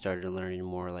once you started learning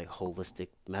more like holistic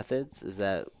methods.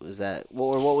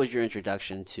 What was your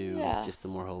introduction to Yeah. just the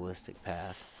more holistic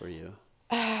path for you?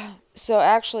 So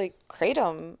actually,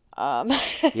 Kratom.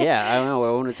 Yeah, I don't know.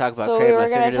 I want to talk about So we Kratom. I were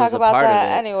gonna figured it talk was a about part of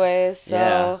that it. anyways. Yeah.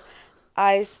 So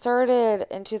I started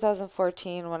in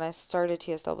 2014 when I started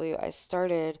TSW. I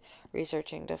started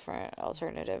researching different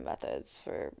alternative methods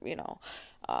for,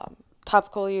 um,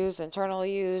 topical use, internal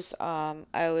use.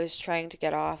 I was trying to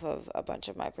get off of a bunch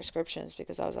of my prescriptions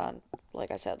because I was on,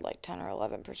 like I said, like 10 or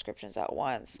 11 prescriptions at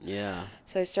once. Yeah.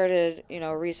 So I started,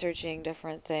 researching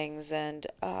different things, and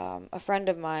a friend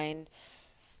of mine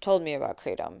told me about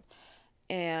Kratom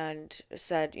and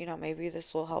said, maybe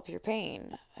this will help your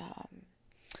pain.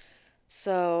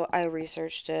 So I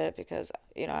researched it because,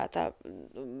 at that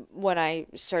when I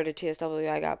started TSW,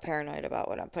 I got paranoid about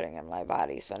what I'm putting in my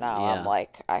body. So now I'm Yeah.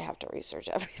 like, I have to research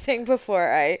everything before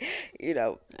I, use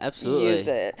Absolutely.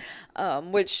 it,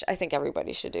 which I think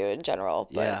everybody should do in general.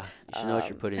 But Yeah. You should know what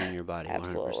you're putting in your body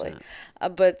absolutely,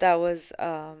 100%. but that was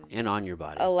And on your a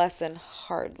body. lesson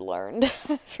hard learned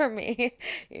for me,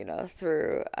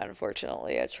 through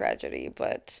unfortunately a tragedy,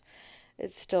 but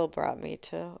it still brought me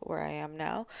to where I am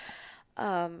now.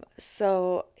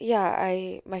 So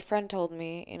yeah, my friend told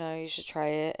me, you should try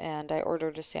it, and I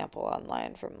ordered a sample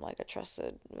online from like a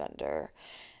trusted vendor.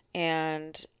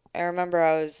 And I remember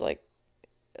I was like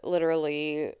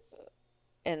literally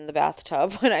in the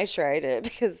bathtub when I tried it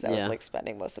because I was Yeah. like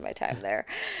spending most of my time there.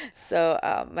 So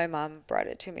my mom brought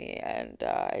it to me, and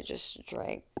I just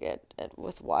drank it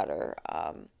with water.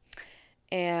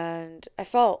 And I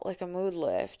felt like a mood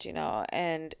lift,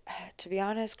 And to be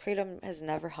honest, Kratom has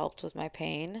never helped with my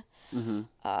pain. Mm-hmm.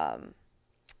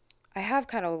 I have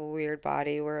kind of a weird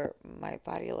body where my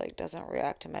body like doesn't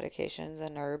react to medications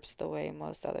and herbs the way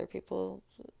most other people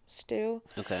do.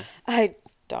 Okay. I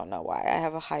don't know why. I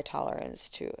have a high tolerance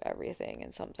to everything,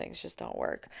 and some things just don't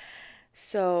work.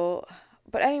 So,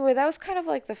 but anyway, that was kind of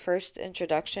like the first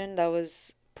introduction. That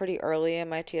was pretty early in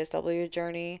my TSW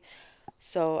journey.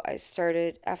 So I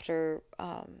started after,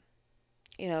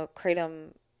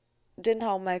 Kratom didn't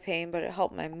help my pain, but it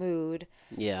helped my mood.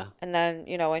 Yeah. And then,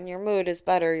 when your mood is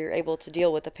better, you're able to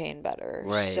deal with the pain better.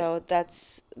 Right. So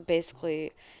that's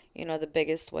basically, the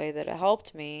biggest way that it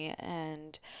helped me,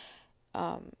 and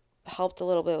helped a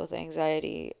little bit with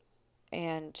anxiety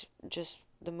and just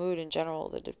the mood in general,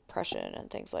 the depression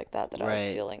and things like that I was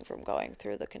Right. feeling from going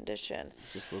through the condition.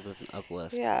 Just a little bit of an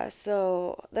uplift. Yeah,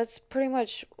 so that's pretty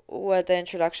much what the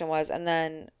introduction was. And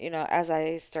then, as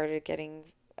I started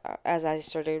getting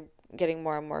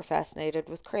more and more fascinated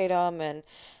with Kratom and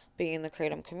being in the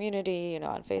Kratom community,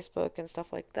 on Facebook and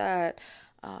stuff like that,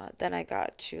 then I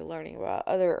got to learning about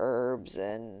other herbs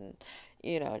and,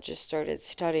 just started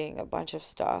studying a bunch of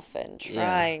stuff and Yeah.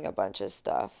 trying a bunch of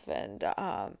stuff. And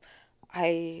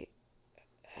I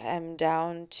am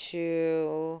down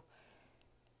to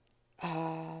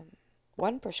um,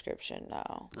 one prescription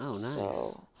now. Oh, nice.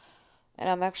 So, and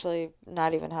I'm actually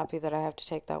not even happy that I have to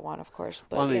take that one, of course.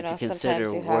 Well, I But, mean, if you consider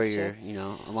sometimes you where have to.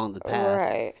 you're, along the path,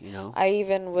 Right. you I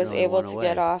even was don't really able want to to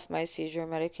get weigh. off my seizure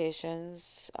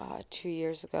medications 2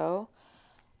 years ago.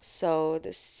 So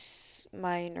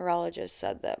my neurologist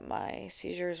said that my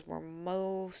seizures were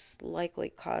most likely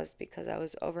caused because I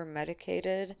was over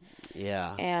medicated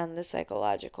Yeah. and the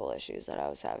psychological issues that I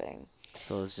was having.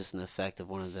 So it's just an effect of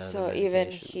one of the other So even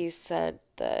he medications. said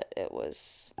that it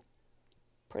was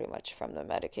pretty much from the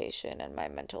medication and my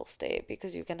mental state,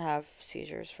 because you can have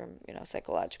seizures from,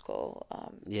 psychological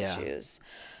Yeah. issues,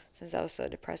 since I was so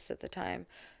depressed at the time.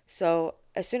 So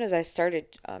as soon as I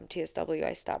started TSW,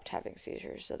 I stopped having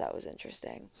seizures. So that was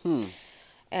interesting. That is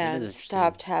And interesting.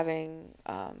 stopped having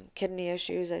kidney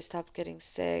issues. I stopped getting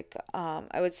sick.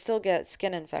 I would still get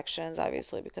skin infections,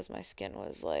 obviously, because my skin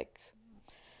was like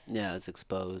Yeah, it's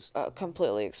exposed.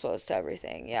 completely exposed to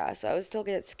everything. Yeah, so I would still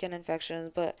get skin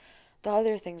infections, but the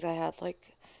other things I had,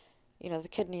 like, the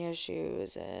kidney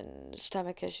issues and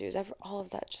stomach issues, all of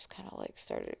that just kind of like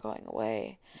started going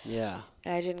away. Yeah.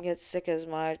 And I didn't get sick as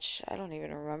much. I don't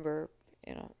even remember,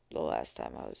 the last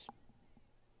time I was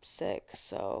sick.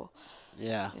 So,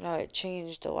 Yeah. it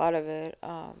changed a lot of it.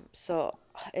 So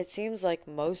it seems like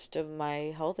most of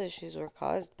my health issues were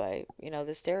caused by,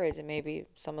 the steroids and maybe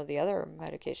some of the other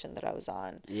medication that I was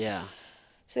on. Yeah.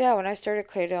 So yeah, when I started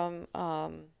Kratom,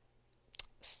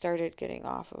 started getting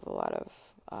off of a lot of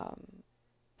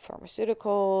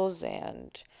pharmaceuticals,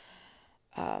 and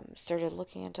started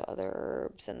looking into other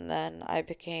herbs, and then I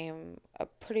became a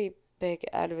pretty big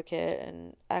advocate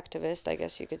and activist, I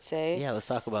guess you could say, Yeah, let's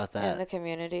talk about in that. the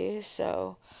community.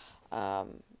 So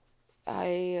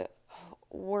I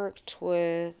worked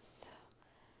with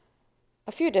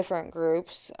a few different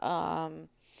groups.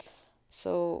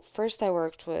 So first I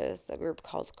worked with a group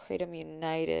called Kratom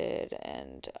United,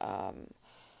 and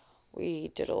we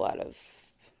did a lot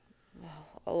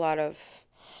of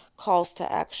calls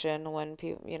to action when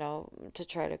people, to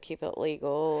try to keep it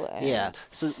legal. Yeah. And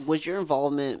So was your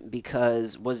involvement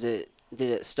because did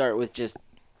it start with just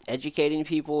educating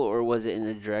people, or was it in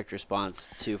a direct response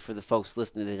to, for the folks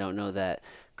listening, they don't know that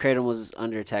Kratom was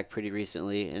under attack pretty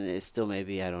recently, and it still may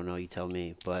be, I don't know, you tell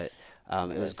me, but it it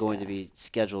was was, going to yeah. be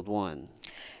Scheduled 1.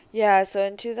 Yeah, so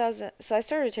in 2000, so I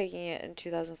started taking it in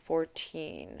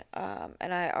 2014,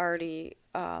 and I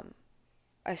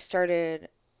started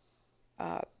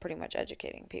pretty much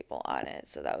educating people on it.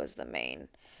 So that was the main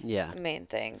Yeah. main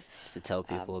thing, Just to tell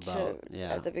people to about,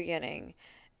 yeah. at the beginning,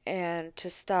 and to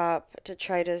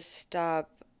try to stop,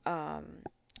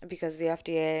 because the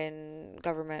FDA and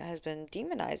government has been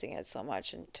demonizing it so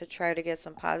much, and to try to get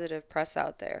some positive press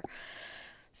out there.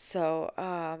 So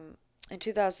in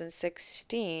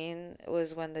 2016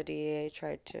 was when the DEA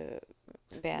tried to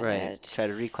ban Right. it Try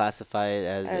to reclassify it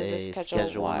as as a a Schedule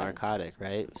Schedule 1 1. narcotic,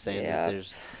 right? Saying that Yep.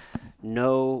 there's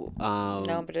no,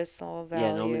 No medicinal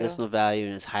yeah, no value. medicinal value,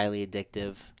 and it's highly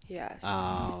addictive. Yes.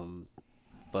 Um,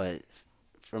 but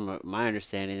from my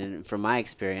understanding and from my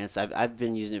experience, I've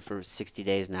been using it for 60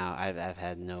 days now. I've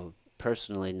had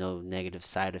personally no negative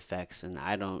side effects, and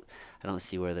I don't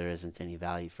see where there isn't any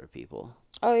value for people.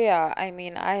 Oh yeah, I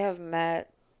mean, I have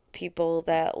met people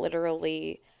that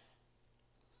literally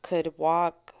could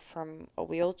walk from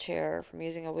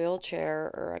using a wheelchair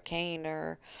or a cane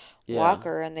or Yeah.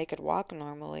 walker, and they could walk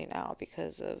normally now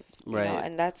because of, Right.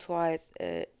 and that's why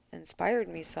it inspired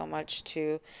me so much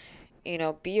to,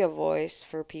 be a voice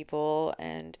for people.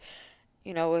 And,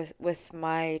 with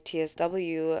my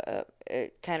TSW,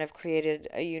 it kind of created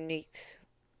a unique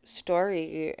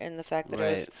story in the fact that it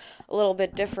Right. was a little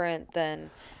bit different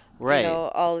than, Right.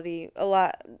 all of the a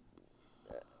lot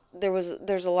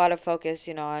there's a lot of focus,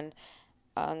 on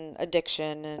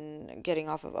addiction and getting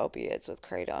off of opiates with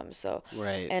kratom. So,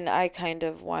 Right. and I kind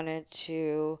of wanted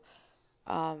to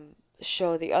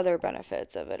show the other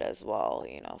benefits of it as well,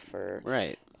 for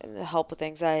Right. the help with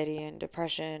anxiety and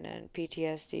depression and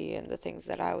PTSD and the things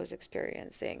that I was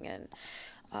experiencing. And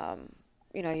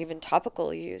even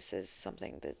topical use is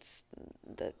something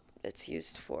that it's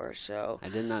used for. So I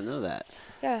did not know that.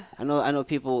 yeah. I know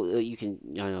people, you can,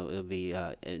 it'll be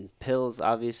in pills,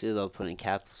 obviously they'll put in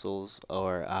capsules,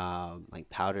 or like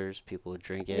powders, people would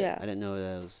drink it. Yeah. I didn't know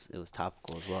that it was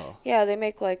topical as well. Yeah, they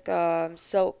make like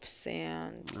soaps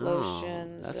and Oh,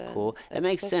 lotions, that's and cool. It it's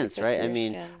makes supposed to be sense, good for right? I your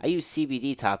mean, skin. I use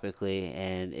CBD topically,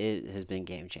 and it has been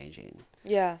game changing.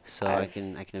 Yeah, So I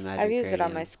can I've I can I've imagine used it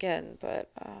on my Kratom. skin,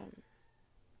 but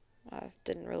I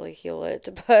didn't really heal it.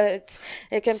 But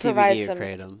it can provide CBD or some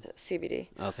Kratom? CBD.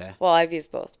 Okay. Well, I've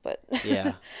used both, but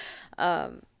Yeah.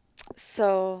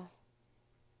 so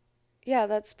yeah,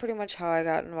 that's pretty much how I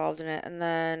got involved in it. And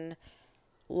then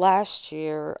last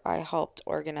year, I helped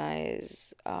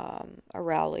organize a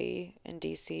rally in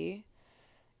DC.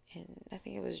 I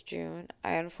think it was June.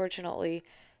 I unfortunately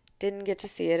didn't get to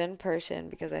see it in person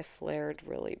because I flared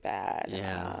really bad.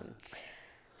 Yeah.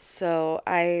 So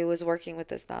I was working with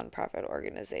this nonprofit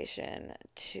organization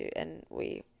and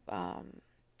we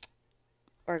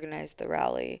organized the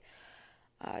rally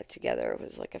together. It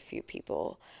was like a few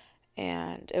people,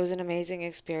 and it was an amazing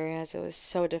experience. It was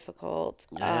so difficult,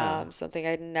 Yeah. something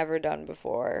I'd never done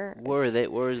before. Where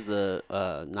was the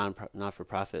not for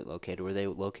profit located? Were they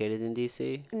located in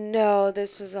DC? No,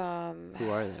 this was Who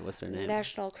are they? What's their name?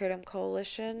 National Kratom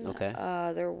Coalition. Okay.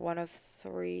 They're one of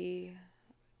three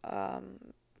um,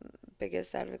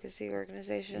 biggest advocacy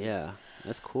organizations. Yeah,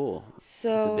 that's cool. It's a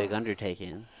So, big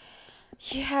undertaking.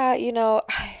 yeah,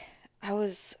 I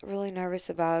was really nervous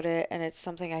about it, and it's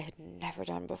something I had never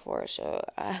done before. So,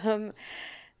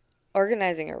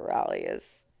 organizing a rally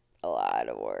is a lot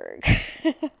of work.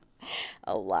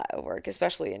 A lot of work,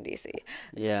 especially in DC.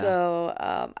 Yeah. So,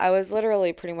 I was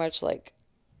literally pretty much like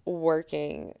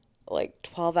working like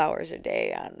 12 hours a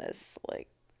day on this, like,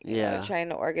 Yeah. trying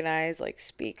to organize like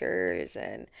speakers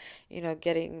and,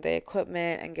 getting the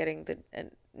equipment and getting the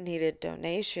needed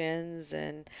donations.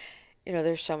 And,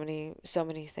 there's so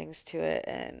many things to it.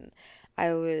 And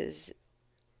I was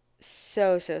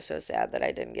so, so, so sad that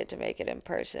I didn't get to make it in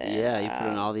person. Yeah, you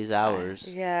put in all these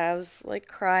hours. Yeah, I was like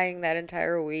crying that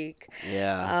entire week,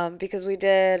 Yeah. because we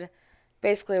did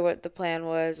basically what the plan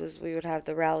was we would have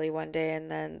the rally one day, and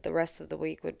then the rest of the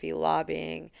week would be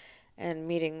lobbying and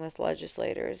meeting with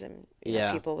legislators, and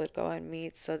Yeah. people would go and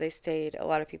meet. So a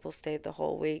lot of people stayed the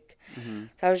whole week. Hmm.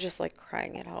 So I was just like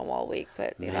crying at home all week,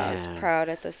 but I was Man. proud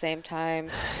at the same time.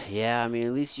 Yeah, I mean,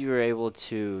 at least you were able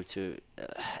to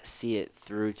see it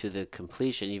through to the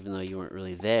completion, even though you weren't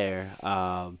really there.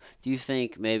 Do you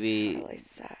think That maybe really like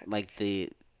sucks.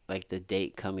 the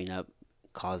date coming up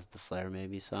caused the flare,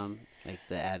 maybe some like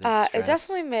the added It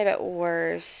definitely stress? made it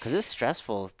Because it's worse.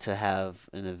 stressful to have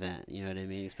an event, you know what I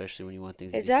mean? Especially when you want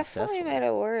things to It be definitely made successful.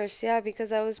 it worse, yeah,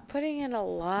 because I was putting in a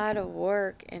lot of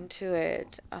work into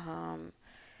it.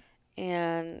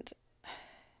 And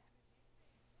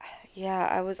yeah,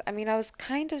 I was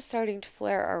kind of starting to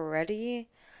flare already,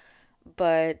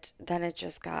 but then it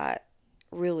just got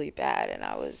really bad, and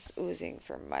I was oozing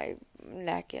from my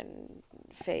neck and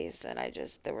face, and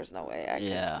there was no way I could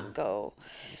Yeah, go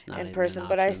it's not in even an person.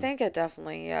 But I option. think it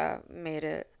definitely, yeah, made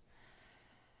it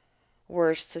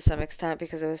worse to some extent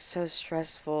because it was so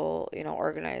stressful,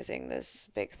 organizing this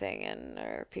big thing, and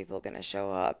are people going to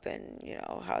show up, and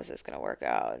how's this going to work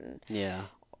out? And Yeah,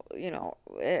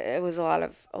 it was a lot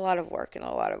of work and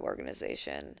a lot of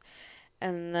organization.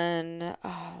 And then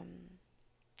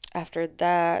after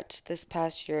that, this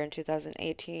past year in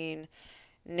 2018,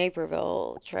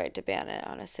 Naperville tried to ban it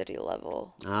on a city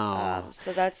level. oh,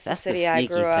 So that's the that's the city I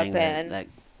sneaky grew up thing in. that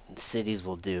cities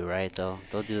will do, right? They'll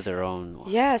do their own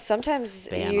Yeah, sometimes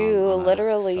ban you on a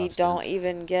literally don't substance.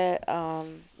 even get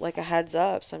like a heads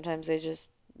up. Sometimes they just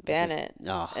It's ban just it.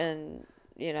 oh And,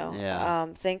 yeah,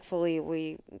 thankfully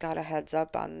we got a heads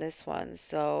up on this one.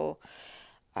 So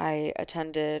I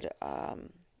attended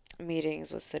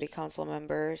meetings with city council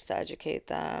members to educate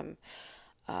them.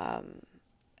 Um,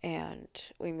 and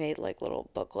we made like little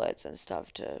booklets and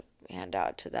stuff to hand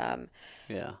out to them.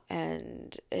 yeah.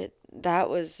 And that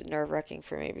was nerve-wracking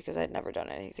for me because I'd never done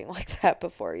anything like that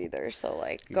before either. So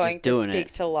like You're going just to doing it.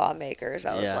 speak to lawmakers,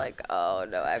 I was Yeah, like, "Oh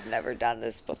no, I've never done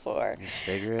this before." just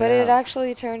figure it But it out.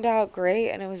 actually turned out great,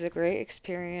 and it was a great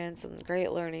experience and a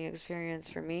great learning experience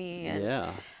for me, and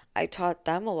Yeah, I taught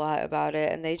them a lot about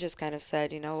it, and they just kind of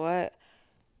said, "You know what?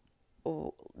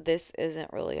 This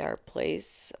isn't really our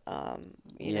place,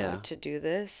 yeah, to do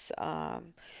this.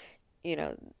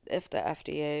 If the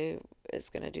FDA is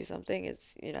going to do something,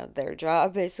 it's, their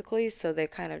job basically." So they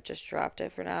kind of just dropped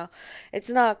it for now. It's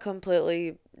not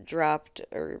completely dropped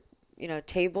or,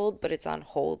 tabled, but it's on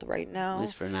hold right at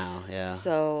least now. for now. Yeah,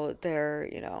 So they're,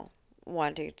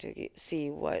 wanting to see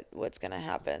what's going to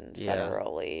happen yeah,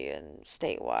 federally and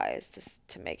state-wise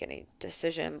to make any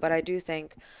decision. But I do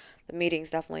think the meetings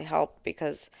definitely helped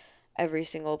because every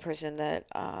single person that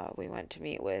we went to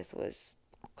meet with was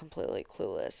completely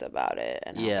clueless about it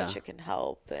and how yeah. much it can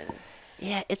help. And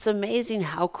Yeah, it's amazing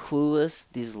how clueless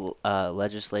these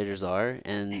legislators are,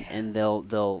 and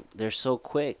they're so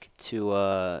quick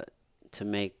to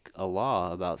make a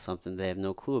law about something they have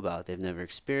no clue about. They've never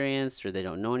experienced, or they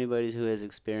don't know anybody who has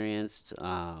experienced.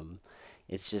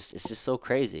 It's just so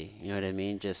crazy. You know what I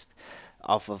mean? Just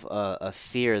off of a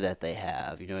fear that they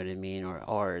have. You know what I mean?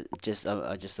 Or just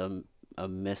a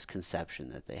misconception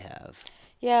that they have.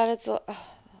 yeah, and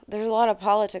there's a lot of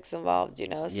politics involved,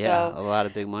 Yeah, so a lot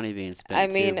of big money being I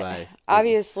spent too mean, by big.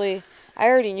 obviously, I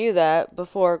already knew that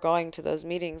before going to those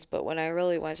meetings, but when I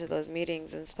really went to those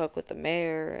meetings and spoke with the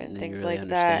mayor and And then you things really like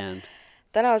that, understand.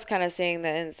 then I was kind of seeing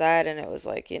the inside, and it was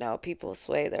like, people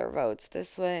sway their votes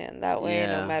this way and that way,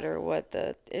 no Yeah, matter what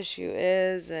the issue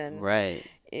is. And, right.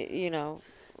 y- you know,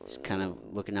 just kind of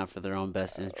looking out for their own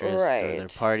best interest or their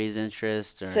Right. party's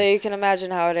interest, So or you can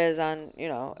imagine how it is on,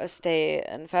 a state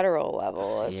and federal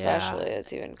level, yeah. especially.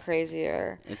 It's even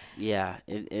crazier.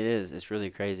 It is. It's really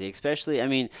crazy. Especially, I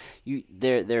mean,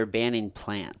 they're banning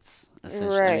plants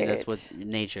essentially. I mean, that's what Right.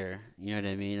 nature. You know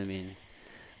what I mean? I mean,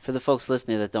 for the folks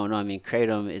listening that don't know, I mean,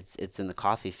 kratom it's in the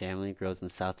coffee family. It grows in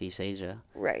Southeast Asia.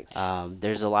 Right.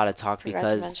 There's a lot of talk Forgot to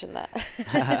because mention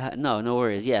that. no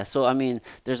worries. Yeah. So I mean,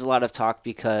 there's a lot of talk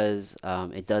because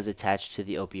it does attach to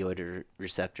the opioid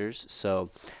receptors.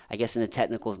 So I guess in a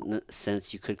technical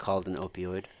sense, you could call it an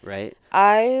opioid, right?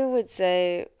 I would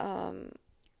say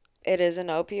it is an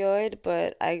opioid,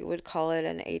 but I would call it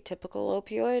an atypical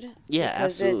opioid Yeah,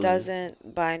 because it absolutely.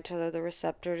 doesn't bind to the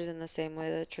receptors in the same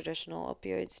way that traditional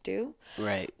opioids do.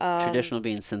 Right. Um, Traditional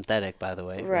being synthetic, by the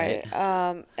way, right?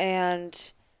 right.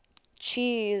 And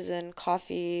cheese and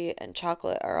coffee and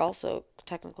chocolate are also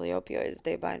technically opioids.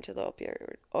 They bind to the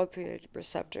opioid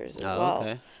receptors as Oh, well.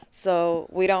 okay. So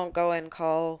we don't go and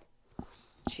call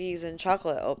cheese and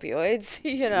chocolate opioids,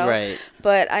 Right.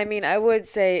 But I mean, I would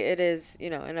say it is, an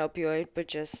opioid, but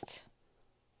just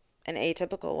an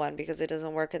atypical one because it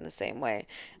doesn't work in the same way.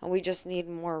 And we just need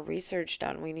more research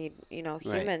done. We need, Right.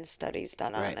 human studies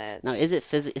done on Right. Now, it. is it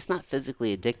it's not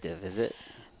physically addictive, is it?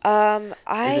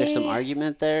 Is there some I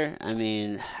argument there? I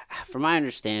mean, from my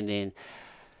understanding,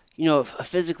 you know,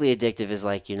 physically addictive is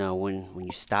like, you know, when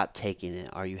you stop taking it,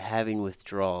 are you having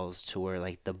withdrawals to where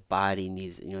like the body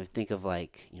needs, you know, think of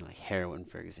like, you know, like heroin,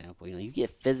 for example. You know, you get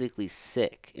physically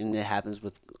sick, and it happens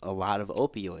with a lot of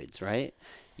opioids, right?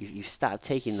 You stop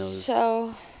taking those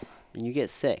so and you get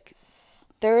sick.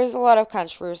 there is a lot of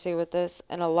controversy with this,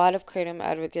 and a lot of kratom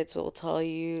advocates will tell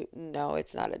you no,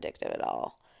 it's not addictive at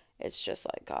all. It's just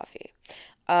like coffee.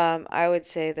 I would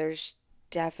say there's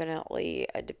definitely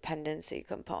a dependency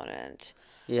component.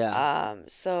 Yeah.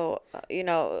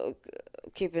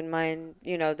 Keep in mind,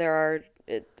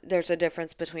 there's a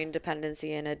difference between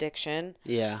dependency and addiction.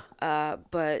 Yeah.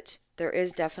 But there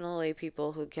is definitely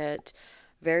people who get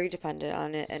very dependent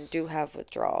on it and do have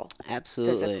withdrawal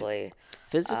Absolutely. physically,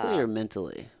 Physically or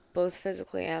mentally? both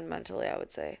physically and mentally, I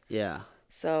would say. Yeah.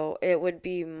 So it would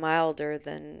be milder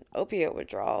than opiate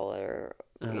withdrawal or,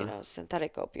 Uh-huh.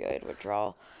 synthetic opioid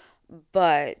withdrawal,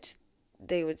 but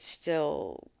they would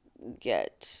still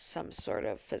get some sort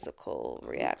of physical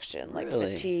reaction like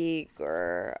Really? fatigue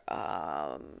or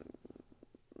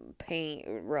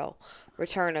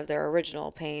return of their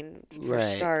original pain for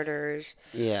Right. starters.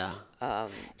 Yeah.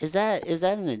 Um, Is that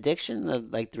an addiction,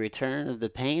 like the return of the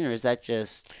pain, or is that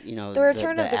just, you know, the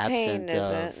return the of the pain absent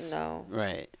isn't, of no,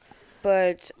 right.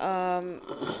 but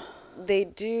they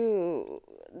do.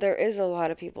 There is a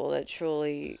lot of people that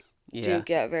truly do Yeah.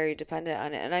 get very dependent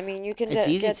on it, and I mean, you can It's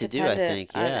easy get to do, I dependent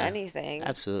think. on Yeah. anything,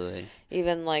 Absolutely.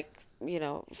 even like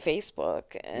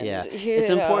Facebook, and Yeah, it's you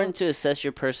know, important to assess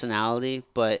your personality,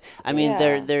 but I mean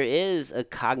yeah, there is a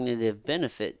cognitive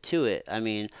benefit to it. I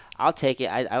mean, I'll take it.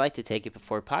 I like to take it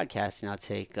before podcasting. I'll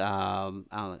take I don't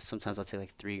know, sometimes I'll take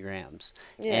like 3 grams,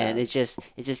 and yeah, it just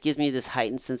gives me this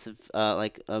heightened sense of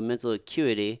like a mental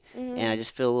acuity, and hmm I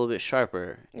just feel a little bit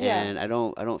sharper, yeah, and I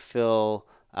don't feel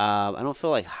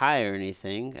like high or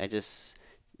anything.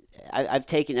 I've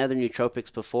taken other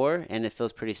nootropics before, and it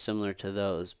feels pretty similar to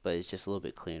those, but it's just a little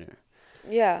bit cleaner.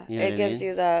 yeah. You know what It I gives mean?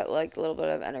 you that like little bit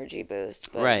of energy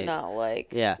boost, but Right. not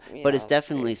like Yeah. But it's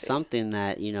definitely crazy. something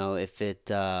that, you know, if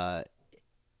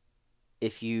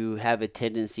you have a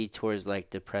tendency towards like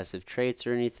depressive traits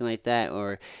or anything like that,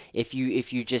 or if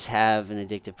you just have an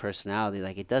addictive personality,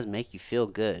 like it does make you feel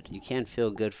good. You can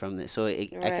feel good from it. So I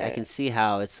Right. can see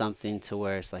how it's something to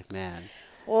where it's like, man,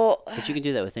 Well, but you can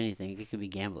do that with anything. It could be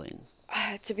gambling.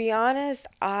 to be honest,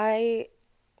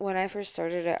 when I first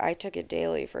started it, I took it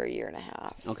daily for a year and a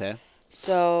half. Okay.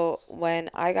 So when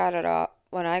I got it off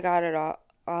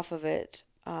of it,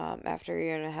 after a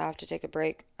year and a half to take a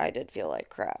break, I did feel like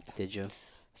crap. Did you? Like a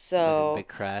So big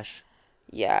crash?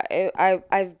 yeah,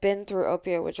 I've been through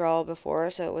opiate withdrawal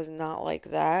before, so it was not like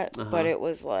that, but Uh-huh. it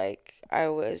was like I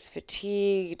was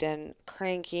fatigued and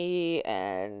cranky,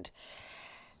 and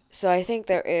so I think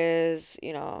there is,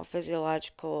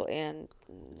 physiological and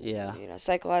Yeah.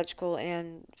 psychological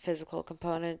and physical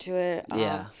component to it.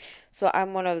 Yeah. So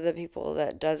I'm one of the people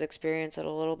that does experience it a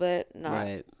little bit, not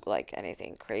Right. like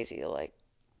anything crazy, like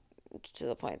to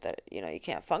the point that you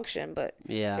can't function, but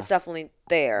Yeah. it's definitely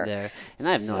there. There. And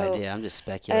I have no So, idea. I'm just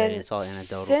speculating. and It's all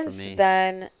anecdotal for since me.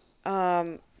 then,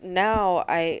 now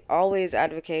I always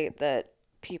advocate that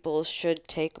people should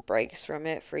take breaks from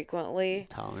it frequently.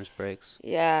 Tolerance breaks.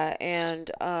 Yeah, and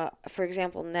for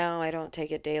example, now I don't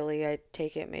take it daily. I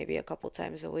take it maybe a couple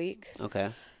times a week.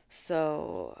 Okay.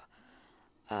 So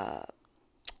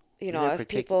you Is know, there a if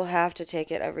particular? people have to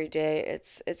take it every day,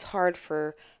 it's hard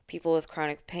for people with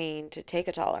chronic pain to take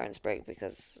a tolerance break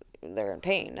because they're in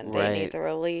pain and they need Right. the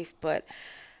relief. But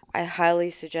I highly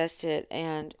suggest it.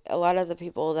 And a lot of the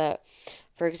people that,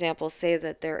 for example, say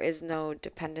that there is no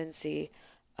dependency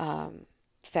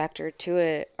factor to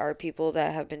it are people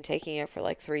that have been taking it for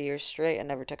like 3 years straight and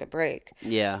never took a break.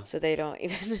 Yeah. So they don't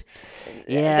even,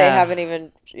 they Yeah. haven't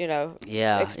even, Yeah.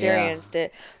 Yeah. experienced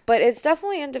it. But it's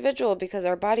definitely individual because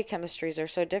our body chemistries are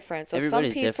so different. So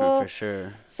Everybody's different for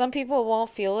sure. some people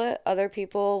won't feel it. Other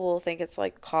people will think it's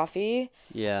like coffee,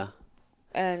 Yeah.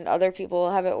 and other people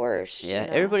will have it worse, Yeah,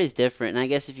 everybody's different, and I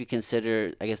guess if you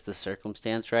consider, I guess the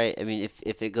circumstance, right? I mean,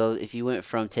 if you went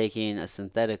from taking a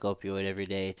synthetic opioid every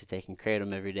day to taking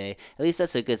kratom every day, at least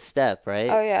that's a good step, Oh right?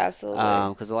 yeah, absolutely.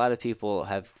 Because a lot of people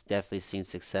have definitely seen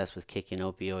success with kicking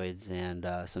opioids and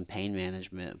some pain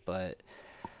management, but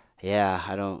yeah,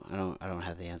 I don't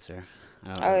have the answer.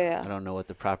 Oh I yeah. don't know what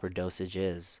the proper dosage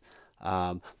is.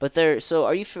 But there, so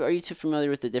are you too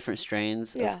familiar with the different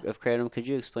strains Yeah. of kratom? Could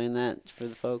you explain that for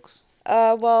the folks?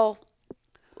 Well,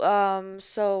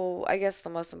 so I guess the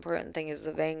most important thing is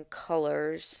the vein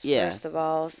colors, Yeah. first of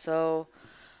all. So,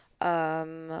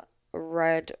 um,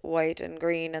 red, white, and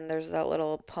green, and there's that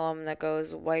little poem that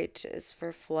goes, white is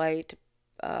for flight,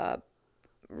 uh,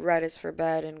 red is for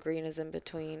bed, and green is in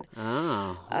between.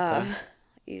 Oh, okay. Um,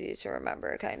 easy to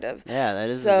remember, kind of. Yeah, that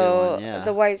is a good one. So Yeah.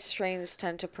 the white strains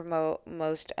tend to promote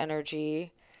most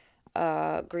energy.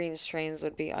 Green strains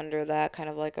would be under that, kind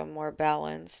of like a more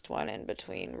balanced one in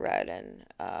between red and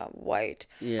white.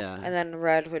 Yeah. And then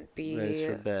red would Red is be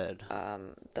for bed.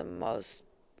 the most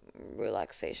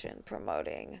relaxation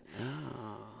promoting.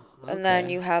 Oh, And then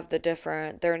okay. you have the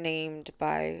different, they're named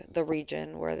by the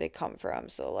region where they come from.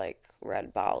 So, like,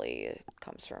 red Bali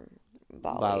comes from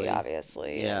Bali, Bali.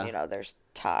 obviously. And, Yeah. there's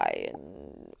Thai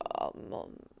and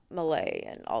Malay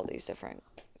and all these different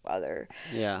other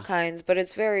Yeah. kinds. But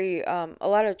it's very, a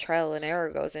lot of trial and error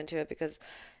goes into it because,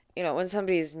 when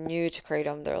somebody's new to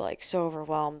kratom, they're like so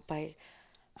overwhelmed by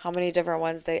how many different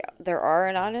ones there are.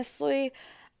 And honestly,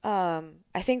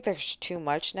 I think there's too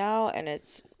much now, and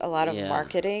it's a lot of Yeah.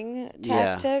 marketing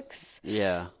Yeah. tactics.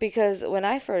 Yeah. Because when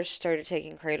I first started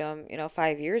taking kratom,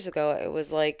 5 years ago, it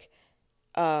was like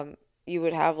you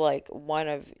would have like one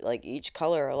of like each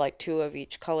color or like two of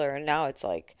each color, and now it's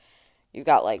like you've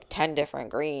got like 10 different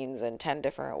greens and 10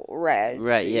 different reds.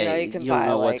 Right. Yeah. You can You don't buy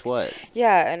know what's like, what.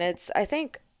 yeah, and I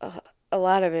think a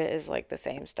lot of it is like the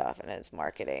same stuff and it's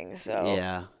marketing. So,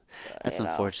 Yeah. That's you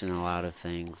know. unfortunate. A lot of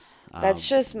things. That's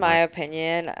just my Mark.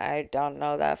 opinion. I don't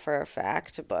know that for a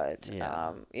fact, but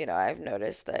Yeah. I've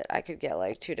noticed that I could get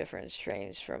like two different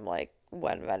strains from like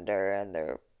one vendor and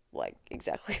they're like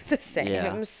exactly the Yeah.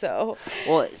 same. So,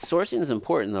 Well, sourcing is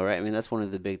important though, right? I mean, that's one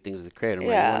of the big things with kratom, right? You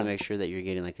want to yeah. make sure that you're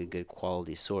getting like a good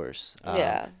quality source.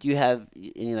 Yeah. Do you have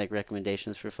any like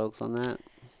recommendations for folks on that?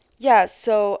 Yeah,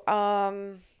 so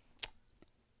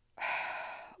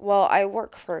well, I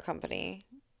work for a company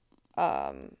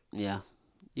Yeah.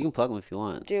 You can plug them if you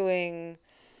want. doing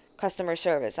customer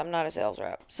service. I'm not a sales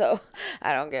rep, so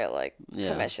I don't get like Yeah.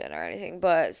 commission or anything.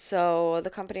 But so the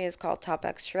company is called Top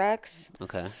Extracts,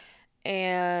 Okay.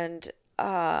 and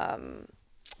um,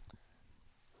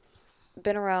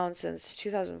 been around since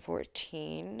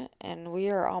 2014, and we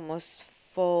are almost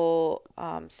full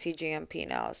CGMP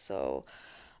now. So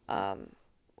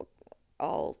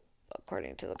all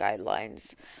according to the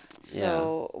guidelines. Yeah.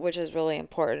 So, which is really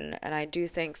important. And I do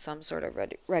think some sort of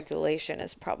regulation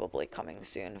is probably coming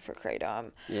soon for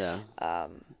kratom, Yeah.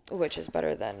 which is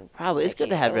better than Probably. It's good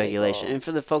making to it have regulation. illegal. And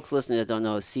for the folks listening that don't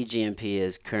know, CGMP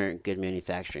is current good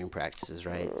manufacturing practices,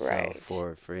 right? So Right.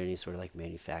 for any sort of like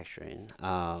manufacturing.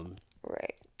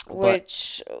 Right. But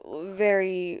Which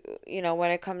very,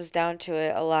 when it comes down to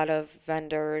it, a lot of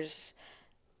vendors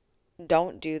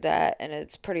don't do that, and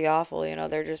it's pretty awful.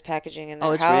 They're just packaging in oh,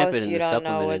 their it's rampant house. in You the don't know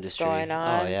supplement what's going industry.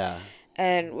 Oh on. yeah.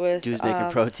 And with Dudes making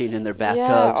protein in their yeah,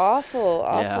 bathtubs. awful,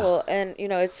 Yeah. awful. And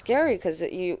it's scary because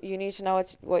you need to know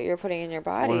what you're putting in your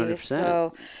body.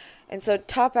 100%. So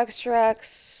Top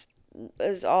Extracts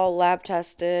is all lab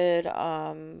tested.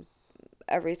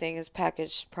 Everything is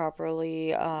packaged properly.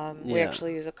 We Yeah.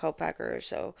 actually use a co-packer,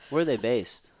 so Where are they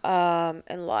based?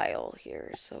 in Lisle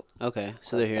here, so Okay,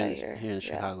 so they're close by here. here in the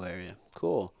Yeah. Chicago area.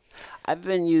 Cool. I've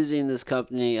been using this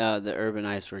company, the Urban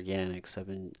Ice Organics.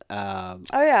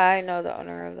 Oh yeah, I know the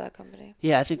owner of that company.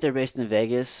 Yeah, I think they're based in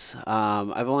Vegas. I'm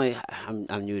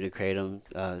new to kratom.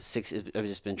 I've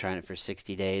just been trying it for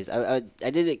 60 days. I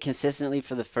did it consistently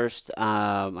for the first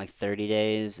like 30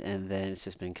 days, and then it's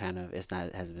just been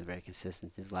it hasn't been very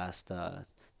consistent these last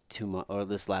 2 months or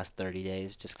this last 30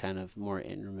 days, just kind of more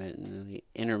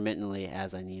intermittently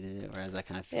as I needed it or as I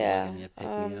kind of feel like I Yeah. need to pick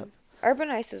me up.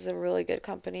 Urban Ice is a really good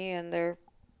company, and they're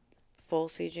full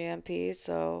CGMP,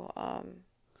 so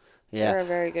Yeah, they're a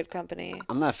very good company.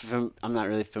 I'm not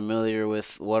really familiar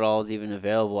with what all is even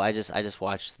available. I just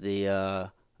watched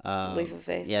the Leap of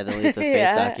Faith. yeah, the Leap of Faith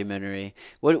Yeah. documentary.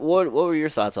 What were your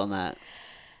thoughts on that?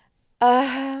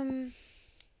 Um,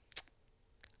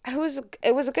 it was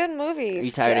a good Are movie.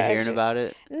 you tired of hearing about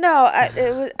it? No,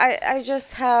 I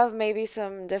just have maybe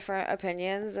some different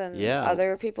opinions than Yeah.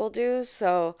 other people do.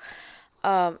 So,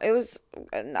 it was.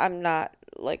 I'm not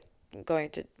like going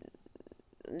to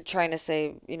trying to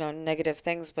say negative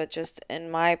things, but just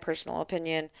in my personal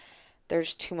opinion,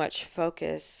 there's too much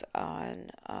focus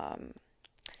on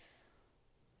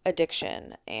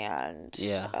addiction and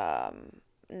Yeah.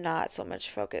 not so much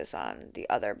focus on the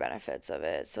other benefits of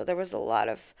it. So there was a lot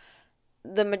of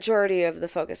the majority of the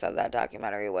focus of that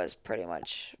documentary was pretty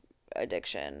much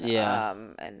addiction. Yeah.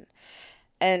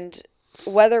 And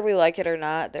whether we like it or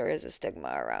not, there is a stigma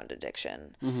around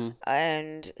addiction. Mhm.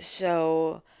 And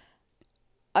so,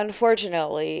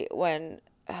 unfortunately, when,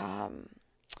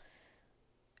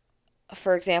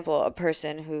 for example, a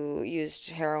person who used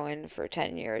heroin for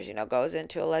 10 years, goes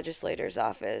into a legislator's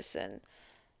office and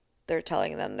they're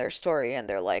telling them their story and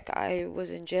they're like, I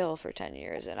was in jail for 10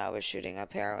 years and I was shooting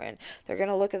up heroin. They're going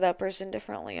to look at that person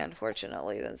differently,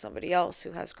 unfortunately, than somebody else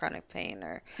who has chronic pain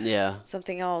or Yeah.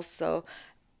 something else. So,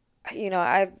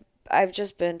 I've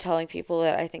just been telling people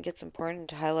that I think it's important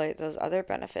to highlight those other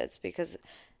benefits because,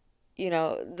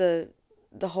 the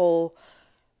whole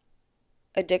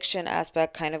addiction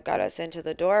aspect kind of got us into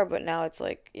the door, but now it's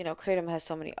like, Kratom has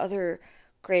so many other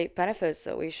great benefits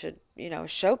that we should,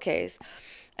 showcase.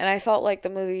 And I felt like the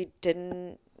movie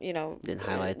didn't Enough.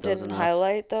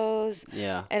 highlight those.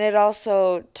 Yeah. And it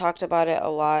also talked about it a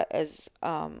lot as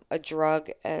a drug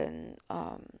and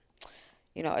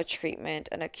a treatment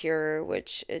and a cure,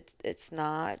 which it's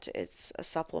not. It's a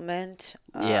supplement.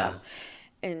 Yeah.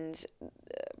 And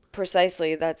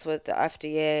precisely that's what the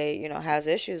FDA, has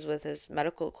issues with is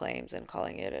medical claims and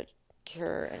calling it a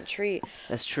cure and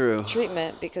That's true.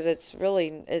 treatment because it's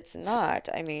not.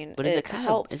 I mean, But it is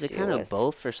helps it you kind of with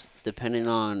both depending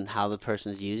on how the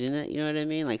person's using it? You know what I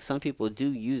mean? Like some people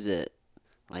do use it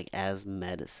like as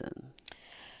medicine.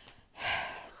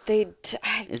 they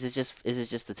Is it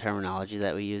just the terminology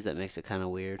that we use that makes it kind of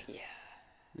weird?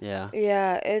 Yeah.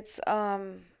 yeah, it's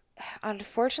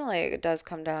unfortunately it does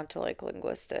come down to like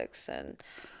linguistics and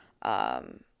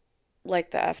um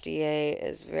like the FDA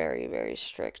is very, very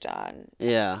strict on,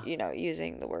 Yeah.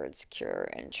 using the words cure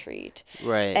and treat.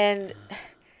 Right. And,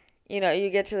 you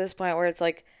get to this point where it's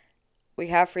like, we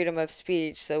have freedom of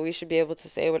speech, so we should be able to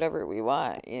say whatever we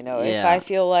want. If I Yeah.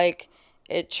 feel like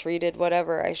it treated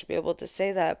whatever, I should be able to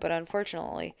say that. But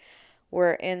unfortunately,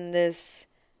 we're in this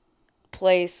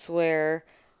place where,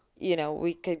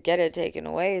 we could get it taken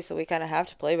away, so we kind of have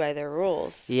to play by their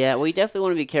rules. Yeah, well, you definitely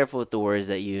want to be careful with the words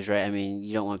that you use, right? I mean,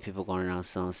 you don't want people going around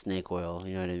selling snake oil,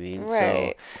 you know what I mean? So,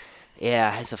 Right.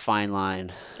 yeah, it's a fine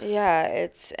line. Yeah,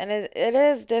 it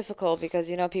is difficult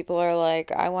because people are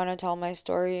like, I want to tell my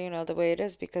story, the way it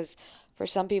is because for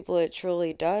some people it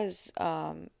truly does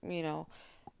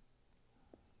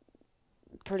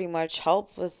pretty much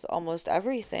help with almost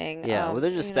everything. Yeah, well,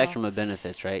 there's a spectrum of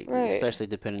benefits, right? Right. Especially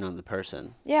depending on the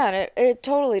person. Yeah, and it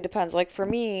totally depends. Like for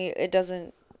me, it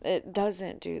doesn't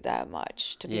do that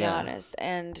much, to be Yeah. honest.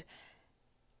 And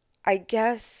I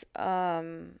guess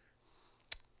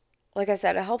like I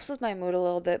said, it helps with my mood a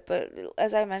little bit, but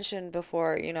as I mentioned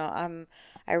before,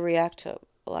 I react to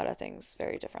a lot of things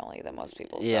very differently than most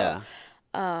people. So, Yeah.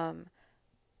 um,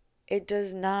 it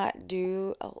does not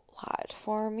do a lot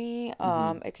for me.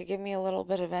 Hmm. It could give me a little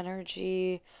bit of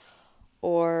energy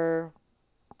or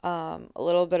a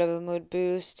little bit of a mood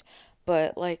boost,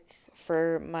 but like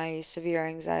for my severe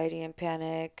anxiety and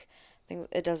panic things,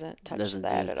 it doesn't touch Doesn't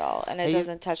that do. at all, and it Have you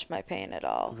doesn't touch my pain at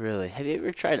all. really? Have you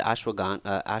ever tried ashwagandha?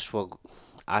 I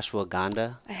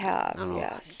I have, don't know. I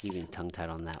keep yes. getting tongue tied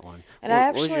on that one. And I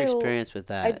What was your actually, experience with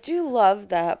I that? do love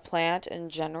that plant in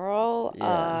general.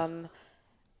 Yeah.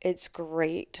 It's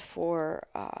great for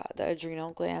the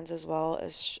adrenal glands as well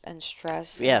as and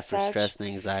stress Yeah, and for such. stress and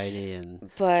anxiety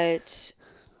and But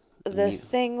the immune.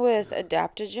 thing with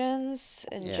adaptogens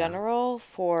in Yeah. general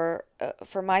for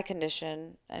my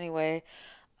condition anyway,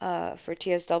 for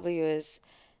TSW is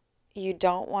you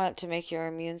don't want to make your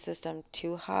immune system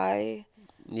too high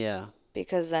Yeah.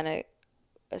 because then it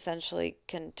essentially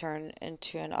can turn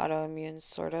into an autoimmune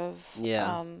sort of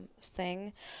Yeah.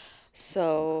 thing.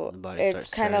 So The body it's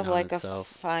starts kind turning of on like a itself.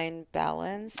 fine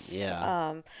balance.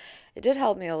 Yeah. It did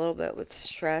help me a little bit with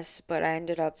stress, but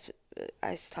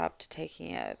I stopped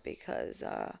taking it because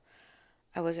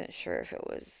I wasn't sure if it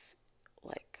was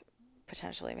like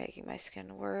potentially making my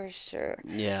skin worse or.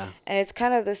 Yeah. And it's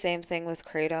kind of the same thing with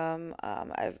kratom.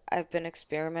 I've been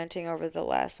experimenting over the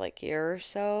last like year or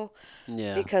so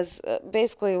Yeah. because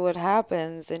basically what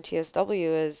happens in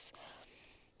TSW is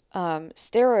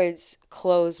steroids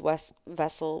close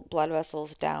blood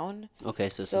vessels down. Okay,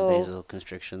 so some So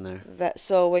vasoconstriction there.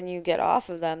 so when you get off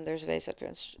of them, there's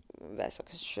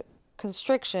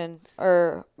vasoconstriction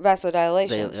or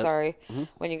vasodilation. Yep. Sorry, Hmm.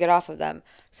 when you get off of them,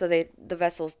 so the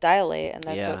vessels dilate, and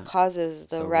that's what Yeah. causes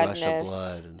the So rush of blood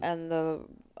redness and and the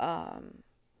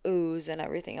ooze and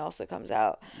everything else that comes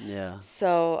out. yeah.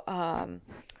 So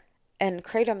and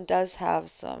kratom does have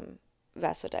some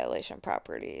vasodilation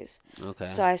properties. Okay.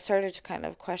 So I started to kind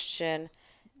of question,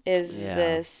 is Yeah.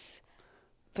 this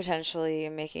potentially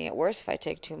making it worse if I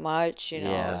take too much, you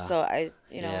know? Yeah. So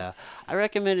Yeah. I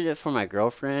recommended it for my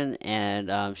girlfriend,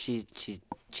 and she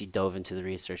dove into the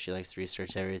research. She likes to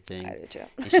research I everything, do too.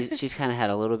 and she's kind of had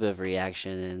a little bit of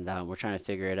reaction, and we're trying to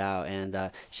figure it out.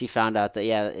 And she found out that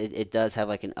yeah, it does have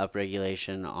like an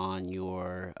upregulation on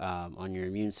your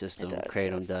immune It system. does,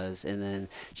 Kratom yes. does, and then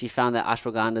she found that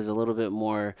ashwagandha is a little bit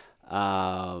more.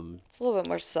 It's a little bit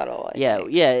more subtle, I Yeah,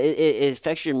 think. yeah, it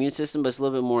affects your immune system, but it's a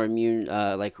little bit more immune,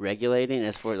 like regulating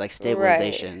as for like Right.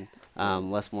 stabilization.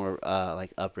 Less more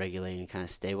like upregulating, kind of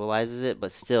stabilizes it, but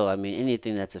still, I mean,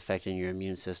 anything that's affecting your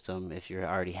immune system, if you're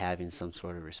already having some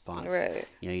sort of response, Right.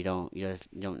 you don't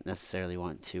necessarily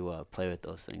want to play with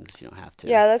those things if you don't have to.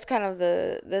 Yeah, that's kind of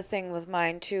the thing with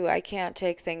mine too. I can't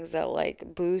take things that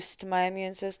like boost my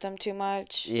immune system too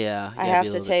much. Yeah, I yeah, be have a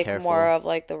to little bit take more careful. of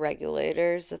like the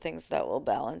regulators, the things that will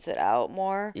balance it out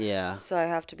more. Yeah, So I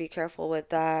have to be careful with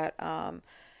that.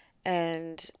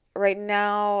 And right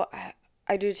now,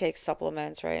 I do take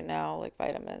supplements right now, like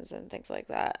vitamins and things like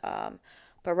that.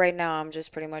 But right now, I'm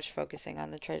just pretty much focusing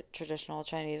on the traditional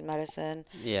Chinese medicine,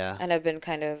 yeah, and I've been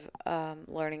kind of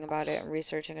learning about it and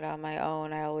researching it on my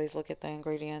own. I always look at the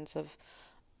ingredients of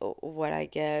what I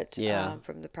get yeah.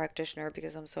 from the practitioner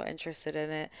because I'm so interested in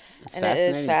it, It's and it's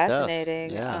fascinating stuff. fascinating.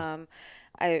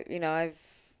 Yeah, I've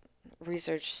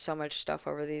researched so much stuff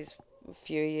over these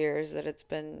few years that it's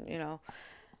been,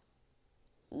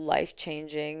 life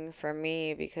changing for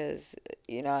me because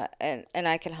and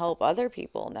I can help other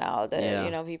people now that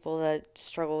yeah. people that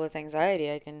struggle with anxiety.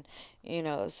 I can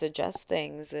suggest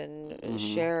things and Hmm.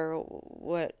 share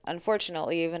what,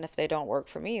 unfortunately, even if they don't work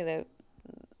for me,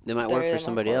 They might work for they might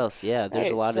somebody work. else. Yeah, there's a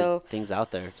Right. lot of So things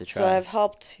out there to so try. I've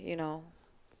helped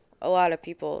a lot of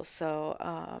people. So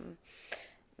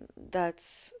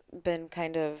that's been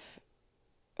kind of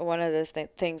one of those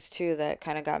things too that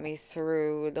kind of got me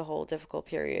through the whole difficult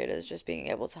period, is just being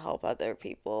able to help other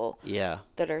people Yeah,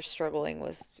 that are struggling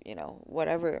with,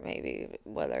 whatever it may be,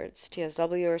 whether it's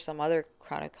TSW or some other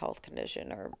chronic health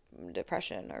condition or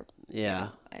depression or, yeah.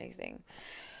 anything.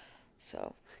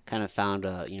 So, Kind of found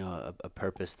a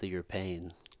purpose through your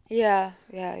pain. yeah,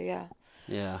 yeah, yeah.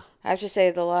 Yeah, I have to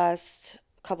say the last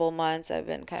couple months I've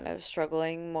been kind of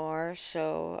struggling more.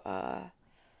 So,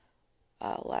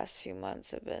 last few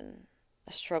months have been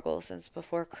a struggle since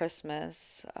before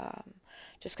Christmas.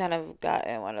 Just kind of got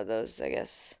in one of those, I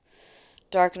guess,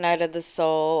 dark night of the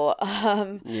soul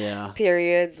yeah,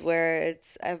 periods where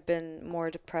I've been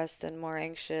more depressed and more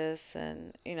anxious,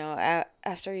 and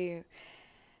after you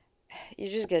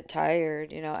just get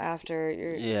tired, after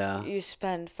yeah. you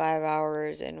spend 5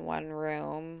 hours in one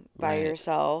room by Right.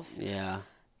 yourself. Yeah.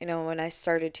 When I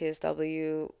started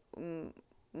TSW,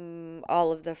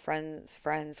 all of the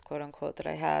friends, quote unquote, that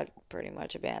I had pretty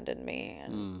much abandoned me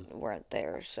and Mm. weren't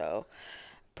there. So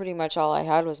pretty much all I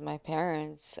had was my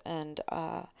parents, and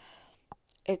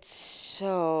it's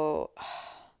so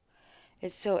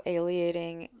it's so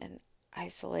alienating and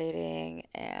isolating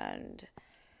and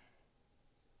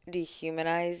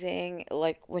dehumanizing.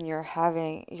 Like when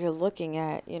you're looking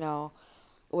at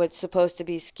what's supposed to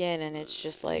be skin, and it's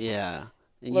just like Yeah.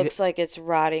 And you looks like it's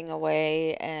rotting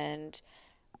away. And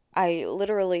I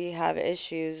literally have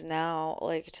issues now,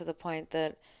 like to the point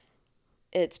that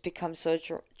it's become so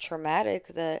traumatic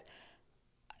that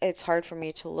it's hard for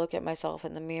me to look at myself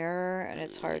in the mirror, and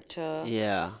it's hard to,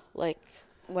 yeah. like,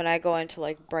 when I go into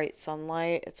like bright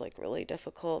sunlight, it's like really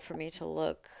difficult for me to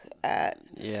look at,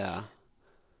 Yeah.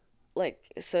 like,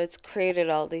 so it's created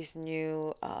all these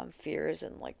new fears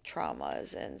and like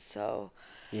traumas. And so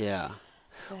Yeah.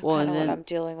 That's Well, kind and of what then I'm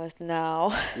dealing with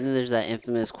now. and then there's that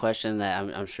infamous question that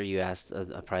I'm sure you asked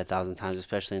probably 1,000 times,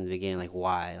 especially in the beginning, like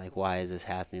why? Like why is this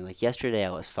happening? Like yesterday I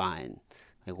was fine.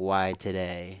 Like why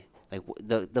today? Like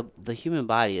the human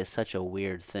body is such a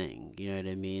weird thing. You know what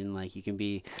I mean? Like you can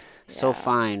be so Yeah.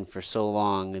 fine for so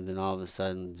long, and then all of a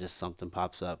sudden just something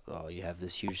pops up. Oh, you have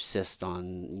this huge cyst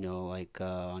on, like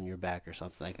on your back or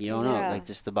something. Like you don't know. Yeah. Like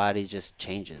just the body just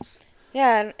changes.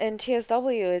 Yeah, and in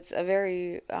TSW, it's a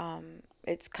very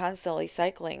it's constantly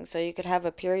cycling. So you could have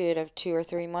a period of 2 or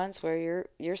 3 months where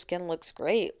your skin looks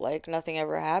great, like nothing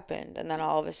ever happened, and then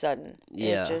all of a sudden it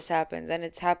Yeah. just happens. And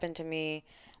it's happened to me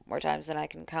more times than I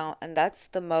can count. And that's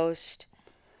the most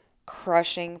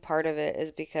crushing part of it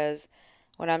is because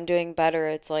when I'm doing better,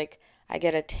 it's like I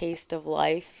get a taste of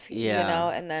life, Yeah.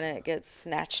 and then it gets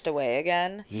snatched away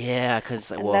again. Yeah,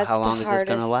 because, And well, that's how the long is this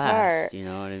gonna hardest last? part. You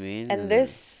know what I mean? And And then,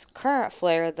 this current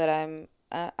flare that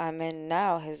I'm in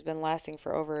now has been lasting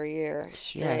for over a year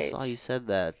yeah, I saw you straight, said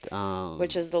that.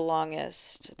 which is the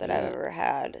longest that I've Yeah, ever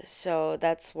had. So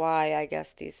that's why I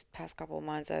guess these past couple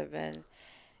months I've been,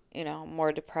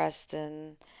 more depressed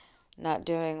and not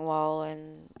doing well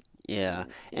and yeah,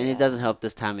 and it yeah. doesn't help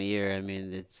this time of year. I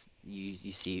mean, it's you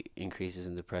see increases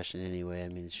in depression anyway. I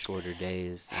mean, it's shorter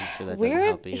days. I'm sure that doesn't Weird,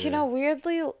 help either.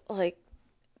 weirdly, like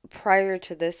prior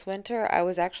to this winter, I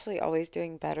was actually always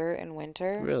doing better in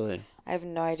winter. Really? I have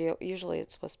no idea. Usually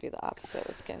it's supposed to be the opposite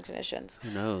with skin conditions.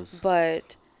 Who knows?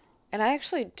 But, and I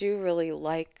actually do really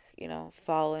like,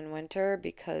 fall and winter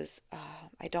because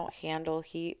I don't handle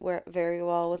heat very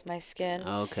well with my skin,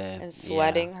 Okay. and Yeah.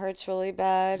 sweating hurts really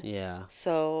bad. Yeah.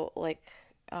 So, like,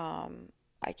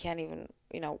 I can't even,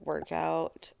 work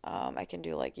out. I can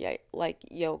do like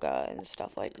yoga and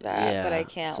stuff like that, but I Yeah.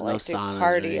 can't So no like do saunas or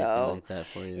anything cardio. like that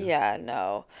for you. Yeah,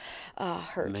 no.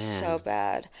 Hurts so Man.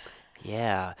 bad.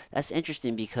 Yeah, that's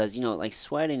interesting because like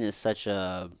sweating is such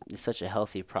a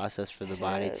healthy process for the It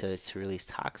body to is. to release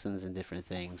toxins and different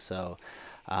things. So,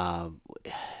 I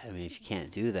mean, if you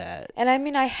can't do that, And I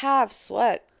mean, I have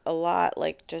sweat a lot,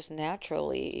 like just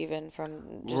naturally, even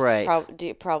from just right?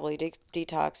 probably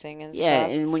detoxing and Yeah,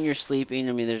 stuff. and when you're sleeping,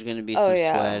 I mean, there's going to be Oh some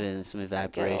yeah, sweat and some I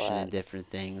get a evaporation and lot. different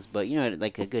things. But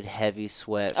like a good heavy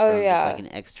sweat Oh from just like yeah, an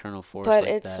external force but like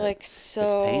it's that, like it's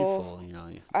so. painful.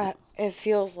 It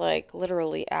feels like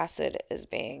literally acid is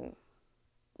being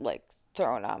like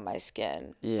thrown on my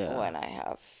skin Yeah. when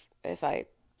if I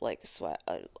like sweat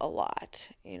a lot.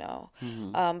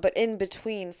 Hmm. But in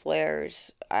between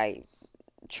flares, I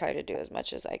try to do as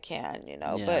much as I can.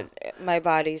 Yeah. But my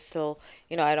body's still,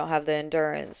 I don't have the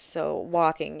endurance. So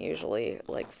walking usually,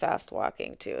 like fast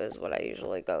walking too, is what I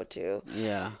usually go to.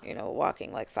 Yeah.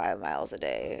 Walking like 5 miles a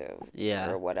day or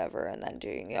Yeah. whatever, and then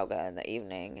doing yoga in the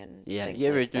evening and Yeah, things you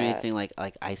ever like do that. anything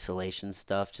like isolation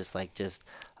stuff? Just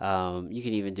you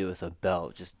can even do it with a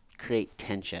belt. Just create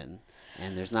tension,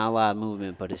 and there's not a lot of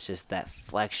movement, but it's just that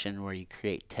flexion where you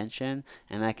create tension,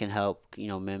 and that can help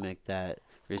mimic that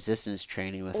resistance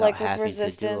training without Like with having to do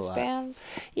a resistance lot.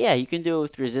 bands. Yeah, you can do it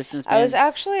with resistance I was bands.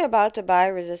 actually about to buy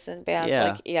resistance bands Yeah,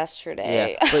 like yeah,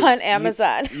 yesterday but on you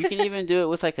Amazon. you can even do it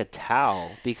with like a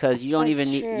towel because That's you don't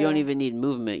true. even need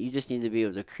movement. You just need to be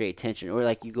able to create tension, or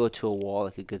like you go to a wall,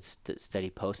 like a good steady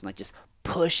post, and like just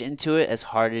push into it as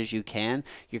hard as you can.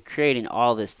 You're creating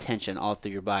all this tension all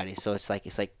through your body, so it's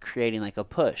like creating like a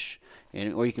push,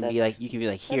 and or That's you can be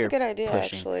like that's a here good idea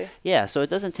pushing. actually. Yeah, so it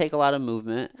doesn't take a lot of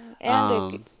movement. And it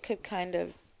Um, could kind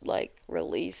of like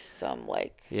release some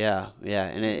like yeah, yeah,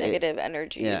 and negative yeah,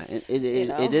 energies,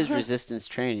 it is resistance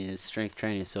training, it's strength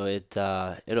training, so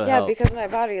it'll Yeah, help. because my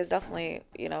body is definitely,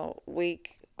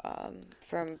 weak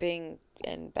from being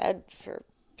in bed for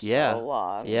so Yeah,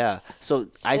 long. yeah. So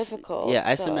It's difficult.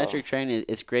 So, isometric training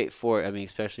is great for, I mean,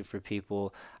 especially for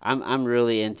people. I'm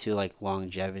really into like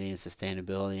longevity and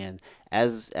sustainability, and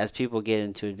as people get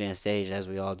into advanced age, as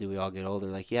we all do, we all get older.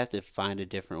 Like you have to find a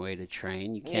different way to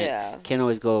train. You yeah. can't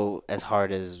always go as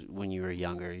hard as when you were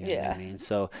younger. You know what I Yeah. mean?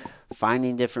 So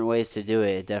finding different ways to do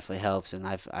it, it definitely helps. And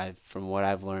I've from what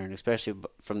I've learned, especially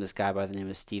from this guy by the name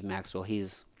of Steve Maxwell,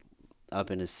 he's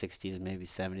up in his 60s, maybe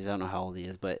 70s. I don't know how old he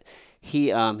is, but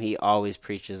he always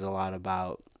preaches a lot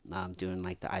about doing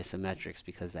like the isometrics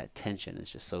because that tension is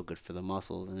just so good for the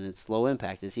muscles and it's low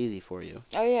impact. It's easy for you.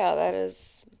 Oh yeah, that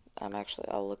is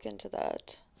I'll look into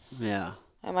that. Yeah.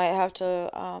 I might have to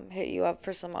hit you up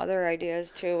for some other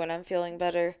ideas too when I'm feeling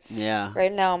better. Yeah.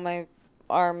 Right now my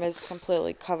arm is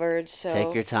completely covered, Take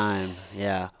so your time.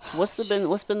 Yeah. What's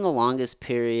been the longest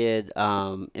period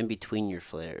in between your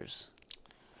flares?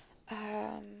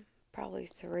 probably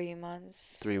 3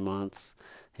 months. 3 months.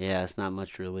 Yeah, it's not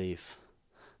much relief.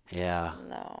 Yeah.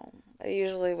 No. It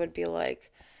usually would be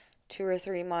like 2 or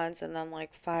 3 months, and then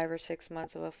like 5 or 6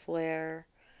 months of a flare,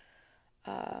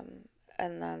 and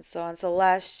then so on. So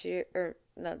last year, or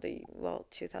no,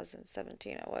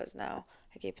 2017 it was now.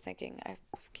 I keep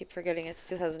forgetting it's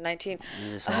 2019.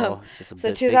 It's just a So big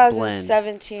blend. It's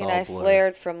 2017, all I blur.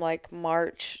 flared from like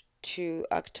March to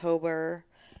October,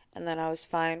 and then I was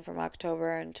fine from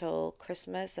October until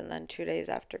Christmas, and then 2 days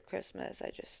after Christmas, I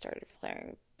just started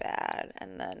flaring bad,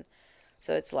 and then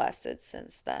so it's lasted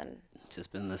since then. It's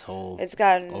just been this whole It's over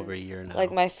gotten a year like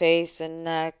now. my face and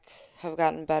neck have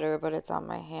gotten better, but it's on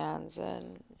my hands,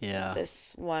 and Yeah.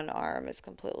 this one arm is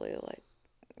completely like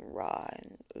raw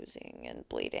and oozing and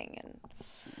bleeding, and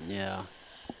Yeah.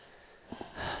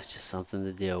 Just something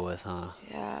to deal with, huh?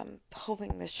 yeah, I'm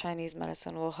hoping this Chinese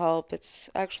medicine will help. It's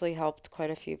actually helped quite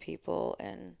a few people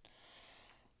in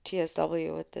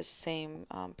TSW with this same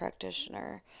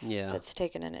practitioner Yeah. that's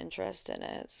taken an interest in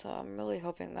it. So I'm really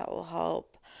hoping that will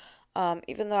help.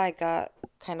 Even though I got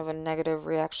kind of a negative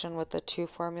reaction with the two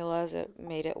formulas, it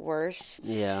made it worse.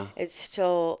 Yeah. It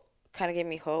still kind of gave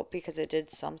me hope because it did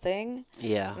something.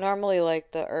 Yeah. Normally,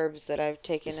 like the herbs that I've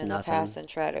taken Just in the nothing. past and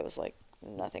tried, it was like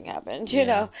nothing happened, you Yeah.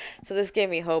 know? So this gave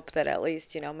me hope that at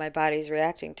least, my body's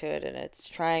reacting to it and it's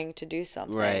trying to do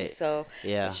something. Right. So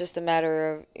Yeah. it's just a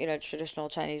matter of, traditional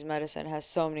Chinese medicine has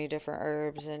so many different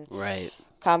herbs and Right.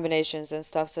 combinations and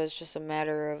stuff. So it's just a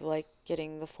matter of like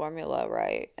getting the formula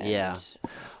right. Yeah.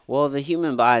 And Well, the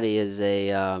human body is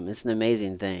it's an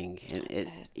amazing thing. it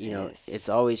It's is.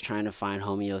 always trying to find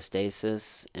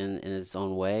homeostasis in its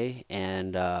own way.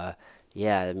 And,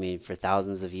 yeah, I mean, for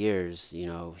thousands of years,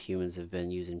 humans have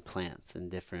been using plants and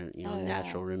different, Oh, yeah,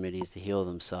 natural remedies to heal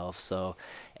themselves. So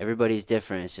everybody's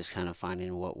different. It's just kind of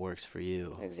finding what works for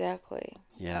you. exactly. I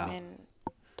Yeah. mean,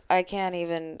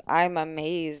 I'm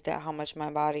amazed at how much my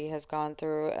body has gone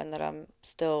through and that I'm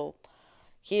still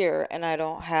here and I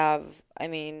don't have,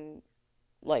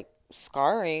 like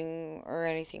scarring or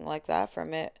anything like that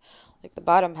from it. Like the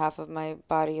bottom half of my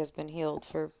body has been healed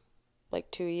for like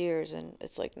 2 years and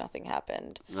it's like nothing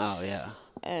happened. Oh, yeah.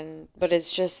 But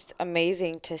it's just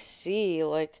amazing to see,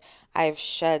 like I've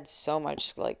shed so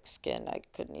much like skin I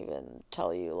couldn't even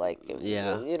tell you, like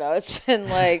Yeah. it's been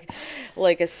like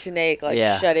a snake, like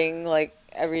Yeah. shedding like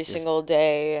every Just, single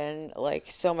day, and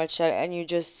like so much shed, and you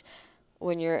just,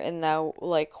 when you're in that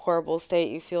like horrible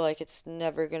state, you feel like it's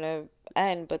never gonna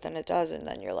end, but then it does, and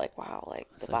then you're like, wow, like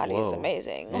the it's like, body is whoa.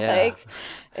 amazing. Yeah. Like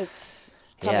it's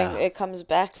Yeah. it comes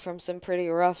back from some pretty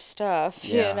rough stuff,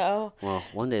 you Yeah. know? Well,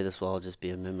 one day this will all just be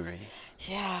a memory.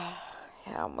 Yeah.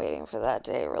 Yeah, I'm waiting for that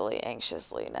day really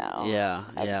anxiously now. Yeah,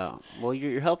 I'm yeah. Well,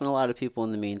 you're helping a lot of people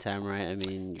in the meantime, right? I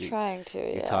mean, trying to,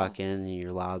 you're yeah. talking and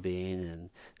you're lobbying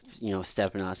and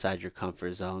stepping outside your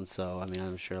comfort zone. So, I mean,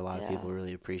 I'm sure a lot of Yeah. people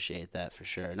really appreciate that for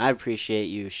sure. And I appreciate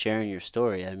you sharing your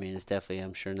story. I mean, it's definitely,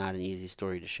 I'm sure, not an easy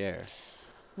story to share.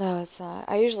 No, it's not.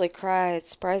 I usually cry. It's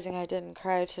surprising I didn't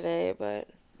cry today, but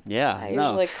Yeah, I no.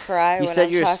 usually cry You when said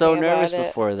I'm you're so talking nervous about it.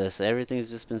 before this. Everything's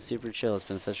just been super chill. It's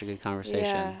been such a good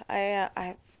conversation. Yeah,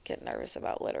 I get nervous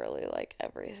about literally like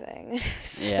everything.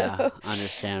 Yeah, So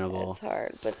understandable. it's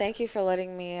hard. But thank you for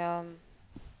letting me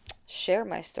share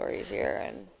my story here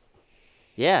and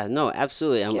Yeah, no,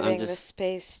 absolutely. I'm giving the just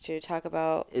space to talk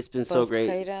about it's been so both great.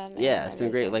 kratom Yeah, and it's been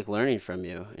great everything. like learning from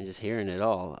you and just hearing it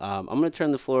all. I'm gonna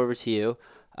turn the floor over to you.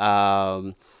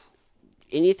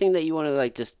 Anything that you want to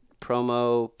like just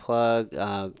promo, plug,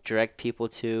 direct people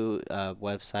to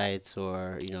websites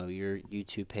or your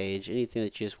YouTube page, anything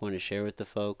that you just want to share with the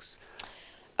folks?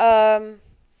 Um,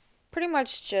 Pretty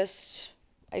much just,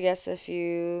 I guess, if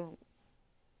you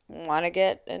want to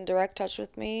get in direct touch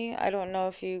with me, I don't know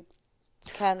if you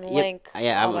can Yep. link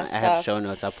Yeah, all my I have stuff. show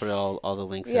notes. I'll put all the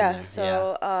links in Yeah, there. Yeah.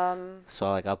 so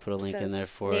So like I'll put a link in there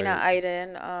since for Nina it.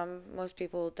 Iden, most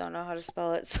people don't know how to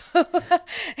spell it, so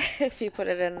if you put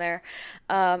it in there.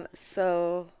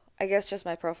 So I guess just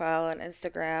my profile on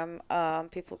Instagram,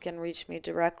 people can reach me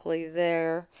directly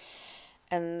there.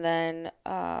 And then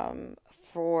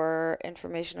for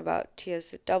information about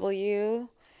TSW,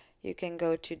 you can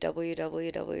go to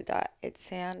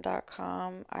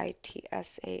www.itsan.com,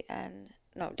 ITSAN,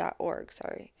 no, .org,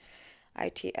 sorry,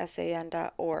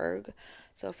 ITSAN.org.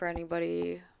 So for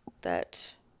anybody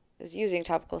that is using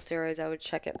topical steroids, I would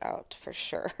check it out for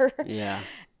sure. Yeah.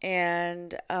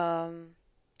 And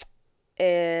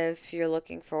if you're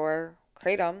looking for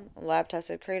kratom, lab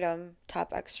tested kratom,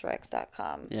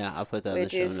 topextracts.com. Yeah, I'll put that in We the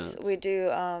do show notes. we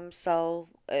do sell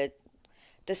it.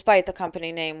 Despite the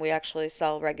company name, we actually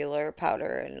sell regular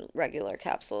powder and regular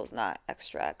capsules, not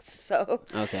extracts. So,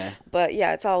 Okay. but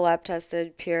yeah, it's all lab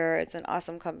tested, pure. It's an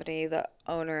awesome company. The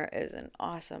owner is an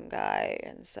awesome guy,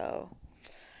 and so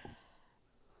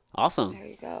Awesome. There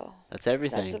you go. That's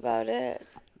everything. That's about it.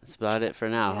 That's about it for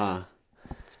now, Yeah. huh?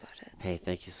 That's about it. Hey,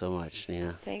 thank you so much,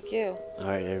 Nina. Thank you. All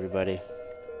right, everybody.